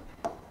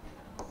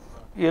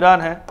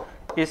 Iran है,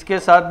 इसके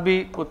साथ भी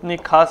उतनी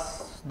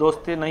खास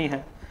दोस्ती नहीं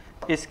है,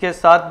 इसके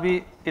साथ भी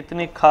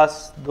इतनी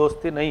खास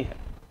दोस्ती नहीं है.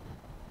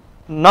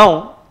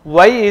 Now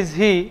why is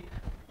he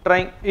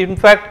trying, in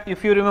fact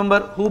if you remember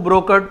who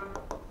brokered,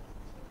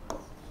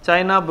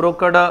 China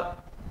brokered a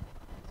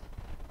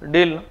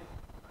deal,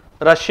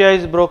 Russia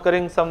is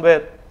brokering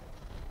somewhere.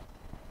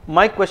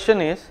 My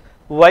question is,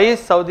 why is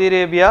Saudi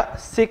Arabia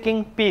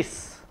seeking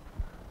peace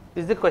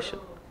is the question.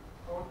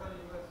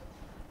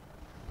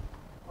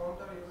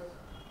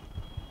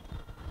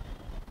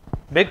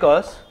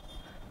 Because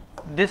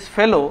this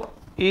fellow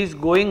is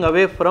going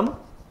away from,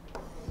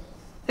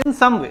 in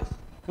some ways,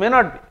 may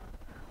not be.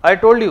 I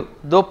told you,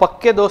 दो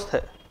पक्के दोस्त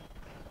है,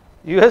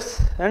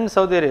 US and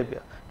Saudi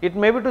Arabia. It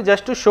may be to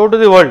just to show to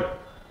the world,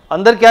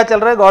 अंदर क्या चल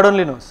रहा है, God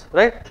only knows,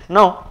 right?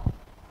 Now,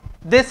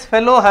 this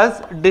fellow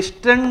has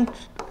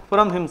distanced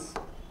from him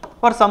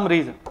for some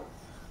reason.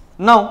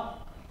 Now,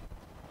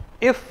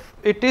 if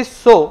it is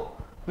so,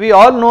 we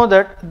all know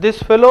that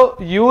this fellow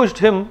used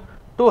him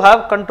to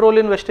have control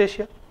in West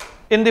Asia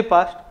in the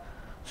past.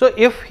 So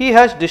if he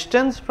has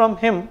distance from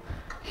him,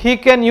 he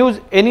can use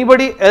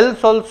anybody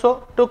else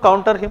also to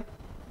counter him.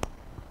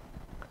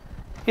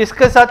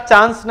 इसके साथ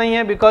chance नहीं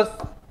है because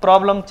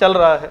problem चल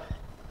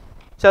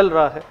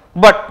रहा है.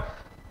 But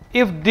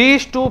if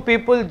these two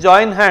people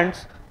join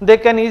hands, they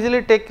can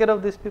easily take care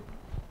of these people.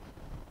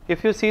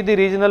 If you see the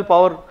regional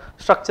power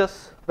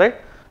structures, right?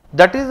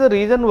 That is the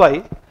reason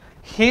why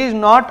he is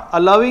not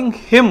allowing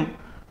him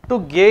to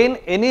gain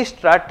any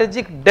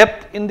strategic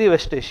depth in the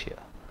West Asia,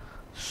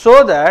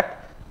 so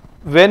that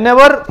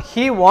whenever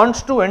he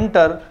wants to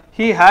enter,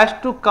 he has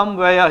to come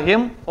via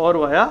him or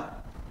via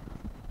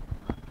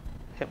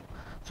him.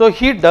 So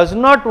he does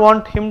not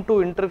want him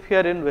to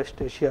interfere in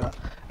West Asia,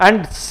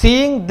 and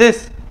seeing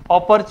this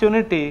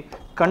opportunity,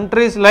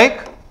 countries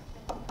like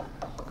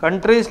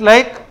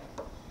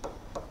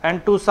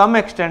and to some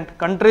extent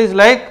countries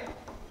like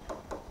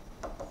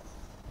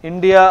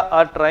India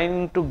are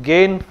trying to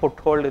gain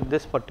foothold in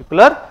this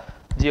particular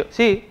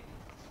see,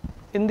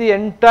 in the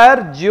entire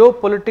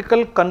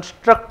geopolitical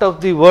construct of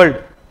the world,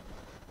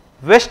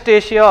 West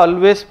Asia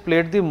always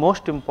played the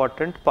most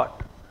important part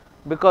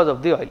because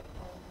of the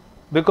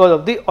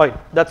oil,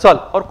 that's all,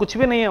 और कुछ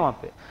भी नहीं है वहाँ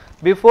पे.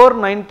 Before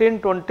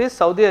 1920,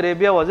 Saudi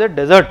Arabia was a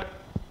desert.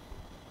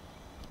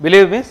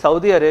 Believe me,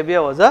 Saudi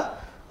Arabia was a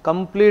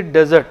complete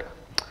desert.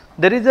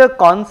 There is a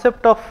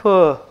concept of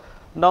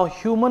now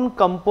human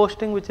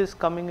composting which is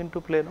coming into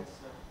play now.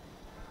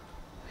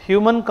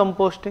 Human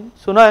composting,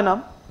 सुना है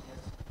नाम?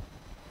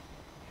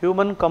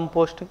 Human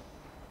composting,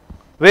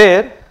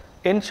 where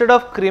instead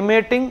of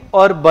cremating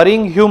or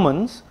burying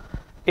humans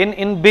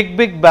in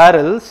big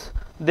barrels,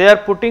 they are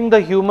putting the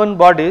human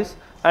bodies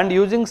and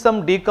using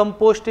some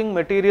decomposting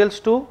materials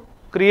to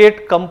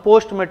create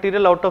compost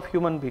material out of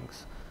human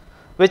beings,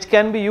 which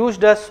can be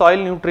used as soil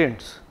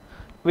nutrients,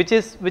 which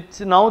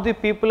now the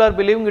people are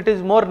believing it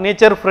is more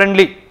nature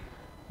friendly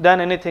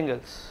than anything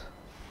else.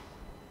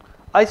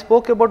 I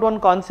spoke about one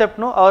concept,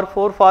 no, our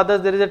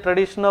forefathers, there is a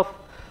tradition of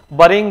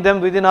burying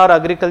them within our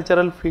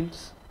agricultural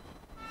fields.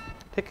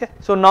 Okay?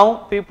 So now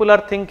people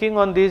are thinking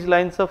on these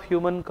lines of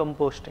human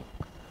composting.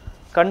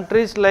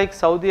 Countries like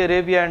Saudi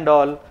Arabia and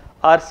all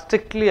are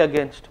strictly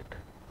against it.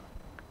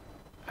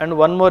 And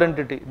one more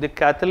entity, the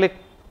Catholic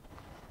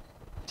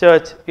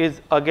Church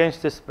is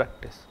against this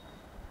practice.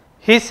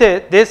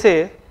 They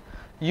say,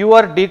 you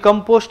are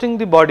decomposting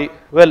the body,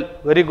 well,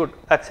 very good,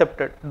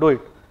 accepted, do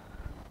it.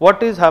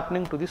 What is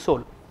happening to the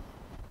soul?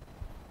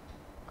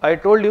 I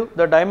told you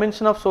the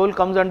dimension of soul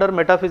comes under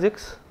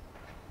metaphysics.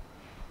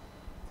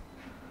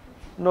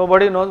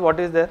 Nobody knows what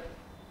is there.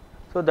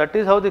 So that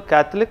is how the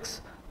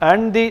Catholics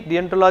and the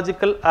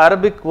deontological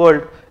Arabic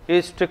world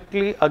is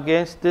strictly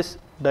against this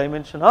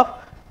dimension of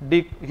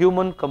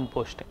human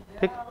composting.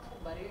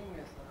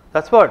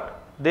 That's what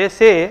they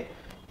say.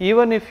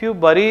 Even if you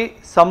bury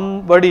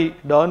somebody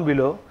down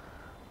below,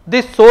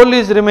 the soul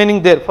is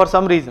remaining there for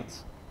some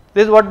reasons.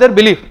 This is what their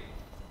belief.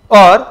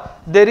 Or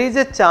there is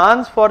a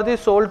chance for the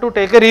soul to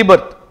take a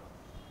rebirth.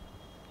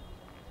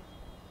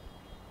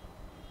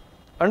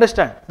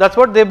 Understand? That's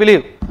what they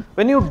believe.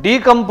 When you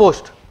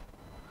decompost,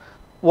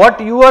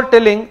 what you are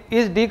telling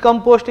is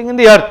decomposting in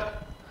the earth.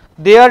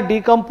 They are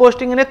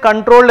decomposting in a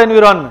controlled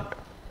environment.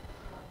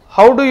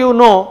 How do you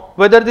know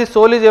whether the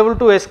soul is able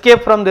to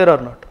escape from there or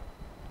not?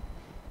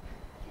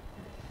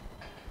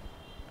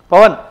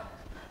 Pawan,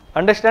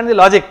 understand the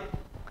logic.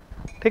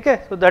 ठीक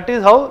है? So that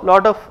is how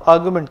lot of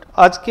argument.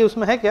 आज के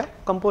उसमें है क्या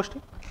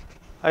composting?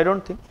 I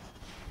don't think.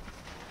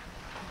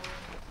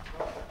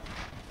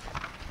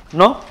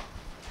 No?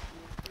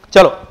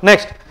 चलो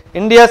next,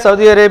 India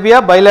Saudi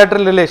Arabia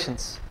bilateral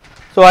relations.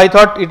 So I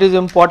thought it is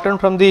important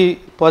from the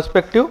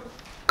perspective.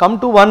 Come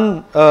to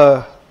one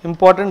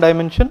important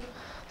dimension.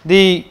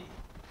 The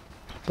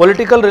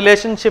political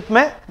relationship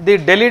में the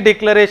Delhi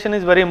Declaration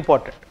is very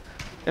important.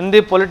 In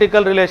the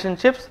political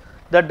relationships,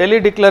 the Delhi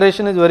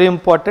Declaration is very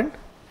important,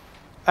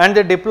 and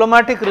the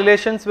diplomatic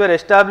relations were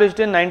established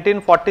in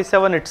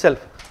 1947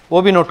 itself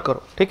वो भी note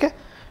करो, ठीक है.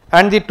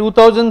 And the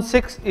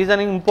 2006 is an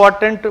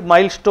important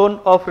milestone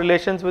of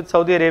relations with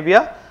Saudi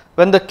Arabia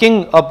when the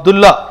King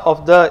Abdullah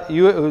of the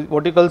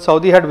what you call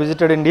Saudi had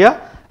visited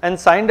India and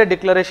signed a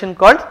declaration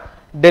called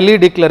Delhi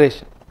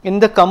Declaration. In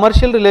the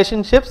commercial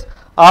relationships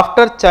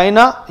after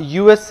China,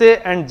 USA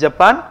and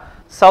Japan,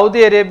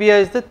 Saudi Arabia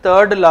is the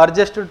third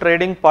largest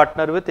trading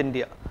partner with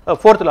India,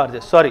 fourth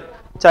largest, sorry,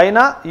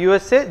 China,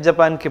 USA,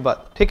 Japan के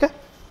बाद, ठीक है.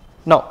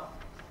 Now,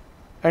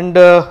 and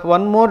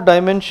one more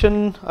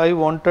dimension I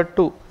wanted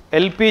to,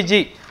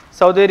 LPG.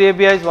 Saudi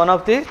Arabia is one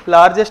of the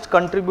largest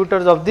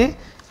contributors of the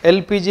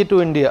LPG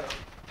to India.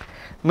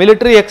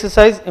 Military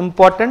exercise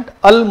important.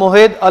 Al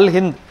Mohed Al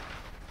Hind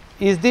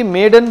is the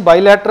maiden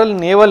bilateral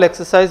naval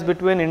exercise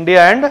between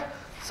India and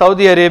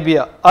Saudi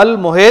Arabia. Al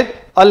Mohed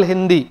Al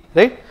Hindi,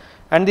 right?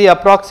 And the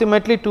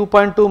approximately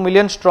 2.2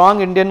 million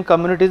strong Indian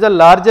community is the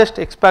largest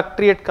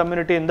expatriate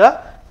community in the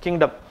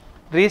kingdom.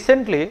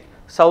 Recently,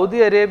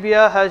 Saudi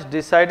Arabia has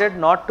decided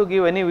not to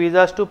give any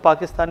visas to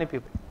Pakistani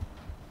people.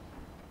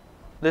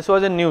 This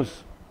was in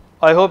news.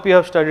 I hope you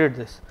have studied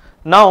this.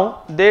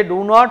 Now, they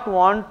do not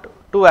want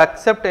to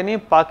accept any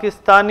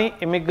Pakistani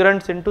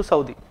immigrants into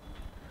Saudi.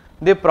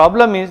 The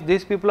problem is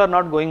these people are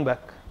not going back.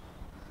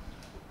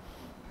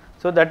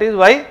 So, that is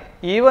why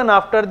even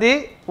after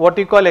the what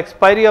you call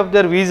expiry of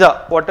their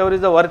visa, whatever is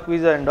the work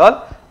visa and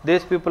all,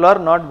 these people are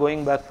not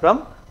going back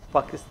from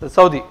Pakistan,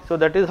 Saudi. So,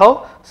 that is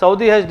how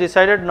Saudi has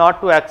decided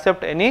not to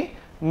accept any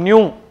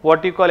new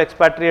what you call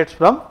expatriates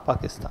from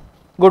Pakistan.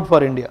 Good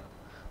for India.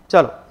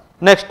 Chalo.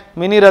 Next,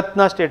 Mini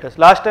Ratna status.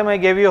 Last time I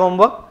gave you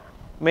homework.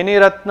 Mini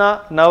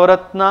Ratna,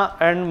 Navaratna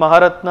and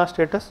Maharatna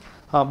status.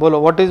 हाँ बोलो,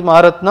 what is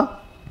Maharatna?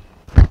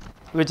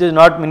 Which is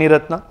not Mini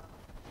Ratna?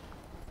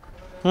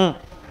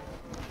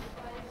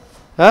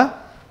 हाँ?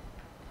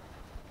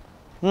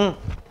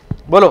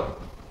 बोलो.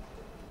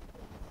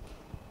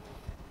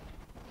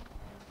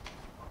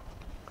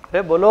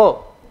 अरे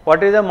बोलो.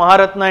 What is a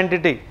Maharatna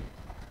entity?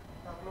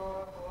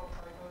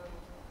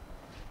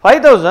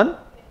 5,000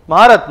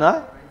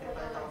 Maharatna.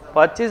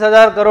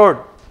 25,000 crore.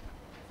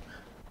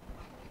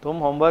 तुम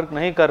homework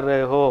नहीं कर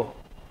रहे हो.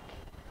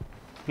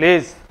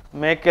 Please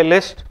make a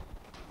list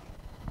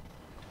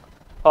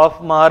of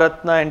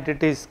Maharatna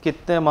entities.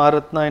 कितने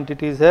महारत्ना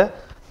एंटिटीज है?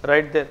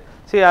 Right there.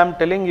 C I am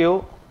telling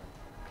you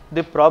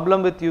the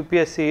problem with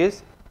UPSC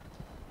is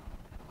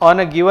on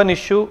a given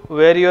issue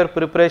where your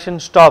preparation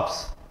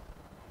stops,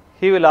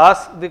 he will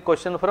ask the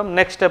question from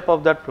next step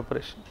of that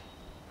preparation.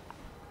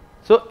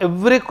 So,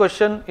 every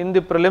question in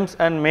the prelims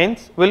and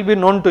mains will be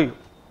known to you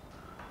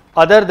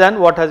other than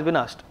what has been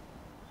asked.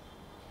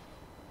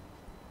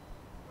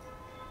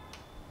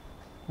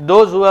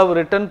 Those who have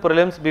written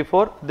prelims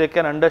before, they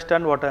can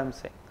understand what I am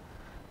saying.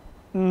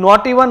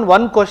 Not even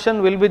one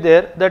question will be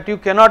there that you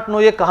cannot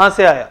know ये कहाँ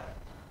से आया.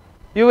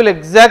 You will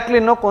exactly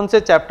know कौन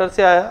से chapter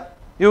से आया.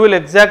 You will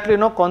exactly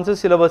know कौन से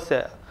syllabus से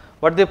आया.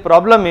 But the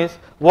problem is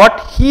what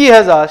he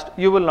has asked,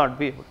 you will not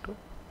be able to.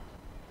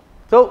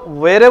 So,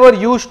 wherever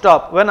you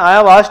stop, when I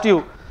have asked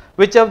you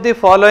which of the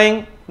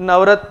following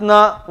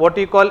Navratna, what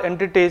you call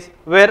entities,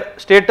 where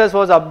status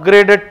was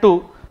upgraded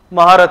to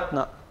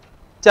Maharatna,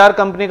 4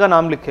 company का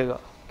नाम लिखेगा,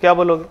 क्या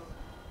बोलोगे?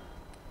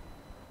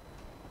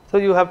 So,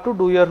 you have to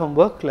do your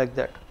homework like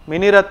that.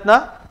 Mini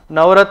Ratna,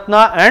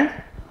 Navratna and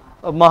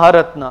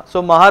Maharatna.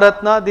 So,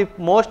 Maharatna, the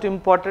most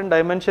important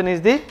dimension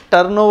is the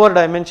turnover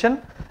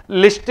dimension,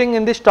 listing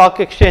in the stock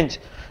exchange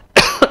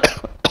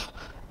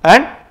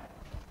and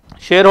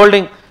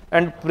shareholding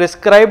and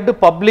prescribed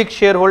public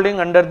shareholding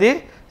under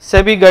the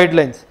SEBI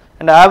guidelines,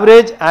 and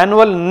average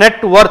annual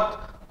net worth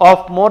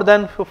of more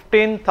than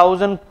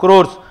 15,000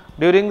 crores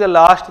during the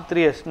last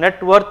 3 years.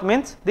 Net worth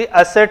means the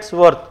assets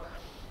worth.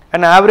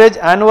 An average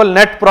annual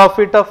net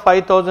profit of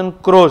 5,000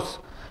 crores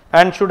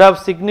and should have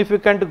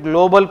significant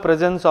global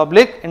presence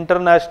oblique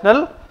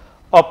international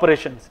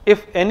operations.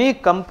 If any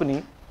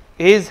company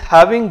is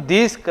having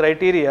these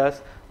criteria,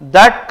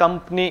 that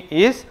company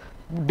is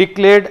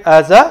declared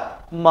as a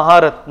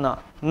Maharatna.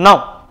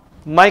 Now,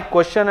 my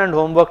question and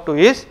homework to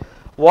is,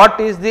 what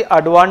is the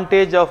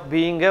advantage of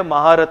being a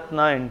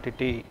Maharatna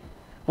entity?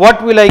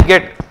 What will I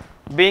get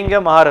being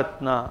a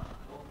Maharatna?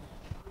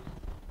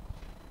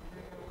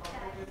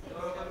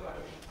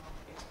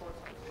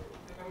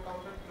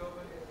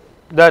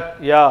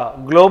 That, yeah,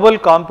 global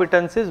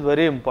competence is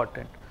very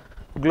important.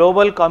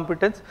 Global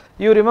competence.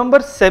 You remember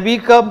SEBI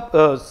का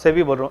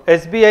SEBI बोल रहा हूँ,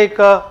 SBI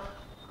का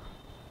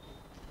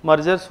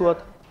mergers हुआ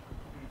था.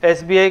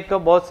 SBI का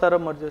बहुत सारा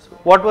mergers हुआ.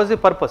 What was the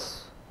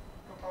purpose?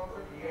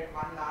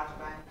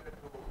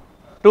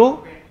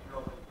 To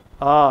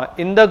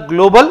in the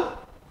global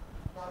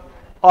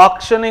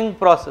auctioning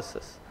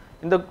processes.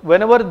 In the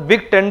whenever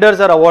big tenders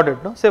are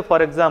awarded, no, say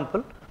for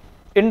example,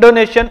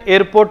 Indonesian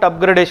airport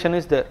upgradation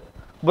is there.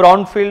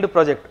 Brownfield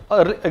project,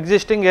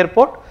 existing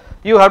airport,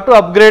 you have to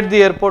upgrade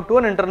the airport to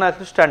an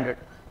international standard.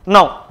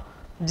 Now,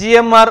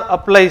 GMR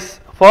applies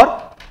for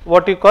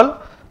what you call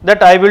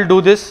that I will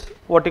do this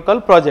what you call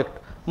project.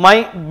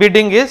 My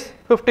bidding is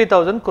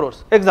 50,000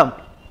 crores.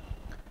 Example.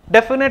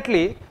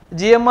 Definitely,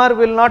 GMR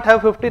will not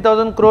have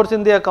 50,000 crores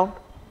in the account.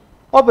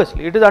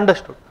 Obviously, it is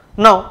understood.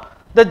 Now,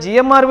 the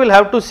GMR will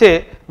have to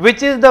say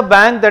which is the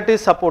bank that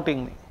is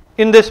supporting me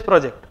in this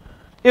project.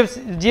 If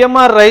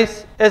GMR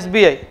writes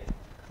SBI,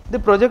 the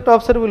project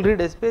officer will read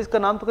SBI का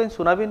नाम तो कहीं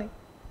सुना भी नहीं.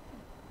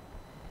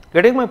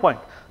 Getting my point?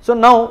 So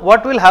now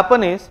what will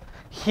happen is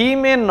he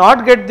may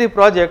not get the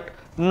project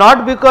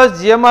not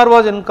because GMR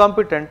was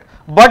incompetent,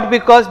 but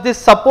because the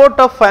support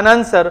of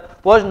financier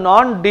was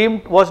not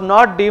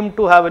deemed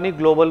to have any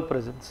global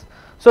presence.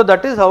 So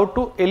that is how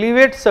to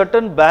elevate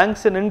certain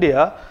banks in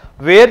India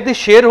where the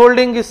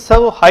shareholding is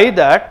so high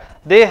that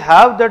they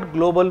have that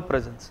global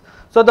presence.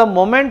 So the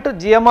moment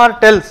GMR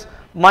tells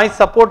my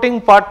supporting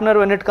partner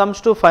when it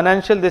comes to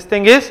financial this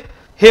thing is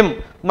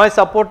him, my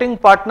supporting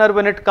partner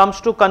when it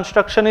comes to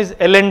construction is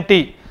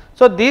L&T.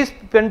 So these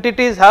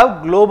entities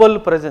have global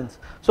presence.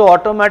 So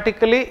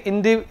automatically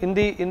in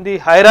the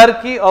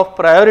hierarchy of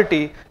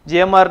priority,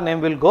 GMR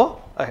name will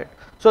go ahead.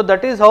 So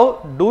that is how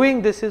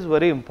doing this is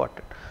very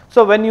important.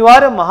 So when you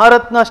are a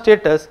Maharatna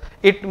status,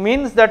 it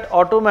means that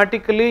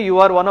automatically you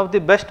are one of the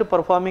best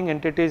performing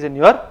entities in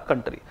your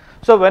country.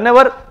 So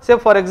whenever, say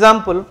for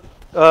example,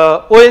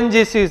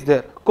 ONGC is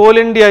there, Coal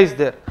India is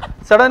there.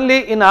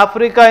 Suddenly in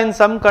Africa, in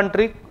some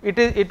country,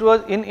 it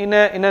was in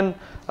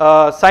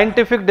a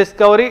scientific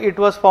discovery, it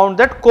was found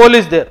that coal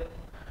is there.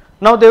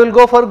 Now they will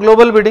go for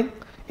global bidding.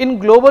 In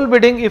global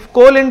bidding, if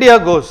Coal India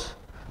goes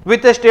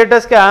with a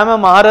status that I am a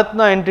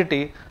Maharatna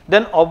entity,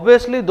 then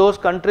obviously those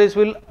countries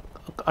will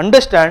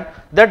understand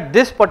that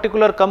this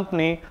particular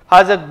company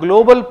has a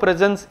global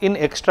presence in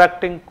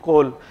extracting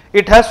coal.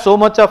 It has so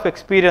much of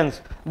experience.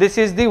 This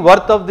is the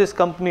worth of this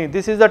company.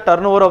 This is the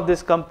turnover of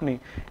this company.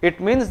 It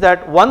means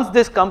that once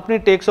this company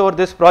takes over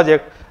this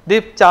project,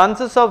 the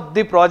chances of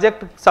the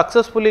project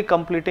successfully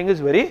completing is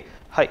very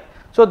high.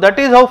 So that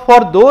is how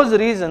for those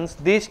reasons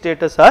these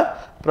status are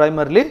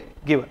primarily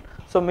given.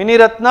 So Mini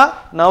Ratna,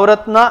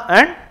 Navratna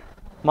and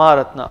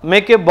Maharatna.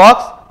 Make a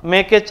box,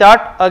 make a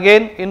chart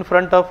again in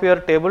front of your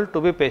table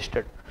to be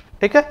pasted.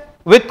 Okay?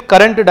 With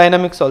current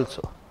dynamics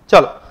also.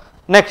 Chalo.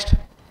 Next,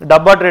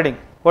 Dabba trading.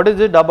 What is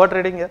this Dabba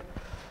trading here?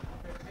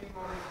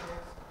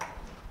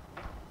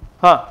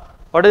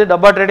 What is the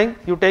Dabba trading?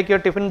 You take your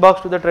tiffin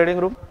box to the trading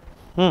room.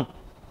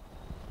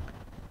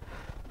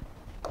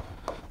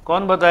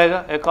 कौन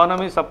बताएगा?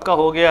 Economy सबका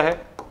हो गया है,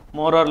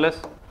 more or less,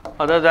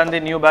 other than the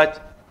new batch.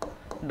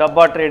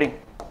 Dabba trading.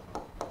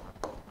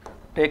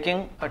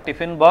 Taking a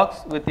tiffin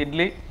box with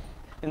idli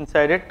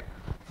inside it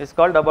is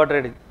called Dabba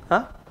trading.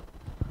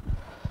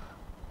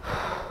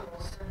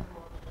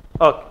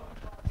 Okay.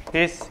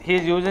 He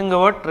is using the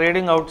word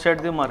trading outside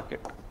the market.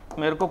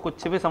 मेरे को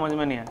कुछ भी समझ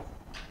में नहीं आया.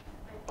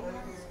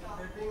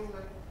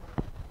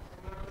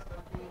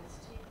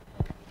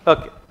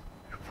 Okay.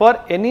 For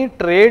any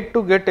trade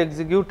to get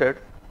executed,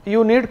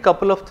 you need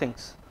couple of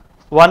things.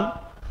 One,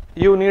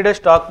 you need a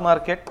stock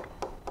market.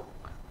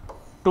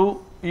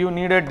 Two, you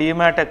need a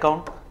demat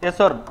account. Yes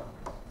or no?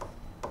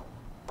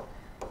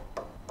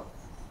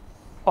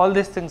 All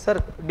these things, sir.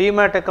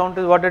 Demat account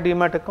is what a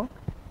demat account?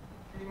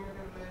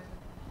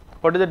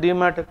 What is a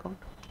demat account?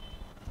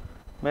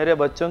 मेरे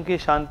बच्चों की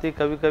शांति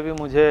कभी कभी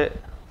मुझे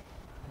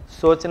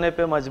सोचने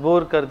पे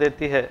मजबूर कर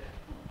देती है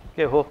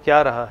कि हो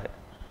क्या रहा है.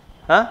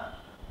 हाँ?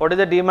 What is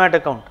a demat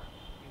account?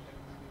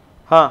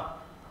 हाँ.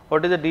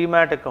 What is a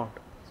demat account?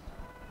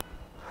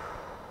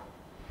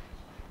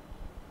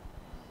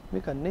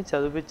 మీకు అన్నీ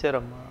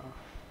చదివించారమ్మా.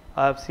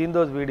 I have seen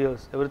those videos.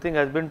 Everything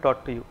has been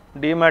taught to you.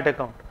 Demat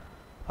account.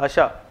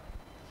 Asha.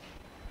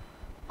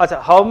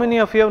 Acha, how many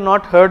of you have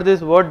not heard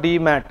this word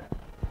demat?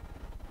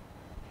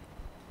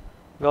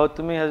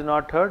 Gautami has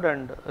not heard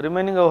and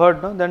remaining have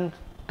heard, no? Then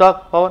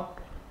talk, Pawan.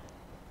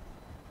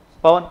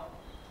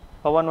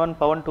 Pawan 1,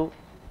 Pawan 2.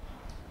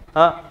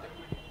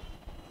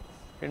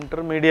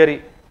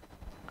 Intermediary.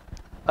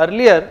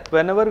 Earlier,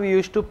 whenever we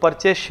used to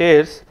purchase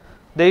shares,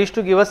 they used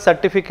to give us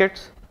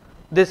certificates.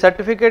 This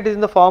certificate is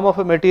in the form of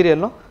a material,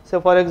 no? So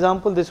for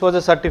example, this was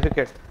a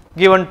certificate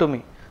given to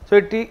me.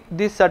 So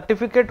this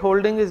certificate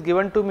holding is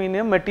given to me in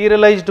a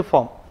materialized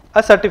form,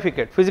 a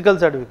certificate, physical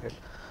certificate.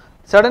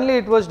 Suddenly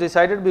it was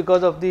decided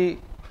because of the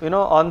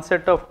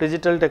onset of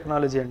digital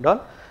technology and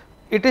all,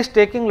 it is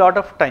taking lot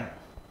of time.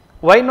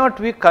 Why not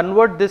we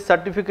convert this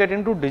certificate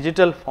into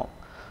digital form?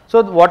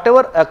 So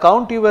whatever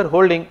account you were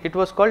holding, it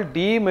was called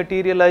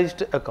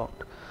dematerialized account.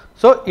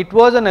 So it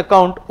was an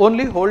account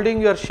only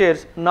holding your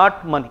shares,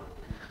 not money.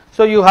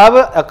 So you have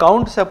an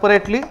account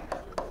separately.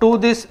 To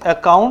this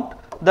account,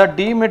 the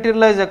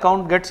dematerialized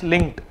account gets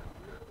linked,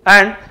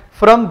 and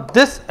from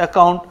this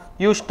account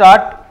you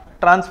start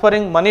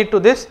transferring money to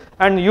this,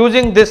 and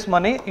using this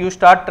money you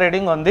start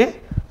trading on the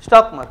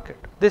stock market.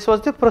 This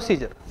was the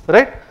procedure,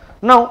 right?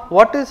 Now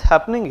what is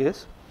happening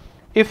is,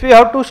 if you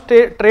have to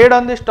trade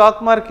on the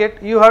stock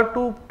market, you have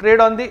to trade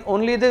on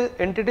only the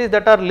entities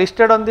that are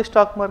listed on the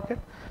stock market.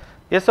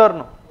 Yes or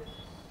no?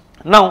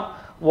 Now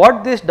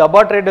what these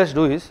Dabba traders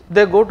do is,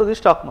 they go to the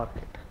stock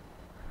market.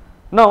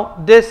 Now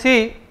they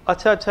see,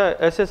 अच्छा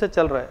ऐसे ऐसे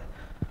चल रहा है.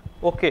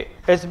 Okay,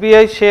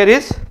 SBI share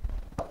is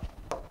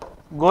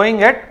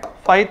going at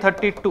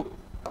 532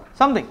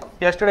 something.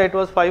 Yesterday it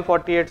was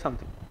 548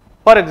 something.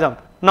 For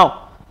example,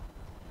 now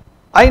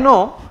I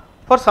know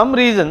for some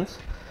reasons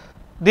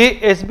the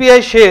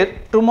SBI share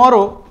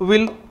tomorrow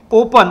will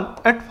open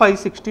at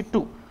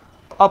 562,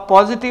 a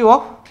positive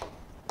of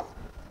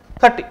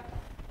 30.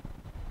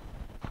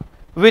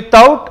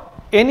 Without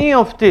any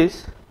of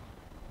this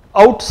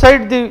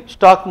outside the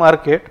stock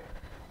market,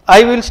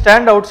 I will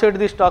stand outside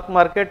the stock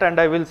market and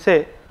I will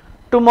say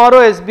tomorrow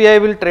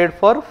SBI will trade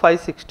for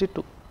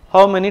 562.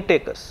 How many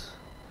takers?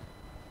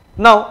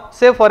 Now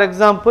say for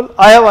example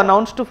I have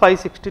announced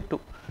 562.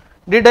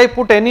 Did I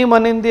put any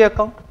money in the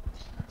account?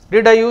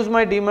 Did I use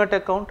my demat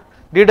account?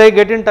 Did I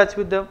get in touch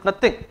with them?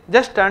 Nothing.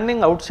 Just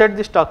standing outside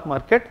the stock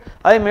market,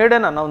 I made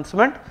an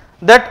announcement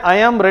that I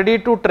am ready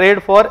to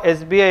trade for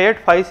SBI at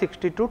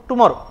 562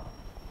 tomorrow.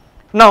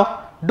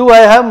 Now do I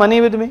have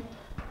money with me?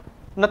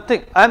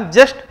 Nothing. I am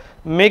just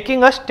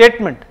making a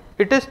statement.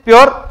 It is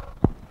pure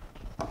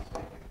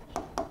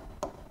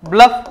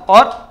bluff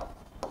or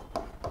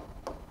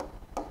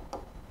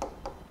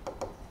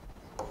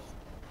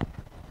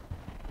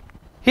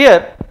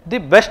here the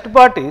best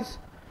part is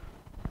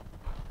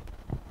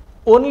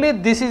only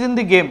this is in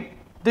the game,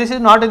 this is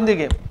not in the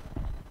game.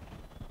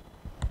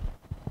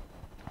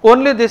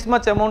 Only this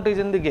much amount is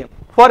in the game.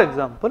 For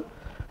example,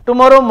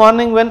 tomorrow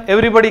morning when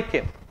everybody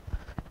came,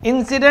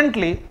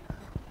 incidentally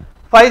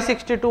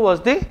 562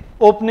 was the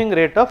opening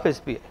rate of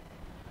SBI.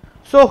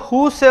 So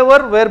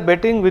whosoever were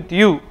betting with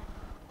you,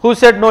 who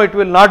said no it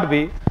will not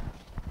be,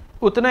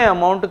 utne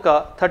amount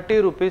ka 30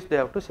 rupees they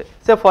have to say.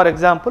 Say for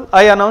example,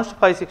 I announced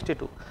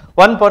 562.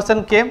 One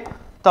person came,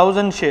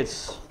 1000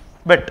 shares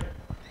bet.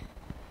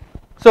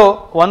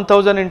 So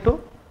 1000 into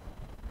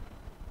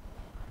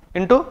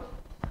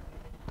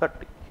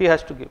 30 he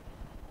has to give.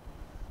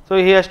 So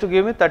he has to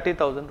give me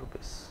 30,000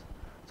 rupees.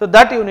 So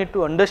that you need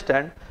to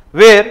understand,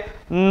 where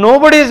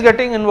nobody is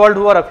getting involved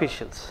who are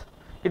officials.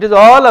 It is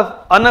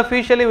all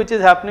unofficially which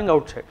is happening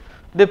outside.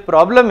 The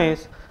problem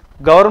is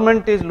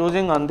government is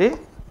losing on the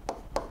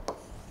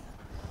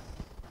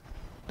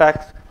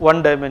tax,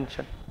 one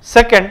dimension.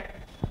 Second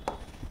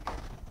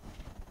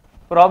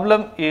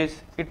problem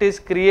is it is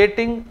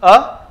creating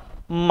a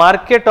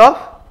market of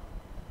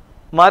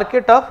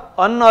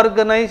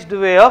unorganized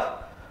way of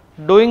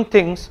doing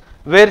things,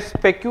 where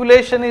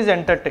speculation is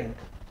entertained,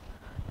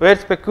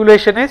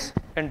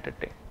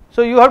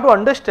 So you have to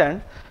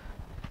understand,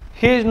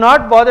 he is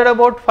not bothered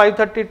about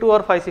 532 or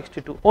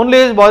 562, only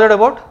he is bothered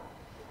about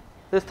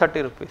this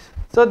 30 rupees.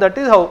 So that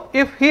is how,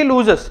 if he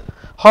loses,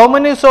 how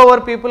many so our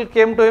people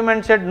came to him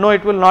and said no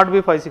it will not be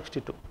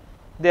 562,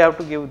 they have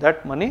to give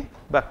that money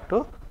back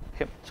to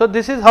him. So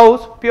this is how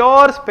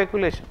pure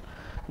speculation,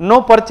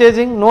 no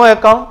purchasing, no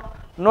account,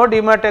 no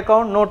demat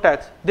account, no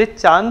tax. The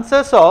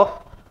chances of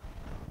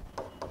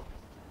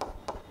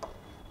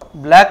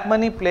black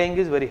money playing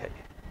is very high.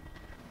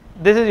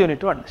 This is you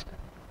need to understand.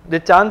 The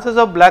chances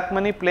of black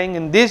money playing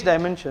in these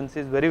dimensions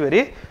is very,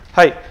 very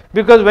high,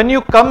 because when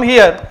you come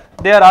here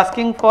they are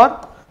asking for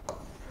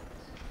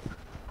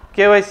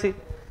KYC,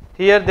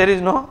 here there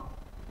is no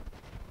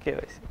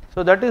KYC.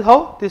 So that is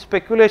how the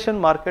speculation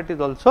market is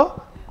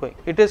also going.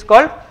 It is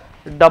called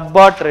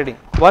dabba trading.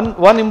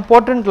 One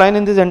important line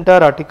in this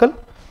entire article,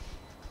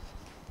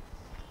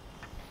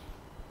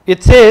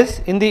 it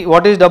says in the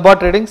what is dabba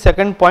trading,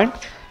 second point,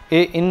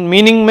 in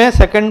meaning mein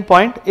second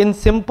point, in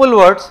simple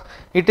words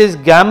it is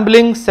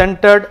gambling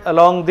centered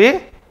along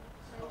the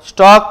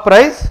stock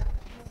price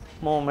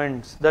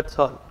movements, that is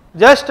all,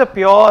 just a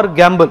pure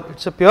gamble, it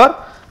is a pure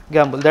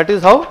gamble. That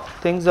is how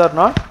things are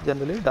not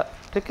generally done.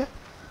 Okay.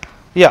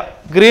 Yeah,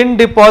 green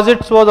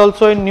deposits was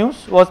also in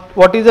news.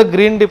 What is a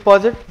green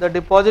deposit? The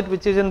deposit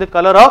which is in the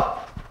color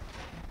of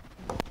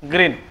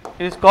green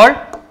is called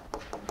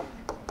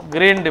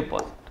green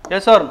deposit.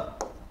 Yes or no?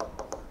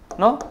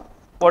 No?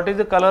 What is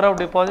the color of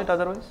deposit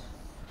otherwise?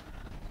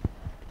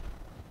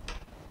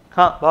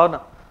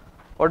 Bhavna,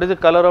 what is the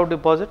color of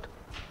deposit?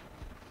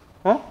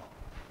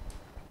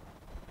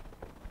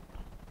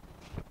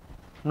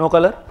 No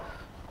color?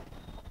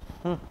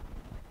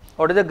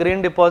 What is a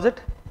green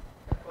deposit?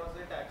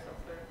 Deposit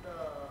accepted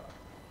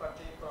for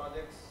the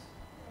projects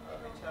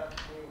which are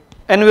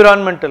new.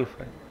 Environmental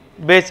fund.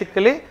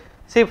 Basically,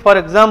 see for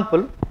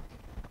example,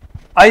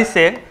 I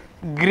say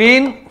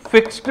green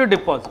fixed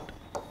deposit.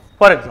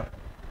 For example,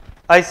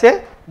 I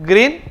say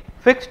green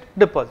fixed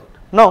deposit.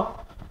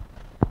 Now,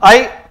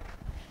 I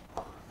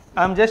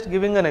am just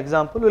giving an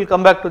example, we will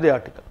come back to the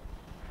article.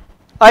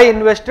 I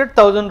invested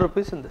 1000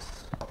 rupees in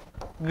this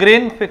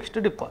green fixed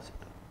deposit.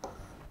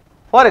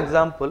 For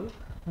example,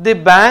 the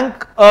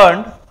bank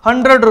earned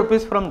 100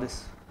 rupees from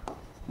this.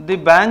 The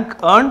bank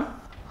earned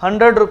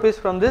 100 rupees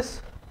from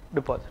this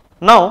deposit.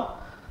 Now,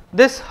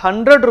 this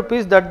 100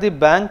 rupees that the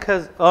bank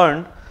has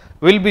earned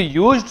will be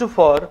used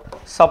for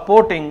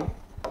supporting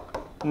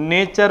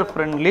nature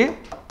friendly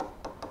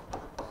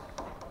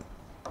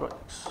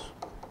projects.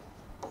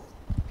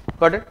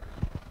 Got it?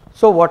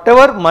 So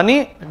whatever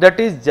money that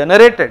is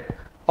generated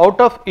out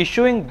of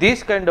issuing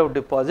these kind of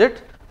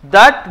deposits,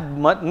 that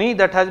money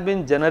that has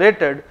been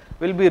generated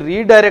will be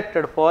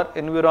redirected for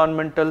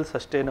environmental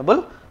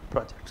sustainable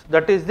projects.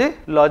 That is the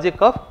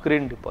logic of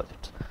green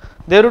deposits.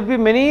 There would be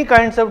many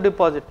kinds of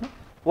deposit. No?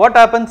 What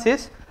happens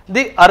is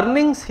the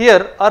earnings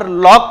here are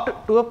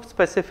locked to a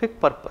specific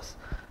purpose.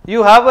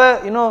 You have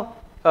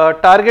a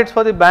targets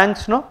for the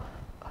banks, no,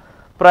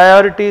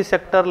 priority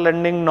sector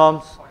lending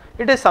norms.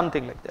 It is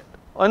something like that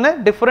on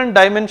a different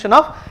dimension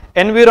of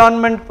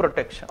environment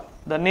protection,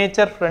 the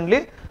nature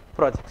friendly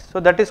projects. So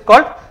that is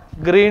called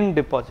green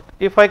deposit.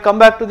 If I come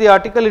back to the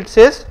article, it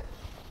says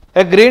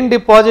a green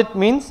deposit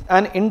means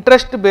an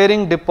interest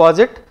bearing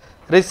deposit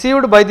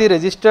received by the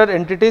registered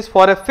entities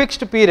for a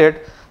fixed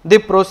period, the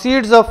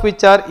proceeds of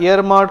which are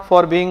earmarked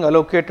for being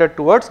allocated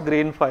towards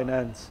green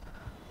finance.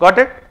 Got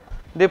it?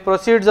 The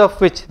proceeds of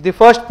which, the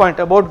first point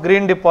about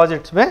green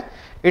deposits,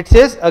 it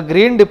says a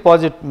green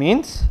deposit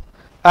means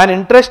an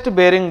interest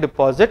bearing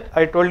deposit.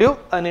 I told you,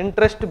 an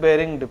interest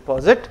bearing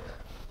deposit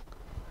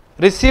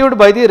received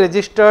by the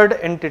registered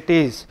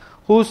entities,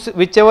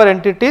 whichever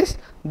entities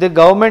the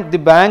government, the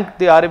bank,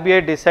 the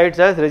RBI decides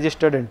as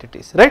registered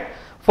entities, right,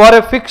 for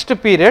a fixed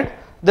period,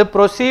 the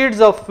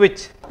proceeds of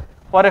which,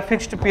 for a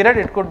fixed period,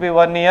 it could be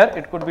 1 year,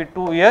 it could be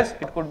 2 years,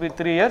 it could be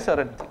 3 years or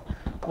anything.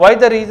 Why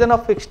the reason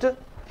of fixed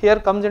here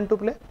comes into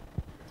play?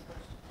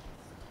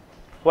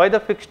 Why the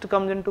fixed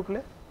comes into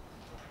play?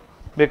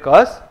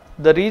 Because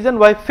the reason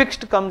why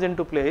fixed comes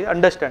into play,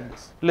 understand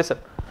this, listen,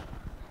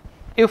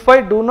 if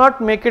I do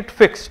not make it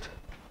fixed,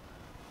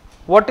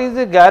 what is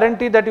the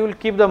guarantee that you will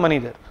keep the money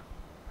there?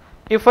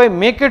 If I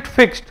make it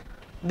fixed,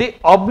 the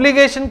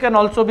obligation can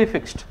also be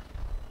fixed.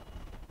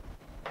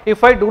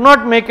 If I do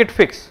not make it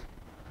fixed,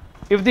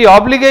 if the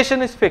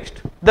obligation is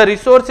fixed, the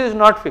resource is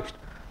not fixed,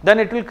 then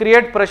it will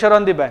create pressure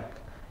on the bank.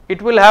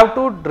 It will have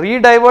to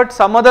redivert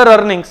some other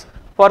earnings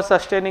for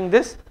sustaining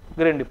this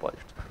green deposit.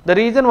 The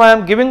reason why I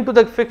am giving to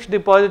the fixed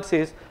deposits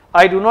is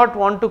I do not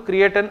want to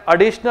create an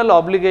additional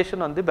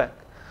obligation on the bank,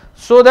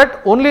 so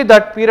that only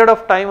that period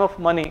of time of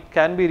money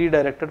can be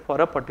redirected for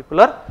a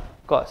particular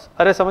cause.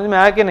 अरे समझ में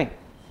आया कि नहीं?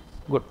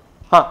 Good.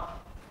 हाँ.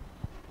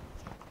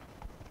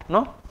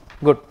 No?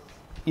 Good.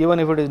 Even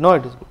if it is no,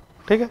 it is good.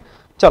 ठीक है?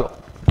 चलो.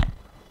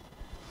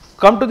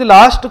 Come to the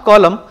last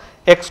column,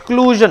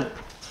 exclusion.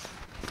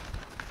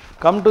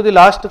 Come to the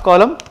last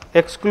column,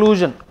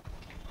 exclusion.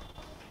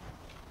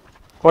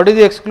 What is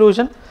the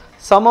exclusion?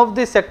 Some of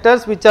the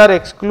sectors which are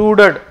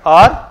excluded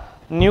are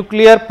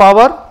nuclear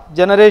power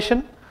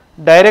generation,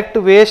 direct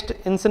waste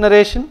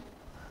incineration.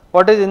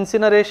 What is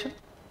incineration?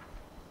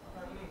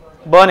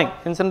 Burning.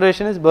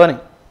 Incineration is burning.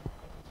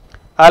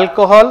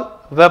 Alcohol,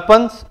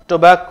 weapons,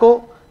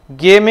 tobacco,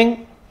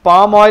 gaming,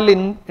 palm oil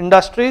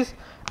industries,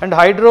 and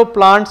hydro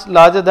plants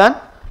larger than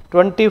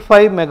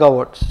 25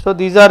 megawatts. So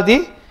these are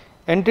the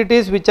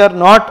entities which are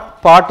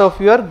not part of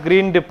your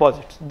green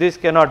deposits. This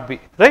cannot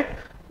be, right,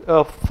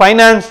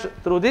 financed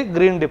through the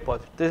green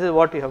deposit. This is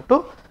what you have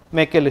to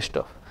make a list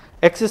of.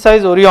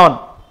 Exercise Orion,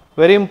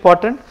 very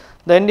important.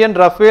 The Indian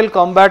Rafale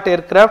combat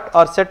aircraft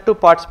are set to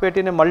participate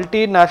in a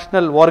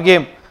multinational war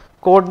game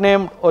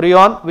codenamed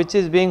Orion, which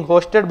is being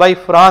hosted by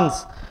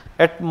France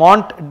at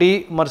Mont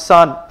de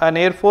Marsan, an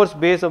air force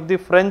base of the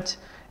French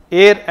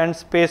Air and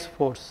Space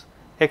Force.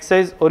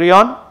 Exercise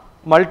Orion,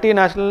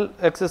 multinational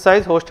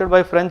exercise hosted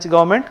by French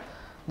government.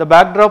 The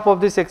backdrop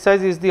of this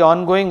exercise is the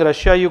ongoing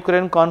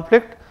Russia-Ukraine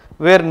conflict,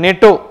 where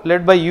NATO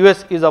led by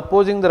US is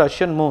opposing the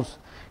Russian moves.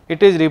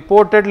 It is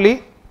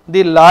reportedly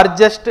the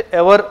largest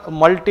ever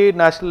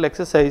multinational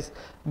exercise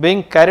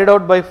being carried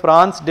out by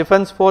France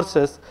defense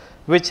forces,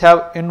 which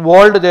have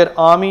involved their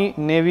army,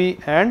 navy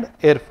and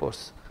air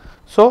force.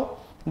 So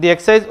the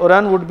exercise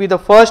Orion would be the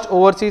first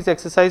overseas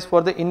exercise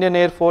for the Indian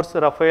Air Force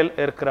Rafale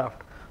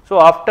aircraft.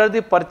 So after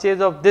the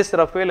purchase of this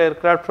Rafale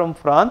aircraft from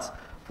France,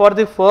 for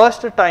the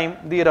first time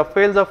the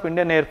Rafales of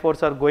Indian Air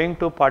Force are going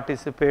to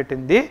participate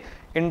in the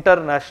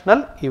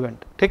international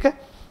event. Okay?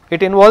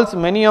 It involves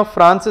many of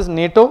France's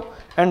NATO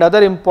and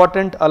other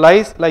important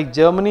allies like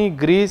Germany,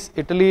 Greece,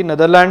 Italy,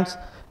 Netherlands,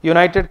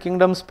 United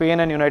Kingdom, Spain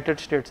and United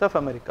States of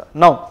America.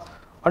 Now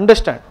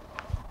understand,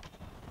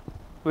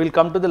 we will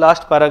come to the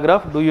last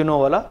paragraph, do you know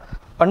wala?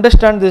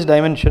 Understand this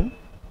dimension.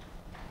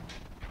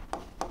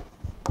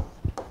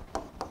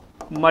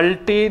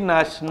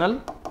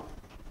 Multinational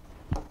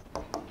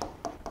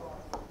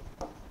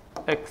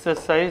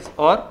exercise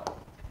or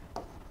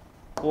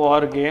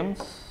war games.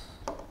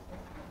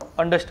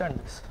 Understand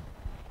this.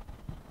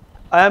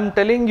 I am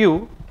telling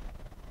you,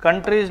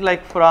 countries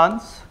like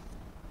France,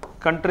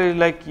 countries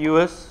like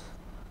US,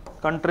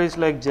 countries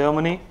like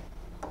Germany,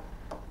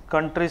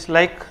 countries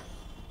like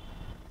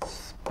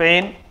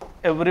Spain,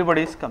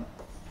 everybody is coming.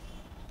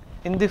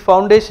 In the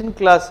foundation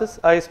classes,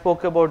 I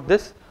spoke about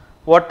this.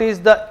 What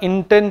is the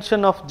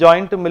intention of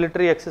joint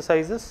military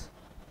exercises?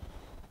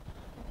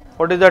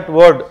 What is that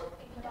word?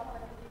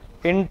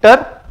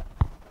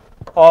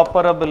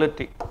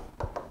 Interoperability.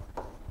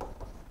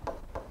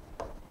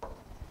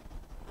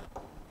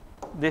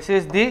 This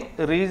is the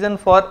reason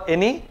for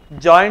any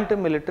joint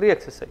military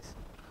exercise.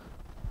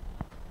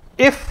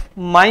 If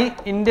my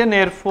Indian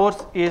Air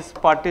Force is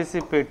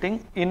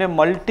participating in a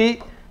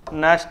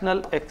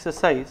multinational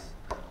exercise,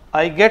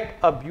 I get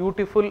a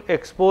beautiful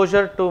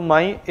exposure to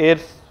my air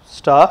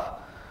staff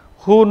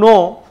who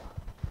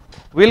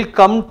will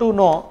come to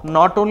know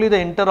not only the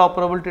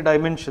interoperability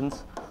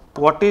dimensions,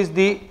 what is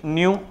the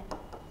new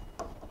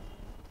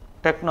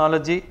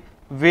technology,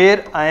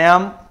 where I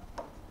am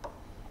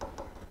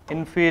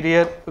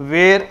inferior,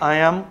 where I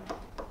am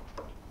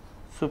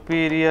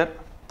superior,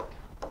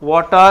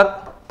 what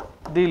are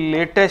the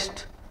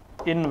latest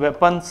in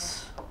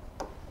weapons,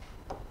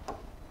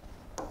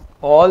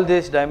 all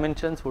these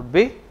dimensions would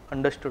be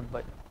understood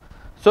by them.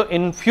 So,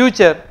 in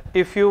future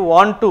if you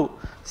want to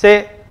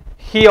say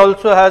he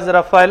also has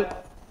Rafale,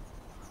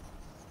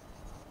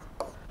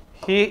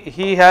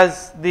 he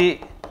has the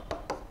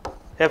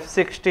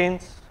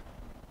F-16s.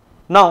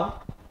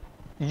 Now,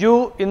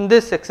 you in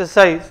this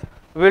exercise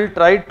will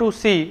try to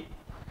see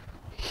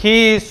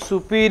he is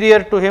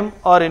superior to him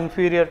or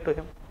inferior to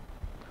him.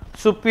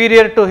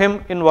 Superior to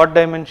him in what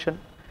dimension?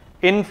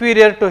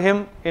 Inferior to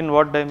him in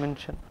what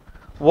dimension?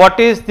 What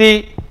is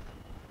the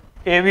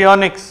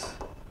avionics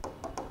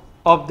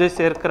of this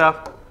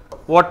aircraft?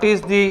 What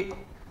is the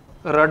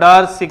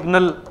radar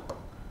signal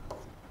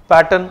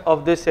pattern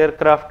of this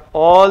aircraft?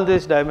 All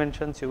these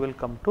dimensions you will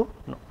come to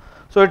know.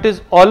 So, it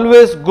is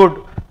always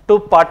good to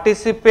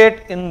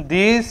participate in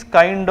these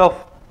kind of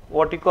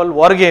what you call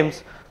war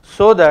games,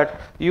 so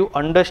that you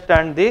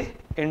understand the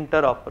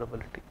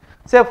interoperability.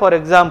 Say for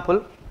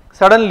example,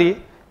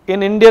 suddenly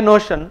in Indian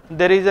Ocean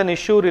there is an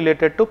issue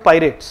related to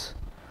pirates,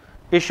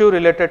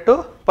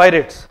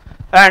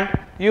 and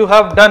you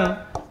have done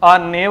a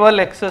naval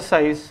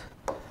exercise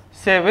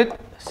say with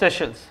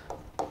Seychelles.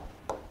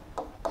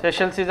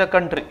 Seychelles is a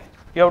country.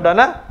 You have done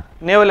a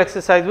naval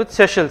exercise with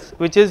Seychelles,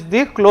 which is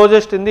the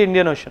closest in the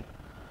Indian Ocean,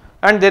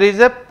 and there is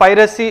a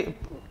piracy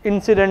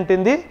incident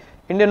in the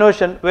Indian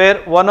Ocean where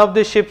one of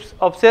the ships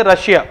of say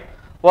Russia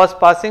was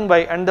passing by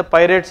and the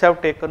pirates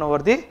have taken over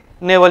the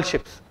naval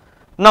ships.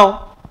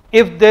 Now,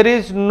 if there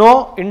is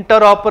no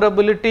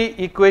interoperability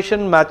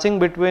equation matching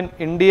between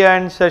India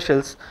and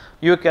Seychelles,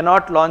 you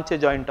cannot launch a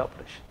joint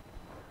operation.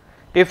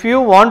 If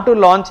you want to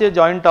launch a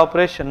joint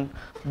operation,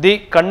 the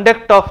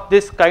conduct of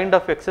this kind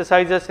of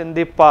exercises in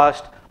the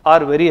past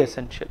are very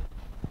essential.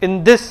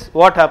 In this,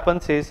 what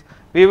happens is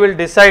we will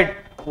decide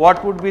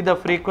what would be the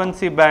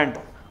frequency band,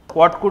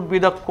 what could be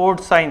the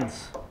code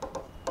signs.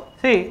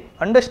 See,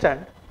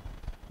 understand,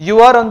 you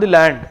are on the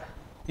land,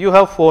 you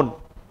have phone,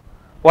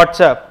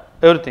 WhatsApp,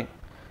 everything.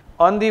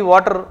 On the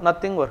water,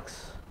 nothing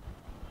works.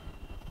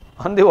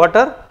 On the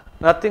water,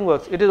 nothing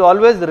works. It is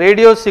always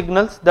radio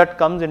signals that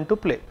comes into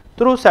play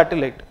through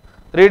satellite.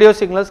 Radio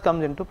signals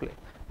comes into play.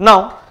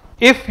 Now,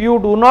 if you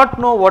do not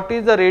know what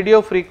is the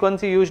radio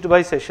frequency used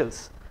by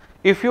Seychelles,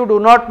 if you do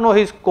not know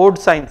his code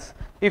signs,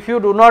 if you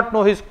do not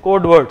know his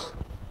code words,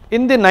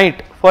 in the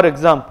night, for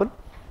example,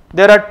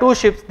 there are two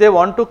ships, they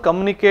want to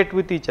communicate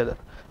with each other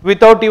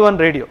without even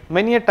radio.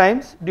 Many a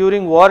times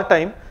during war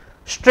time,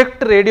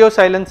 strict radio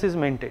silence is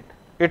maintained.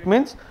 It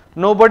means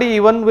nobody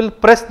even will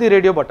press the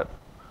radio button.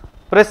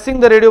 Pressing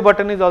the radio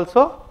button is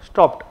also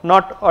stopped,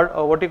 not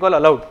what you call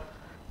allowed.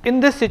 In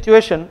this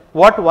situation,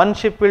 what one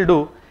ship will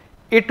do,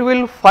 it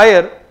will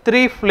fire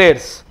 3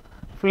 flares.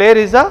 Flare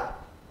is a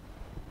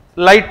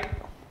light.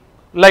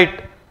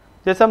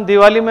 जैसे हम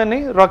दिवाली में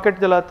नहीं rocket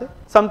जलाते,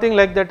 something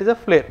like that is a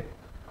flare.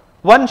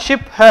 One ship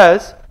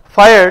has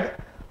fired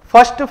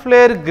first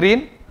flare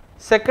green,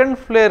 second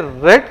flare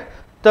red,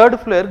 third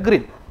flare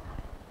green.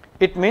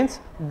 It means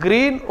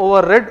green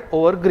over red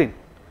over green.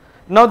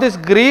 Now this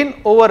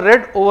green over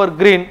red over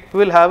green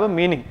will have a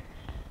meaning.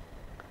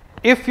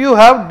 If you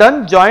have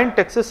done joint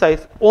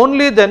exercise,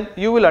 only then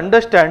you will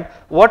understand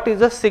what is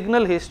the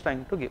signal he is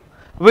trying to give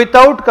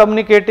without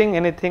communicating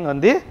anything on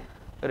the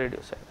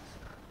radio silence.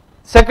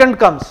 Second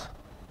comes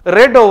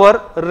red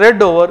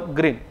over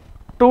green,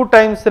 2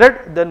 times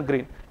red then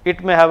green,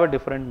 it may have a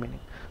different meaning.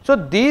 So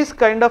these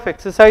kind of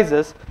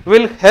exercises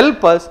will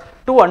help us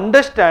to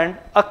understand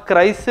a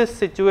crisis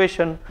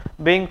situation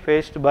being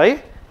faced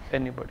by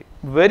anybody,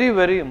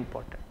 very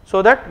important,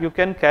 so that you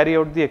can carry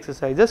out the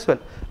exercises well.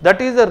 That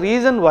is the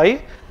reason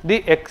why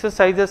the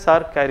exercises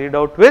are carried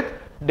out with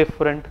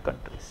different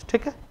countries.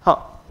 ठीक है? हाँ,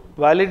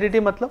 validity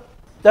मतलब,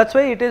 that's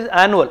why it is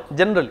annual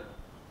generally,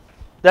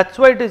 that's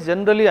why it is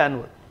generally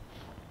annual.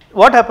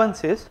 What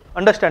happens is,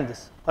 understand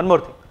this, one more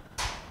thing.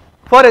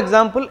 For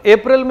example,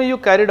 April में you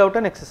carried out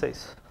an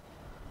exercise.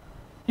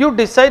 You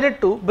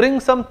decided to bring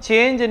some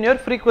change in your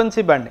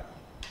frequency banding.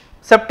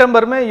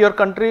 September में your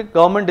country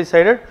government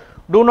decided,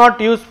 do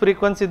not use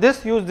frequency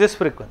this, use this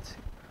frequency.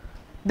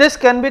 This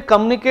can be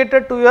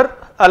communicated to your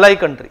ally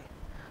country.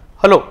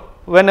 Hello,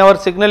 whenever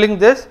signaling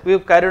this, we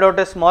have carried out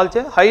a small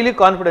change, highly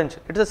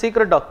confidential, it is a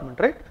secret document,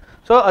 right?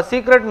 So a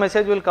secret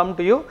message will come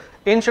to you,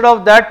 instead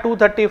of that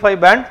 235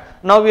 band,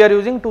 now we are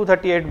using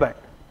 238 band.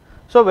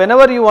 So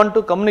whenever you want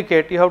to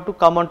communicate, you have to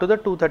come onto the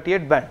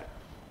 238 band.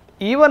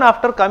 Even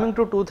after coming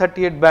to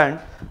 238 band,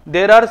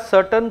 there are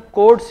certain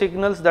code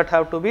signals that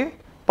have to be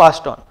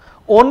passed on.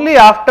 Only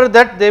after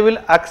that they will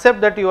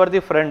accept that you are the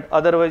friend,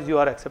 otherwise you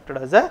are accepted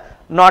as a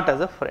not as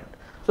a friend.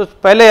 So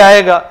पहले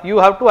आएगा, you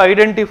have to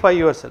identify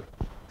yourself.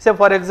 Say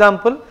for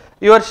example,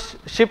 your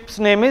ship's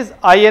name is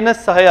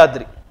INS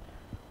Sahyadri,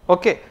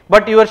 okay,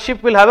 but your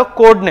ship will have a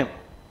code name,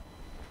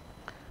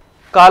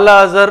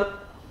 Kala Azar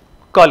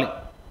calling.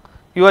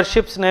 Your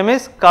ship's name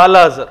is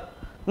Kala Azar.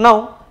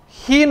 Now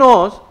he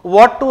knows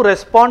what to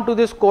respond to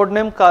this code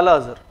name Kala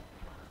Azar.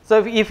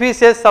 So if he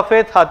says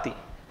Safed Hathi,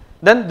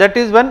 then that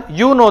is when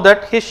you know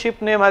that his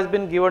ship name has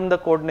been given the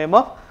code name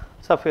of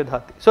Safed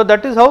Hathi. So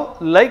that is how,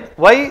 like,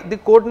 why the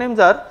code names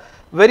are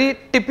very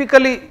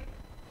typically,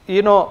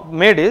 you know,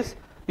 made is,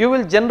 you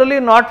will generally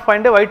not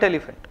find a white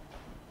elephant.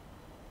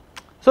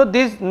 So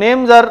these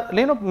names are,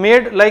 you know,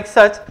 made like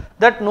such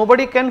that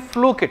nobody can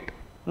fluke it.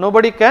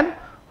 Nobody can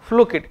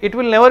fluke it. It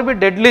will never be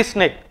deadly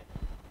snake.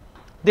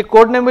 The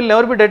code name will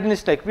never be deadly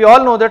snake. We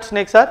all know that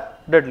snakes are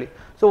deadly.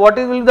 So what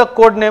will be the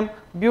code name?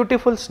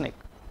 Beautiful snake.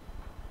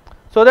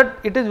 So that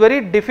it is very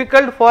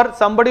difficult for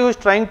somebody who is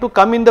trying to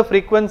come in the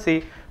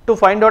frequency to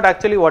find out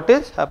actually what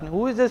is happening.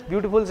 Who is this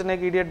beautiful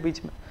snake idiot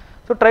beach mein?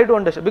 So try to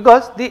understand,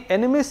 because the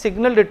enemy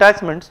signal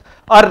detachments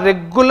are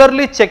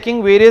regularly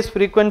checking various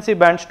frequency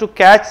bands to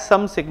catch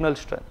some signal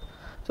strength.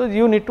 So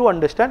you need to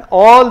understand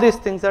all these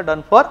things are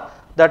done for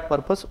that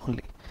purpose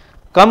only.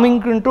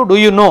 Coming into, do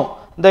you know,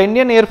 the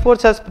Indian Air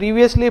Force has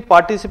previously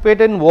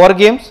participated in war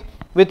games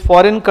with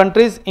foreign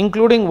countries,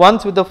 including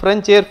once with the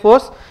French Air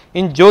Force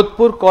in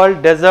Jodhpur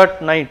called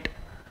Desert Night.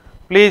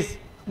 Please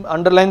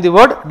underline the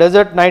word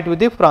Desert Night with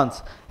the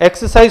France.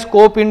 Exercise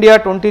Scope India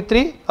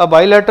 23, a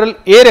bilateral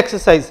air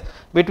exercise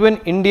between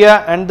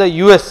India and the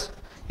US,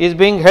 is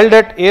being held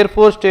at Air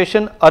Force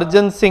Station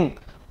Arjan Singh,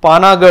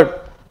 Panagarh,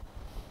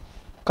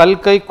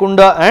 Kalkai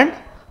Kunda and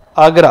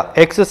Agra.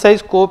 Exercise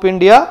Scope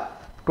India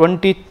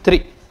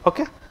 23.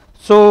 Okay.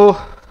 So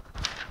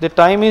the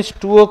time is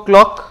 2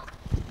 o'clock.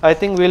 I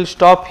think we will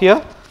stop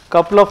here.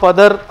 Couple of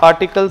other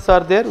articles are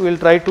there. We will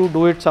try to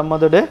do it some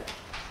other day.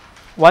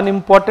 One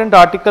important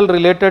article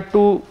related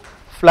to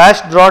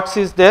flash droughts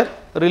is there,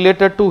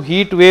 related to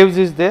heat waves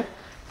is there.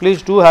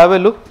 Please do have a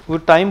look.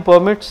 With time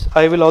permits,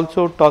 I will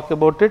also talk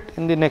about it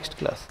in the next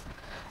class.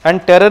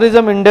 And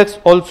terrorism index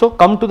also,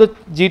 come to the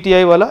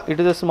GTI wala. It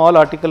is a small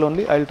article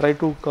only. I will try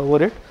to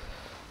cover it.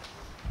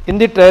 In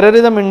the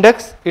terrorism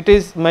index, it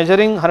is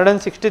measuring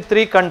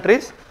 163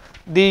 countries.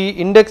 The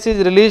index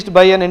is released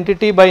by an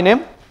entity by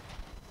name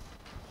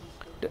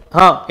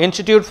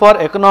Institute for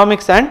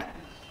Economics and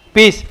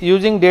Peace,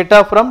 using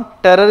data from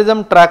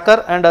terrorism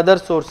tracker and other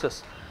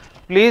sources.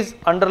 Please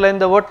underline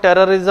the word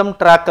terrorism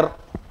tracker.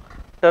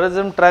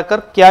 Terrorism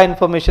tracker, kya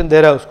information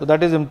there hai usko,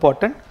 that is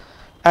important.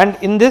 And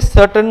in this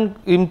certain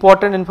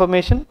important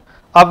information,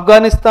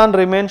 Afghanistan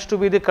remains to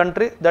be the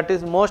country that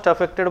is most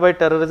affected by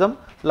terrorism.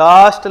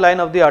 Last line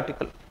of the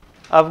article.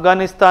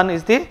 Afghanistan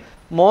is the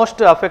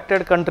most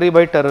affected country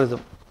by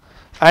terrorism.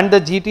 And the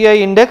GTI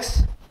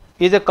index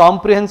is a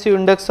comprehensive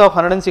index of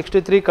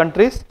 163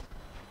 countries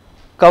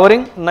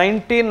covering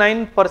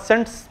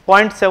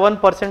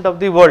 99.7% of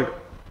the world.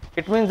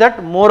 It means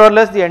that more or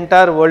less the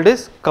entire world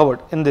is covered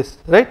in this,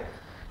 right?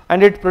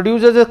 And it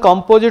produces a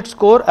composite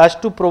score as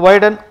to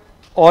provide an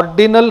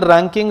ordinal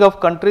ranking of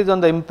countries on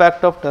the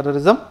impact of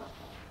terrorism,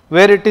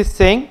 where it is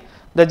saying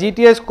the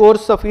GTI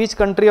scores of each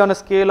country on a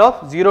scale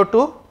of 0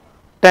 to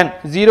 10,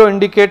 0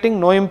 indicating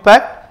no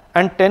impact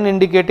and 10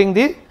 indicating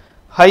the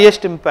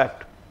highest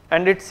impact.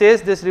 And it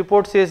says, this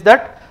report says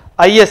that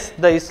IS,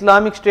 the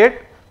Islamic State,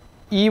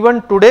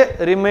 even today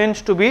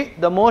remains to be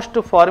the most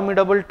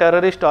formidable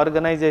terrorist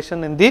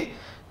organization in the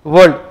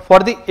world for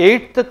the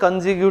 8th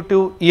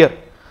consecutive year.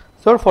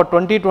 So for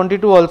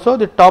 2022 also,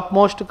 the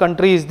topmost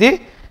country is the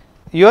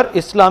your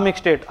Islamic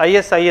State,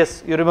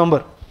 ISIS, you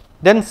remember.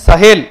 Then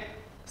Sahel,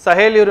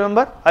 Sahel you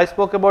remember, I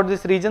spoke about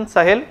this region,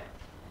 Sahel,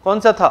 कौन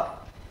सा था?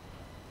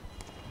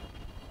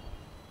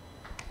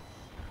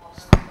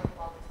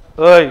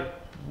 ओए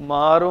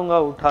मारूंगा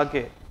उठा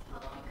के.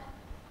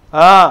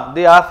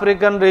 The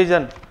African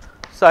region.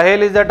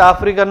 Sahel is that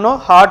African, no,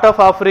 heart of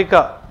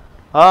Africa.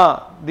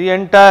 The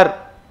entire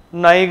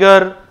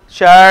Niger,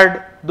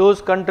 Chad,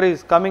 those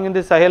countries coming in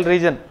the Sahel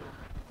region.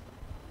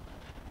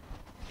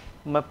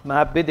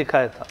 Map भी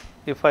दिखाया था,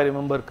 if I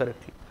remember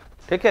correctly.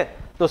 ठीक है,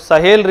 तो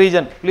Sahel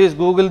region, please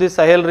Google the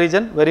Sahel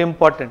region, very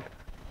important.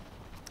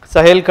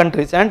 Sahel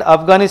countries and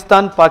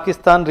Afghanistan,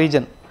 Pakistan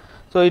region.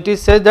 So it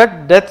is said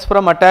that deaths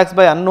from attacks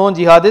by unknown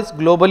jihadists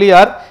globally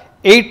are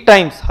 8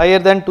 times higher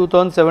than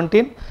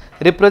 2017,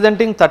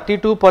 representing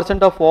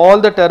 32% of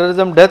all the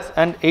terrorism deaths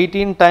and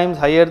 18 times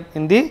higher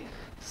in the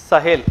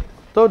Sahel.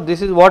 So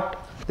this is what,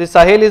 the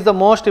Sahel is the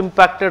most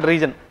impacted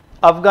region.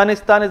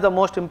 Afghanistan is the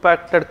most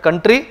impacted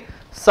country.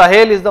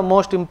 Sahel is the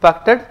most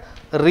impacted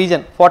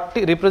region,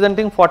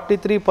 representing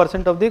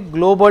 43% of the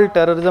global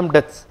terrorism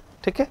deaths.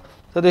 Okay?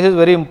 So this is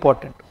very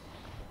important.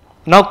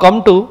 Now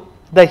come to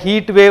the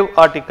heat wave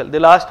article, the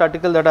last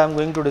article that I am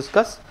going to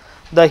discuss.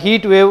 The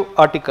heat wave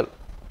article,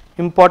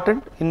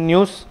 important in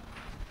news.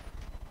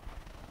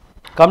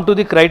 Come to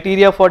the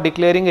criteria for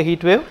declaring a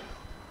heat wave.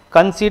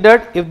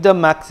 Considered if the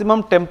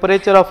maximum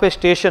temperature of a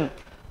station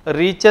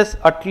reaches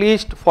at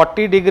least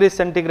 40 degrees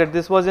centigrade.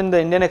 This was in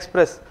the Indian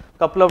Express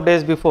couple of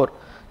days before.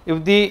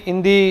 if the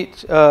in the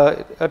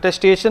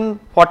attestation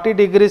 40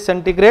 degrees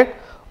centigrade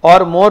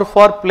or more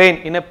for plain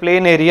in a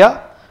plain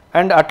area,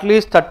 and at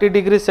least 30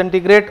 degrees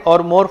centigrade or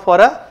more for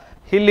a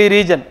hilly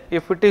region.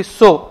 If it is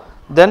so,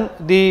 then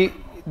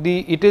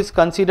it is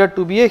considered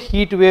to be a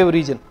heat wave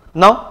region.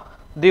 Now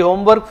the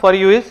homework for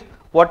you is,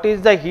 what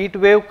is the heat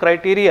wave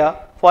criteria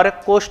for a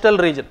coastal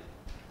region?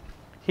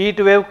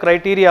 Heat wave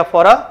criteria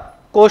for a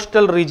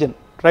coastal region,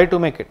 try to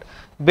make it.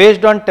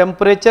 Based on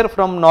temperature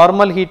from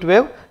normal heat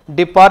wave,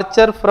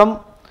 departure from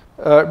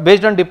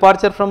based on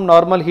departure from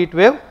normal heat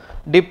wave,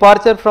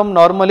 departure from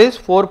normal is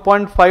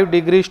 4.5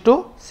 degrees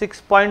to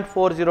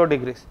 6.40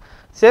 degrees.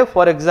 Say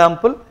for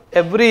example,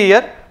 every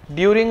year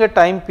during a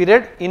time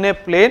period in a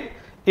plane,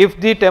 if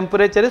the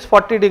temperature is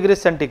 40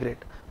 degrees centigrade,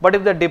 but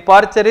if the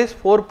departure is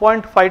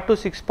 4.5 to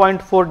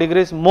 6.4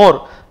 degrees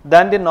more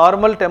than the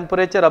normal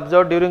temperature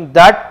observed during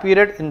that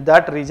period in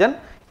that region,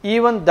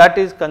 even that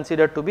is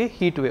considered to be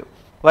heat wave.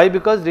 Why?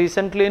 Because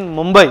recently in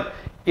Mumbai,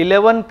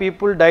 11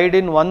 people died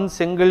in one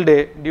single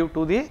day due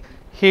to the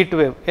heat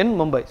wave in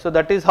Mumbai. So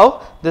that is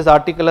how this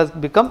article has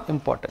become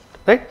important,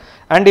 right?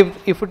 And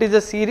if it is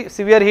a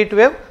severe heat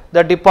wave,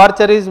 the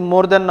departure is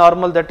more than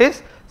normal, that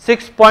is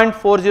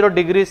 6.40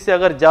 degrees से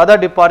अगर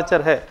ज़्यादा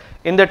departure है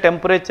in the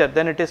temperature,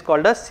 then it is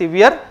called a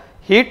severe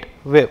heat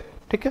wave.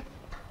 ठीक है?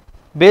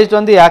 Based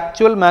on the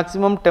actual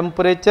maximum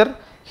temperature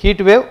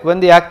heat wave, when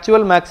the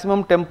actual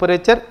maximum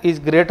temperature is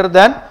greater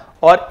than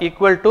or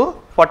equal to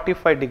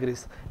 45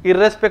 degrees,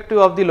 irrespective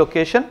of the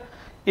location,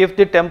 if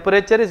the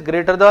temperature is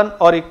greater than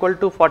or equal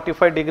to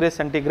 45 degrees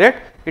centigrade,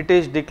 it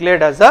is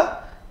declared as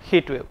a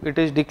heat wave. It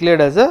is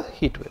declared as a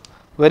heat wave.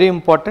 Very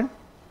important.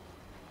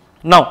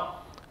 Now,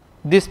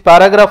 this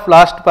paragraph,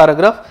 last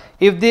paragraph,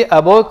 if the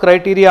above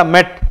criteria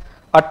met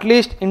at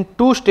least in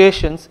 2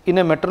 stations in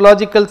a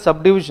meteorological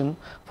subdivision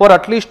for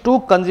at least 2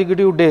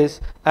 consecutive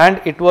days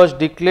and it was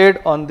declared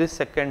on the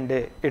second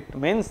day, it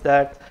means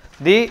that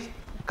the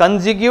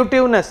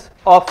consecutiveness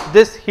of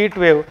this heat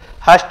wave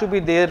has to be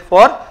there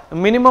for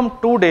minimum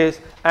 2 days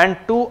and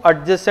 2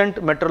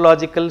 adjacent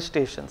meteorological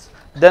stations,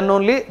 then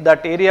only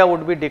that area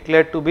would be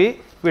declared to be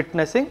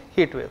witnessing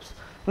heat waves.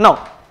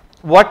 Now,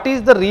 what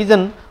is the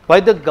reason why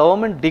the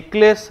government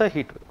declares a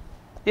heat wave?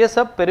 ये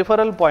सब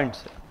peripheral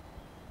points है.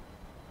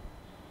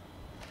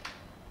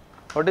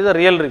 What is the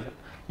real reason?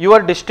 Your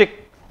district,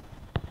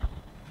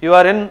 you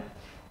are in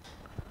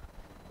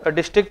a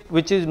district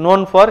which is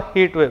known for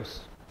heat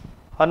waves,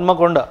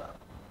 Hanmakonda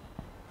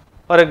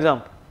for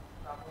example,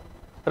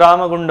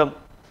 Ramagundam,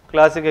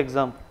 classic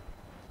example.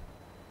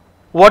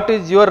 What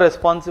is your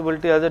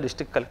responsibility as a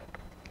district collector?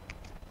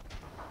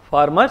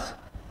 Farmers,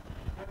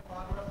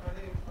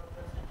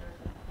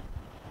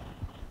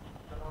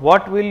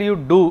 what will you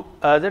do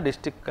as a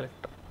district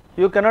collector?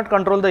 You cannot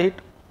control the heat,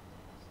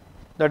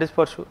 that is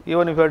for sure.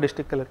 Even if you are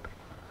district collector,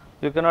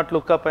 you cannot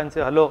look up and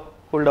say hello,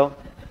 cool down.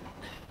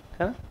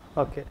 Yeah?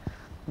 Okay.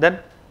 Then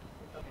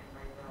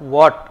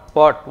what?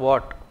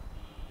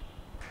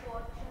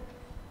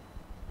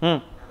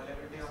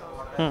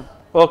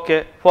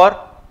 Okay. For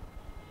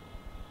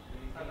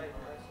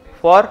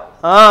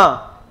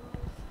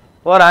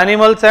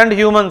animals and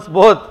humans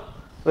both,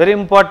 very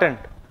important.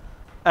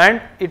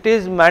 And it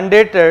is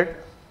mandated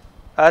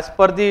as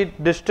per the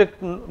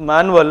district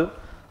manual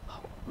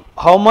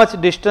how much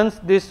distance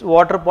these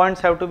water points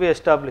have to be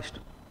established.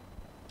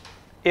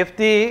 If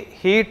the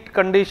heat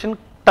condition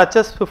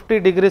touches 50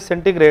 degrees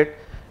centigrade,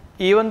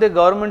 even the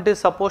government is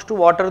supposed to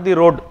water the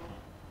road.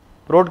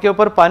 Road के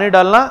ऊपर पानी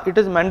डालना, it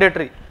is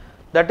mandatory.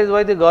 That is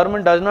why the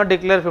government does not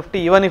declare 50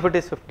 even if it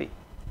is 50.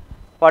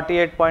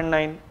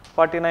 48.9,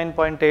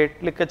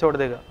 49.8 लिख के छोड़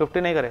देगा,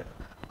 50 नहीं करेगा.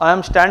 I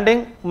am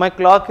standing, my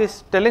clock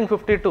is telling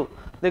 52,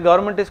 the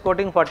government is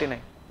quoting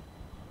 49.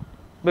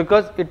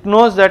 Because it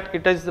knows that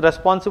it is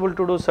responsible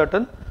to do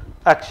certain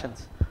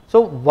actions.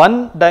 So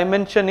one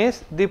dimension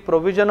is the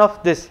provision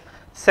of this.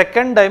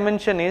 Second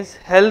dimension is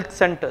health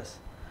centers,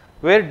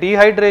 where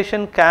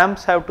dehydration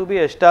camps have to be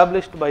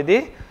established by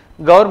the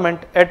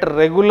government at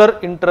regular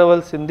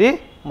intervals in the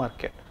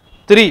market.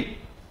 3.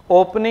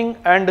 Opening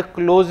and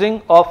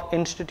closing of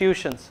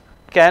institutions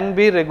can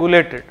be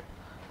regulated,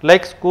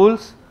 like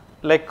schools,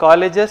 like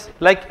colleges,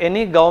 like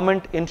any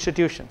government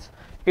institutions.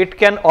 It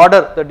can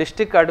order, the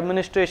district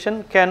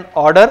administration can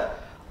order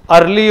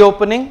early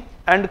opening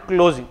and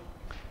closing,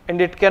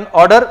 and it can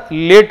order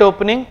late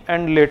opening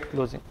and late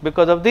closing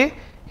because of the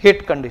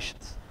heat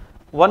conditions.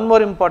 One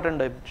more important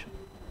dimension.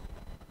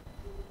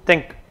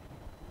 Think.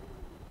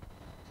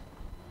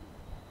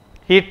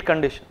 Heat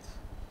conditions.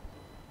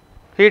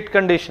 Heat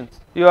conditions.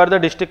 You are the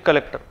district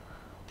collector.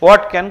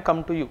 What can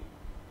come to you?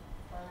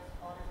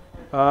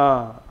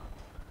 Fire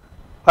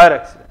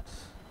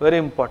accidents. Very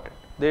important.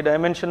 The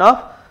dimension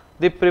of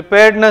the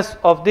preparedness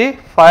of the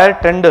fire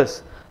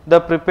tenders, the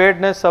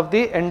preparedness of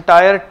the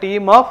entire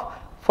team of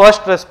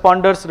first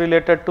responders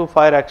related to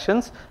fire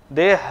actions,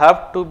 they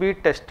have to be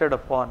tested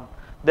upon.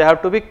 They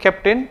have to be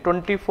kept in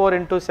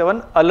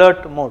 24/7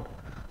 alert mode.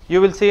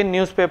 You will see in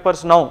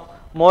newspapers now,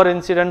 more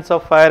incidents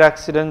of fire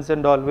accidents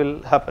and all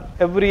will happen.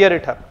 Every year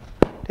it happens.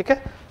 Okay?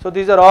 So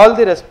these are all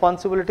the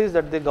responsibilities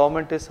that the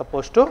government is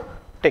supposed to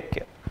take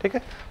care.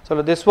 Okay.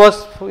 So this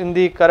was in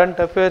the current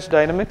affairs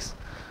dynamics.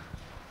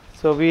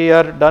 So we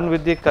are done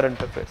with the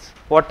current affairs.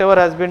 Whatever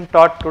has been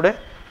taught today,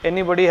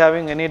 anybody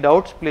having any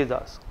doubts, please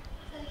ask.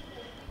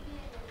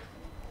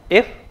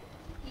 If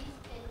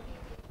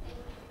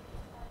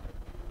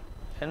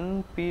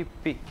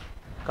NPP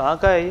कहाँ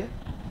का है ये?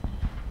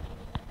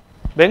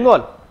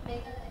 Bengal?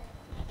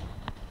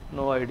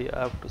 No idea. I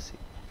have to see.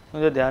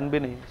 मुझे ध्यान भी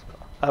नहीं इसका.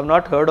 I have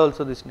not heard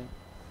also this name.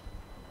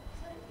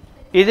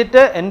 Is it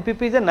a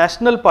NPP is a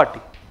national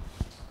party?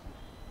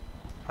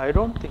 I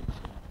don't think so.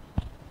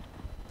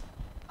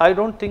 I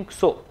don't think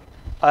so.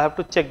 I have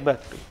to check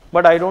back to you.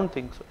 But I don't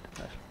think so.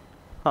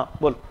 हाँ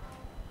बोलो.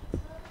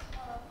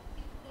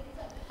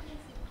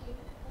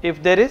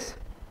 If there is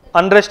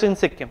unrest in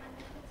Sikkim,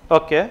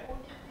 okay.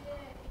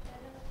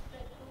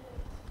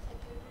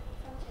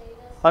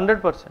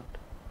 100%.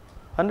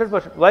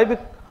 100%. Why?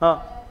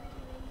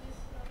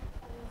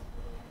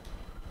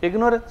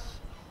 Ignorance.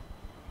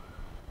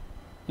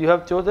 You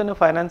have chosen a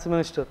finance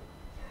minister.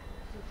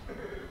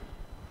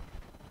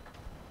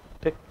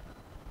 Take.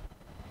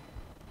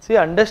 See,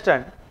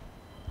 understand.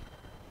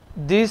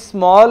 These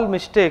small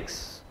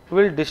mistakes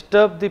will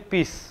disturb the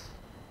peace.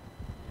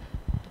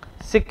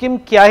 Sikkim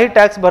क्या ही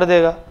tax भर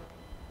देगा?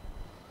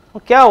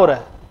 वो क्या हो रहा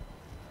है?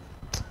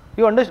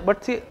 You understand,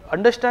 but see,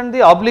 understand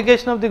the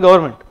obligation of the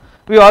government.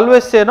 We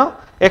always say, no,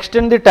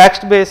 extend the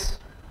tax base.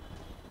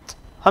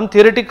 हम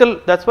theoretical,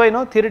 that's why,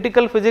 no,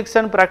 theoretical physics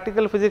and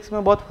practical physics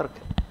में बहुत फर्क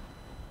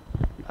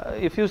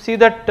है. If you see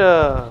that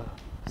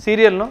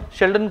serial, no,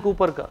 Sheldon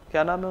Cooper का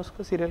क्या नाम है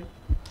उसका सीरियल?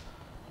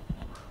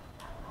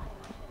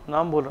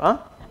 नाम बोल रहा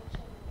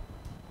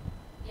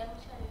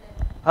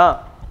हाँ,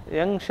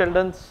 young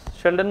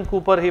Sheldon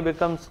Cooper, he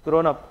becomes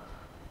grown up.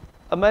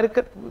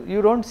 American,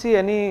 you don't see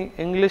any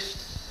English.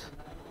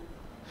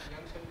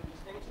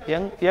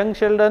 Young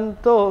Sheldon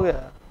तो हो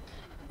गया.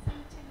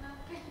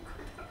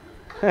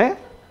 हैं?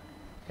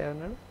 क्या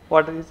बोला?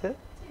 What did you say?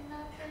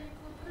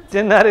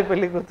 चिन्नारी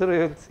पेली कुतुरु,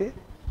 you will see.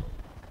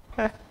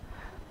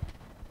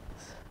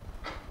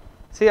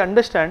 See,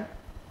 understand.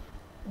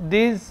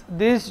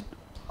 These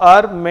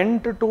are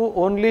meant to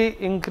only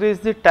increase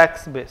the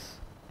tax base.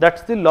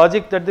 That's the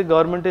logic that the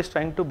government is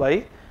trying to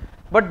buy,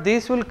 but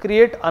these will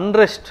create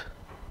unrest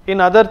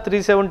in other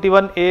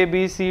 371 A,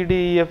 B, C,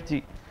 D, E, F,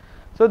 G.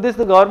 So this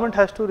the government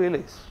has to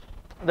realize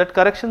that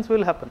corrections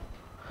will happen.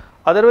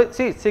 Otherwise,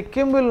 see,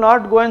 Sikkim will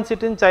not go and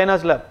sit in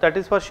China's lap, that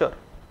is for sure.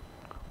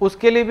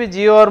 उसके लिए भी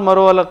जियो और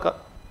मरो वाला का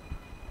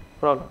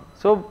problem.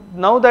 So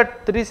now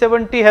that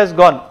 370 has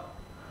gone,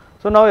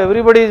 so now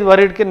everybody is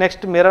worried कि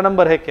next मेरा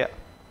number है क्या?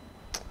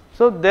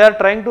 So they are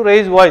trying to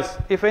raise voice.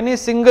 If any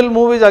single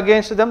move is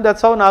against them,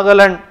 that's how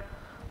Nagaland,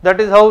 that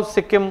is how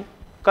Sikkim,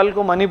 कल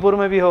को मणिपुर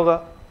में भी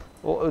होगा,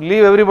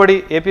 leave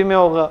everybody, AP में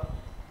होगा.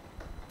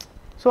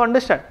 So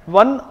understand,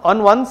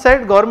 on one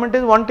side government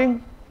is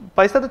wanting,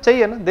 पैसा तो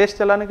चाहिए ना, देश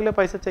चलाने के लिए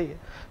पैसा चाहिए.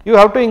 You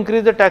have to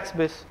increase the tax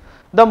base.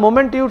 The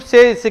moment you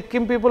say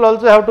Sikkim people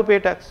also have to pay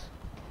tax.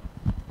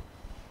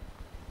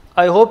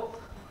 I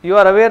hope you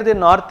are aware the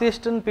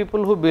northeastern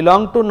people who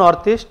belong to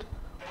northeast,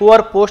 who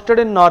are posted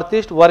in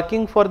northeast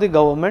working for the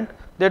government,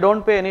 they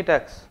don't pay any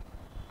tax,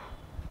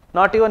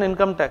 not even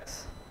income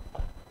tax.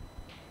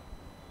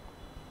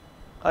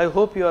 I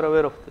hope you are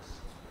aware of this.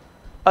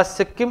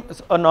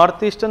 A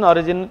northeastern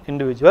origin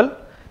individual,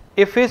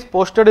 if he is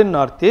posted in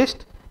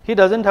northeast, he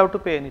doesn't have to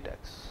pay any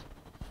tax,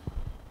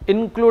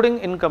 including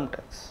income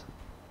tax.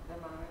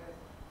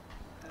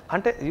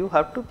 You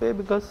have to pay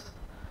because,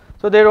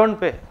 so they don't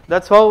pay.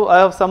 That's how I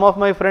have some of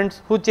my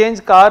friends who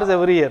change cars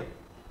every year.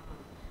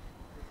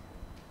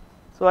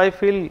 So I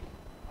feel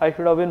I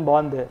should have been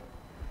born there.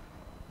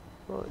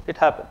 So it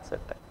happens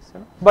at times. You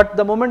know. But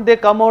the moment they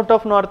come out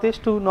of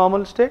northeast to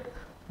normal state,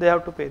 they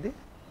have to pay the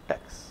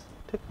tax.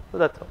 So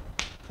that's all.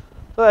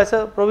 So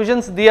ऐसा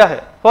provisions दिया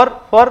है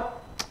for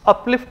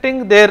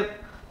uplifting their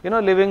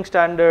living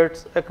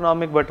standards,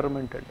 economic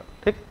betterment and all.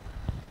 ठीक?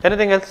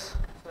 Anything else?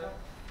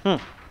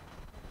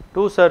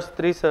 2 sirs,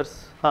 3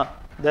 sirs. हाँ,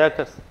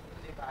 Dayakar.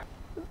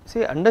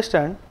 See,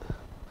 understand.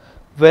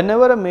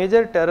 Whenever a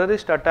major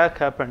terrorist attack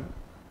happened,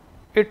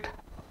 it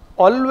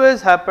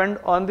always happened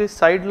on the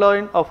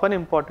sideline of an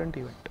important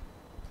event.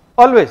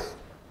 Always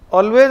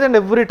and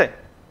every time.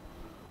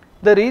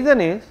 The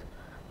reason is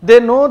they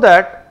know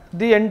that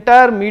the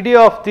entire media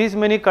of these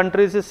many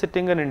countries is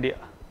sitting in India.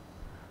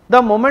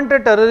 The moment a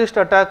terrorist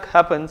attack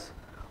happens,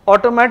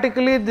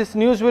 automatically this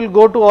news will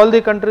go to all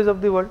the countries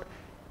of the world.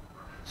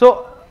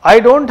 So I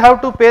don't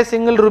have to pay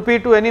single rupee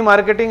to any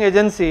marketing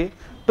agency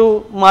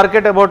to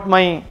market about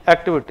my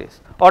activities.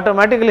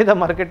 Automatically the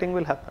marketing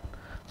will happen.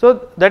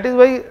 So that is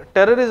why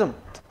terrorism,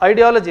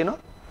 ideology, no?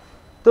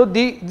 So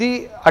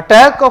the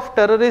attack of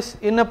terrorists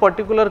in a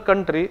particular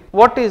country,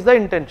 what is the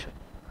intention?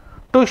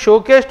 To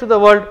showcase to the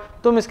world,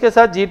 तुम इसके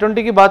साथ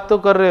G20 की बात तो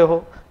कर रहे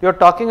हो, you are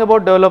talking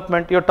about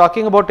development, you are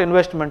talking about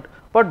investment,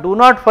 but do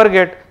not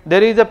forget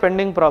there is a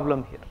pending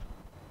problem here.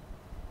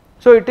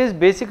 So it is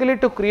basically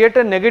to create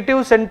a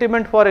negative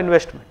sentiment for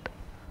investment.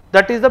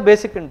 That is the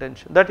basic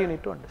intention that you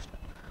need to understand.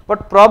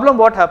 But problem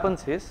what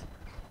happens is,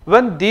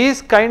 when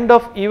these kind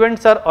of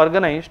events are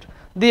organized,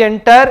 the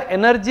entire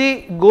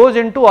energy goes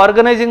into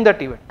organizing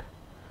that event.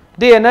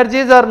 The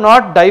energies are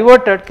not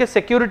diverted कि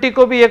security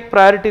को भी एक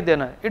priority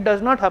देना है. It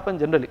does not happen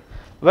generally.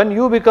 When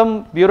you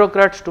become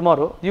bureaucrats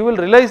tomorrow, you will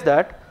realize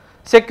that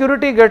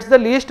security gets the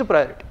least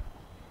priority,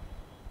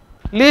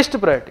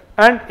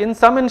 and in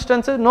some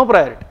instances no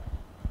priority.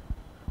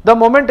 The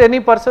moment any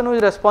person who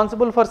is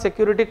responsible for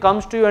security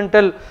comes to you and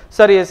tell,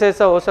 sir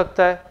ऐसा हो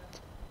सकता है,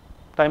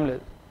 time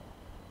less.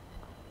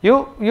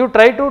 You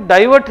try to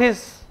divert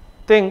his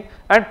thing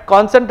and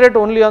concentrate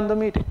only on the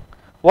meeting.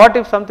 What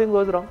if something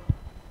goes wrong?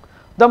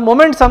 The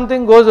moment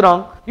something goes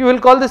wrong, you will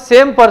call the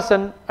same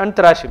person and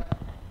thrash him.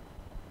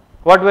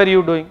 What were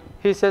you doing?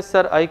 He says,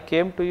 sir, I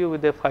came to you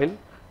with a file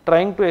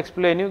trying to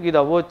explain you ఇది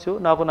అవ్వచ్చు,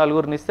 నాకు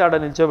నలుగురిని ఇస్తే ఆడ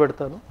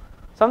నిల్చోబెడతాను.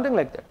 Something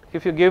like that.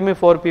 If you give me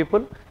 4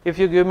 people, if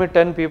you give me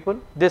 10 people,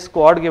 this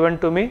squad given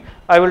to me,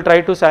 I will try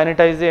to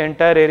sanitize the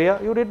entire area.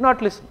 You did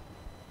not listen.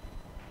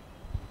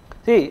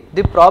 See,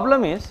 the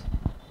problem is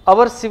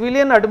our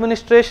civilian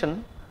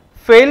administration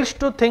fails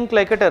to think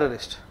like a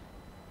terrorist.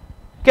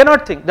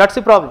 Cannot think, that's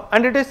the problem.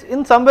 And it is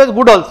in some ways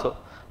good also,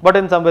 but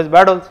in some ways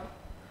bad also.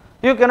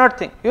 You cannot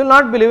think. You will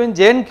not believe in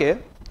JNK.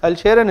 I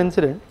will share an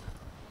incident.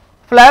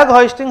 Flag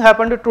hoisting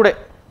happened today.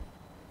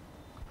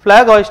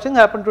 Flag hoisting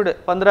happened today,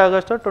 15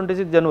 August or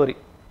 26 January.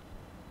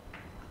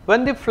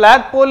 When the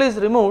flag pole is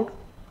removed,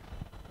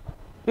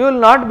 you will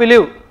not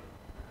believe,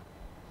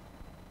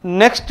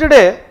 next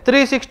day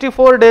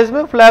 364 days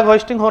में flag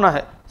hoisting होना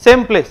है,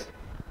 same place.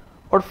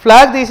 और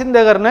flag తీసిన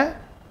దగ్గరనే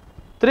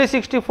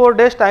 364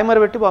 days timer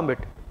పెట్టి bomb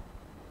పెట్టి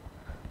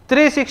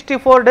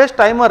 364 days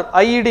timer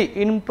IED,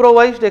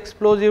 improvised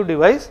explosive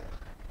device,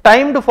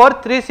 timed for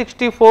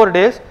 364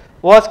 days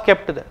was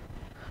kept there.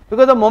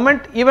 Because the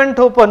moment event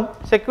open,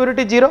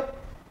 security zero.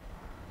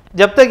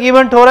 जब तक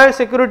event हो रहा है,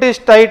 security is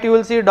tight. You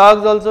will see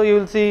dogs also. You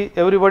will see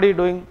everybody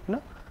doing. You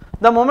know,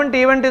 the moment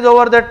event is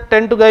over, that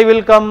tent guy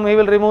will come. He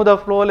will remove the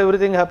pole.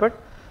 Everything happened.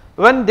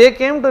 When they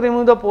came to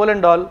remove the pole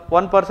and all,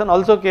 one person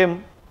also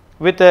came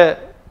with a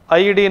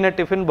IED in a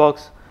tiffin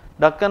box.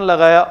 ढक्कन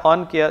लगाया,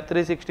 on किया,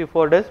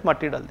 364 days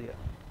मट्टी डाल दिया.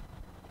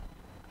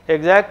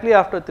 Exactly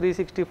after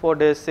 364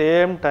 days,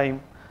 same time,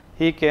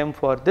 he came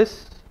for this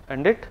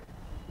and it.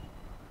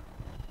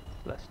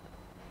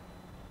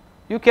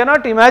 You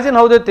cannot imagine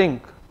how they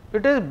think.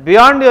 It is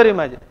beyond your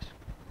imagination.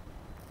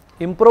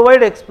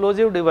 Improvised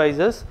explosive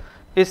devices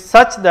is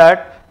such that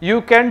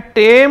you can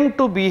tame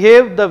to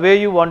behave the way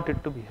you want it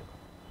to behave.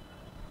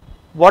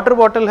 Water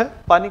bottle है,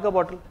 पानी का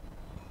bottle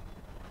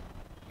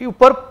है,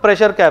 ऊपर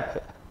pressure cap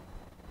है.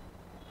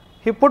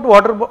 He put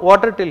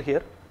water till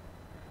here.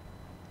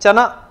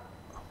 चना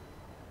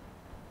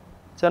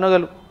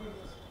गल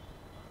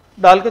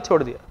डाल के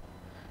छोड़ दिया.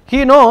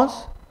 He knows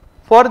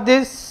for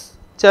this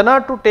chana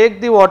to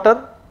take the water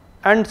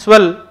and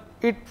swell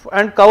it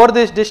and cover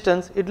this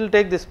distance, it will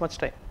take this much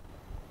time.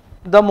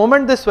 The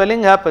moment the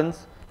swelling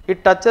happens,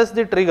 it touches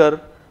the trigger,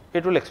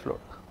 it will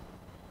explode.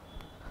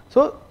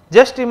 So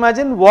just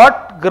imagine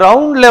what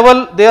ground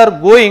level they are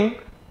going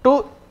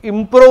to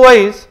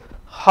improvise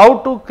how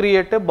to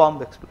create a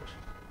bomb explosion.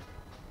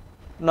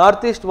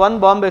 Northeast, one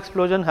bomb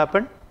explosion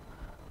happened.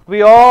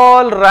 We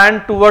all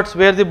ran towards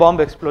where the bomb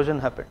explosion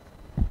happened.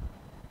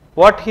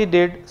 What he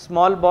did,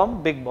 small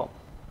bomb, big bomb.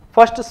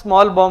 First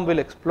small bomb will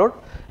explode,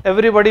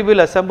 everybody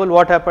will assemble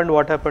what happened,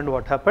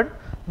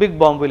 big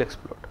bomb will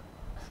explode.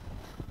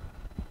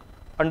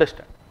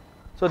 Understand?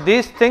 So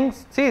these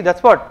things, see,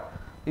 that's what,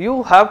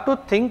 you have to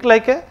think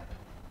like a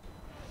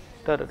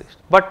terrorist,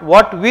 but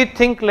what we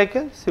think like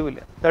a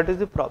civilian, that is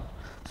the problem.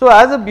 So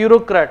as a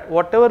bureaucrat,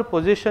 whatever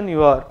position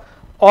you are,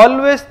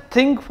 always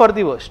think for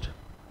the worst,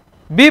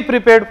 be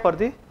prepared for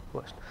the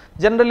worst.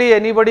 Generally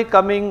anybody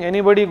coming,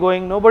 anybody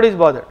going, nobody is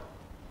bothered.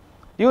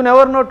 You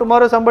never know,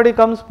 tomorrow somebody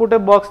comes, put a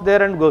box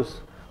there and goes.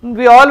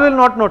 We all will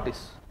not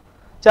notice.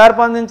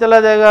 4-5 दिन चला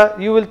जाएगा,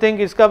 you will think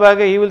इसका bag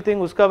है, he will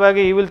think उसका bag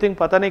है, he will think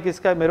पता नहीं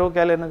किसका है, मेरे को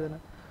क्या लेना देना.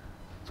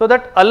 So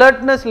that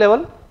alertness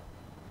level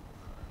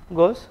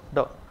goes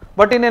down.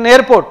 But in an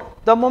airport,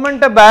 the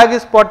moment a bag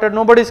is spotted,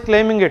 nobody is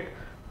claiming it.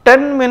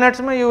 10 minutes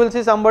में you will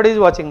see somebody is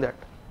watching that.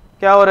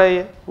 क्या हो रहा है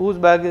ये? Whose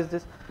bag is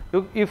this?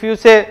 If you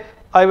say,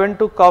 I went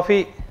to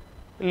coffee,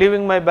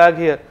 leaving my bag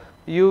here,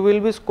 you will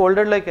be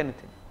scolded like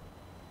anything.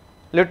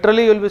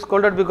 Literally you will be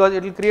scolded because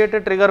it will create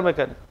a trigger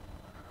mechanism.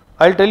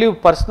 I will tell you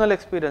personal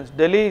experience.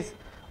 Delhi is,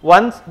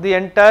 once the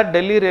entire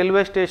Delhi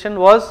railway station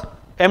was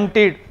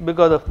emptied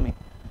because of me.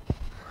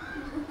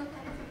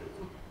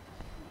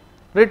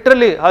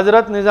 Literally,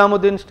 Hazrat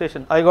Nizamuddin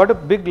station, I got a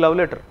big love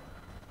letter.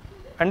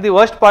 And the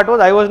worst part was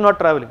I was not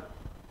travelling.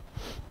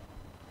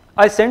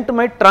 I sent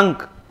my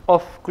trunk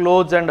of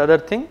clothes and other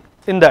thing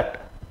in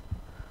that.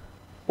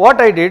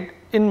 What I did,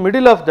 in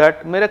middle of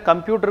that, मेरे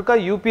computer का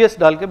UPS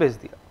डाल के भेज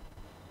दिया.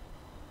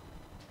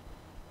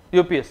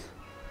 UPS.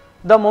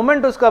 The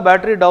moment उसका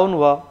battery down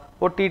हुआ,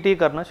 वो TT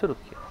करना शुरू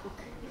किया.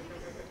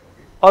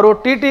 और वो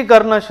TT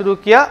करना शुरू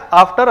किया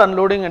after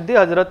unloading at the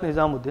Hazrat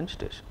Nizamuddin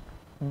station.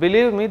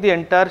 Believe me, the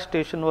entire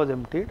station was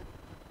emptied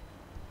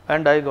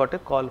and I got a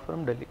call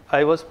from Delhi.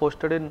 I was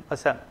posted in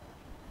Assam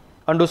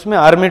and उसमें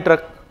आर्मी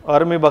ट्रक,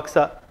 आर्मी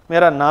बक्सा,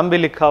 मेरा नाम भी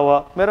लिखा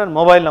हुआ, मेरा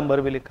मोबाइल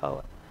नंबर भी लिखा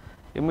हुआ.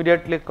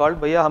 Immediately called,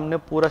 भैया हमने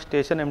पूरा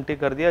स्टेशन एम्प्टी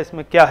कर दिया,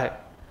 इसमें क्या है?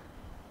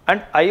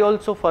 And I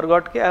also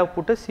forgot कि I have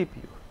put a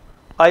CPU.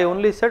 I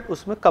only said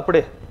उसमें कपड़े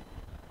हैं.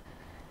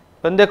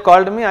 When they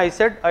called me, I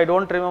said I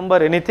don't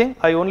remember anything.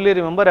 I only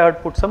remember I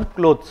had put some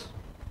clothes.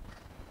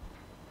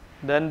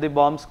 Then the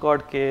bomb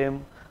squad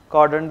came,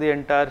 cordoned the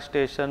entire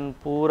station,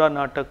 पूरा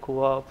नाटक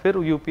हुआ. फिर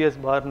UPS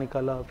बाहर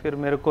निकाला, फिर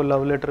मेरे को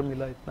लव लेटर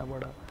मिला इतना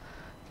बड़ा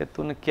कि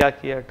तूने क्या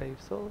किया type.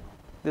 So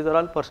these are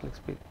all personal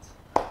experience.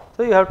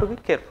 So you have to be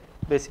careful.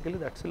 Basically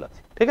that's the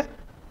logic. ठीक है?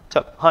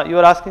 चल, हाँ, you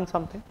are asking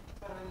something.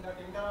 Sir, will that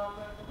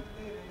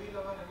interoperability reveal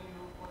our any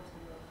loopholes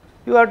in your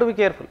system? You have to be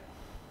careful.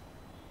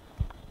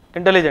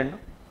 Intelligent. No?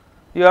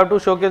 You have to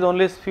showcase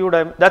only few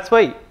dimensions. That's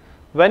why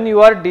when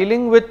you are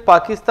dealing with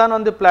Pakistan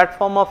on the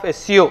platform of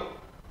SCO,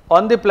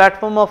 on the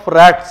platform of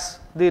RATS,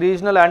 the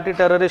regional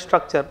anti-terrorist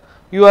structure,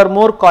 you are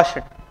more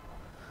cautioned.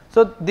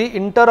 So the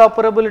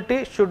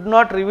interoperability should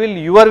not reveal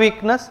your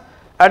weakness.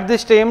 At the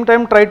same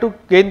time, try to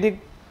gain the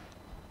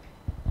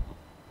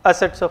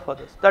assets of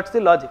others. That's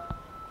the logic.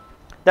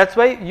 That's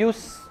why you,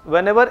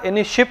 whenever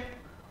any ship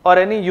or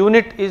any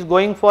unit is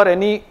going for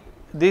any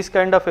these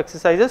kind of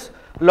exercises,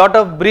 lot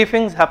of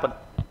briefings happen.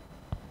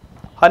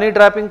 Honey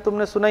trapping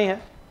तुमने सुना ही है,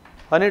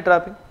 honey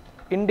trapping.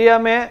 India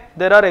में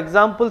there are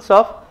examples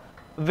of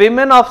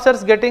women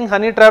officers getting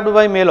honey trapped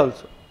by male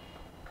also.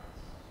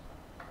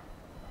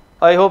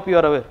 I hope you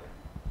are aware.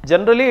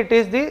 Generally it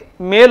is the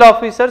male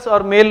officers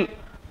or male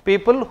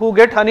people who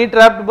get honey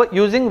trapped by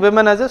using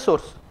women as a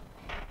source.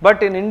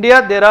 But in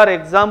India there are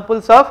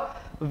examples of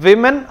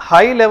women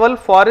high level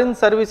foreign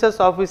services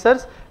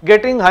officers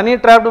getting honey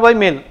trapped by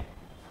male.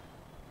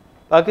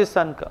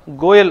 Pakistan ka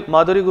Goyal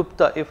Madhuri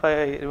Gupta, if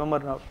I remember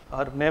now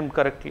her name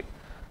correctly,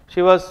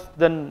 she was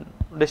then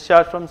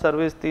discharged from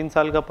service, 3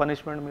 साल का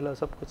punishment मिला,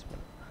 सब कुछ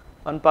मिला.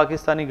 One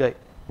Pakistani guy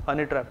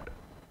honey trapped.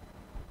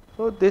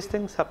 So these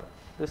things happen.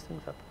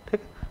 ठीक?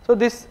 So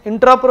this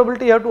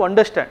interoperability you have to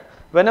understand.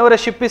 Whenever a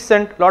ship is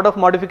sent, lot of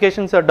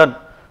modifications are done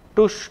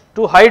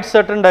to hide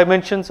certain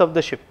dimensions of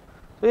the ship.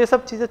 So ये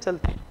सब चीजें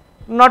चलती हैं.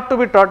 Not to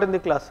be taught in the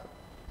class.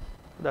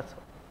 That's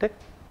all.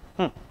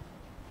 ठीक?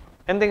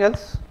 Anything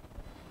else?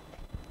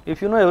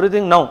 If you know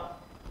everything now,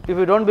 if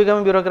you don't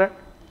become a bureaucrat,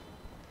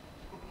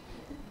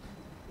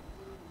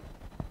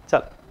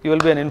 chal, you will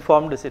be an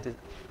informed citizen.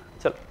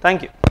 Chal,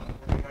 thank you.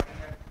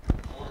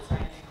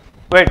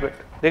 Wait.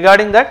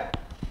 Regarding that,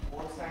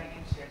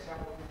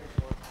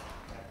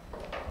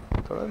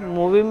 थोड़ा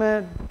movie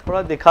में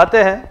थोड़ा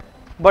दिखाते हैं,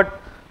 but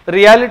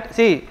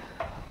reality,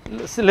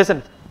 see,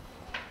 listen.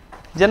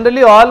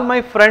 Generally, all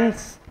my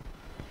friends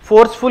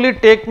forcefully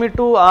take me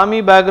to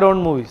army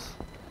background movies,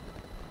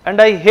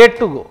 and I hate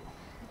to go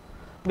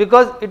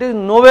because it is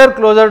nowhere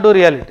closer to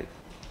reality.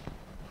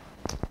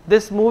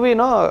 This movie,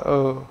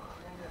 no,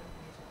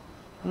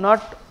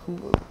 not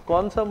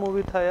कौन सा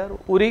movie था यार,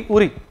 Uri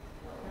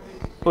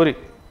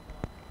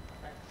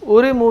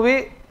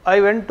movie. I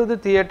went to the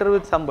theater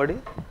with somebody.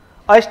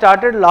 I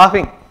started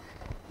laughing.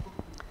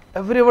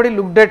 Everybody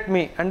looked at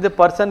me, and the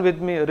person with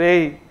me,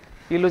 Ray,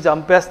 ilu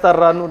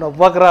champestarra nu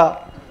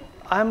navvakra.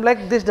 I am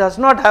like, this does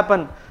not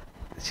happen.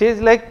 She is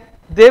like,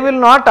 they will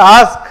not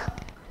ask.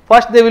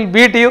 First they will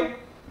beat you,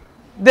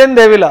 then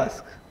they will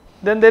ask.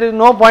 Then there is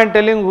no point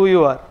telling who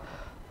you are.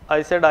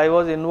 I said I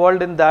was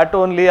involved in that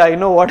only. I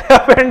know what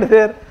happened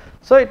there.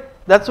 So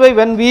that's why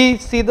when we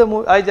see the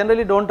movie, I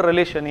generally don't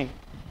relish any.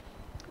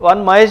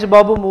 One Mahesh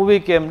Babu movie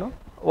came, no?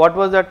 What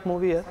was that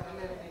movie?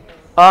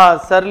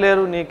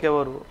 Sarleru Ni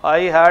Kevaru. I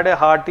had a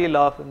hearty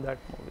laugh in that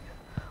movie.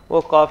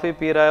 वो coffee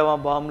P रहा है,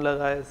 वहाँ bomb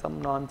लगा है,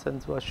 some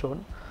nonsense was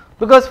shown.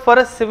 Because for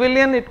a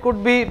civilian it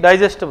could be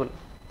digestible,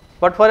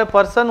 but for a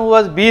person who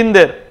has been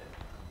there,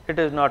 it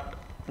is not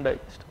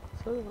digestible.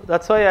 So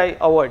that's why I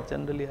avoid.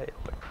 Generally, I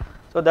avoid.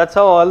 So that's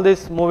how all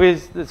these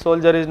movies, the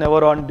soldier is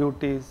never on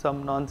duty,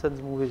 some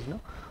nonsense movies, no?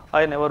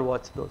 I never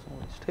watch those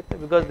movies, okay?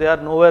 Because they are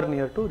nowhere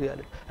near to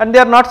reality, and they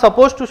are not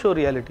supposed to show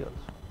reality also.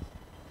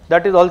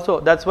 That is also,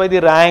 that's why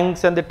the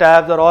ranks and the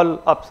tabs are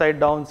all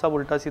upside down, sab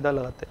ulta seedha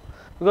lagate,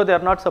 because they are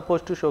not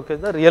supposed to showcase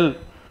the real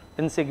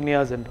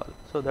insignias and all.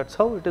 So that's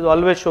how it is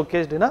always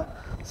showcased in a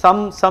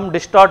some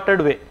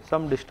distorted way,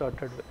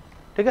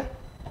 okay?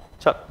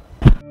 Chalo.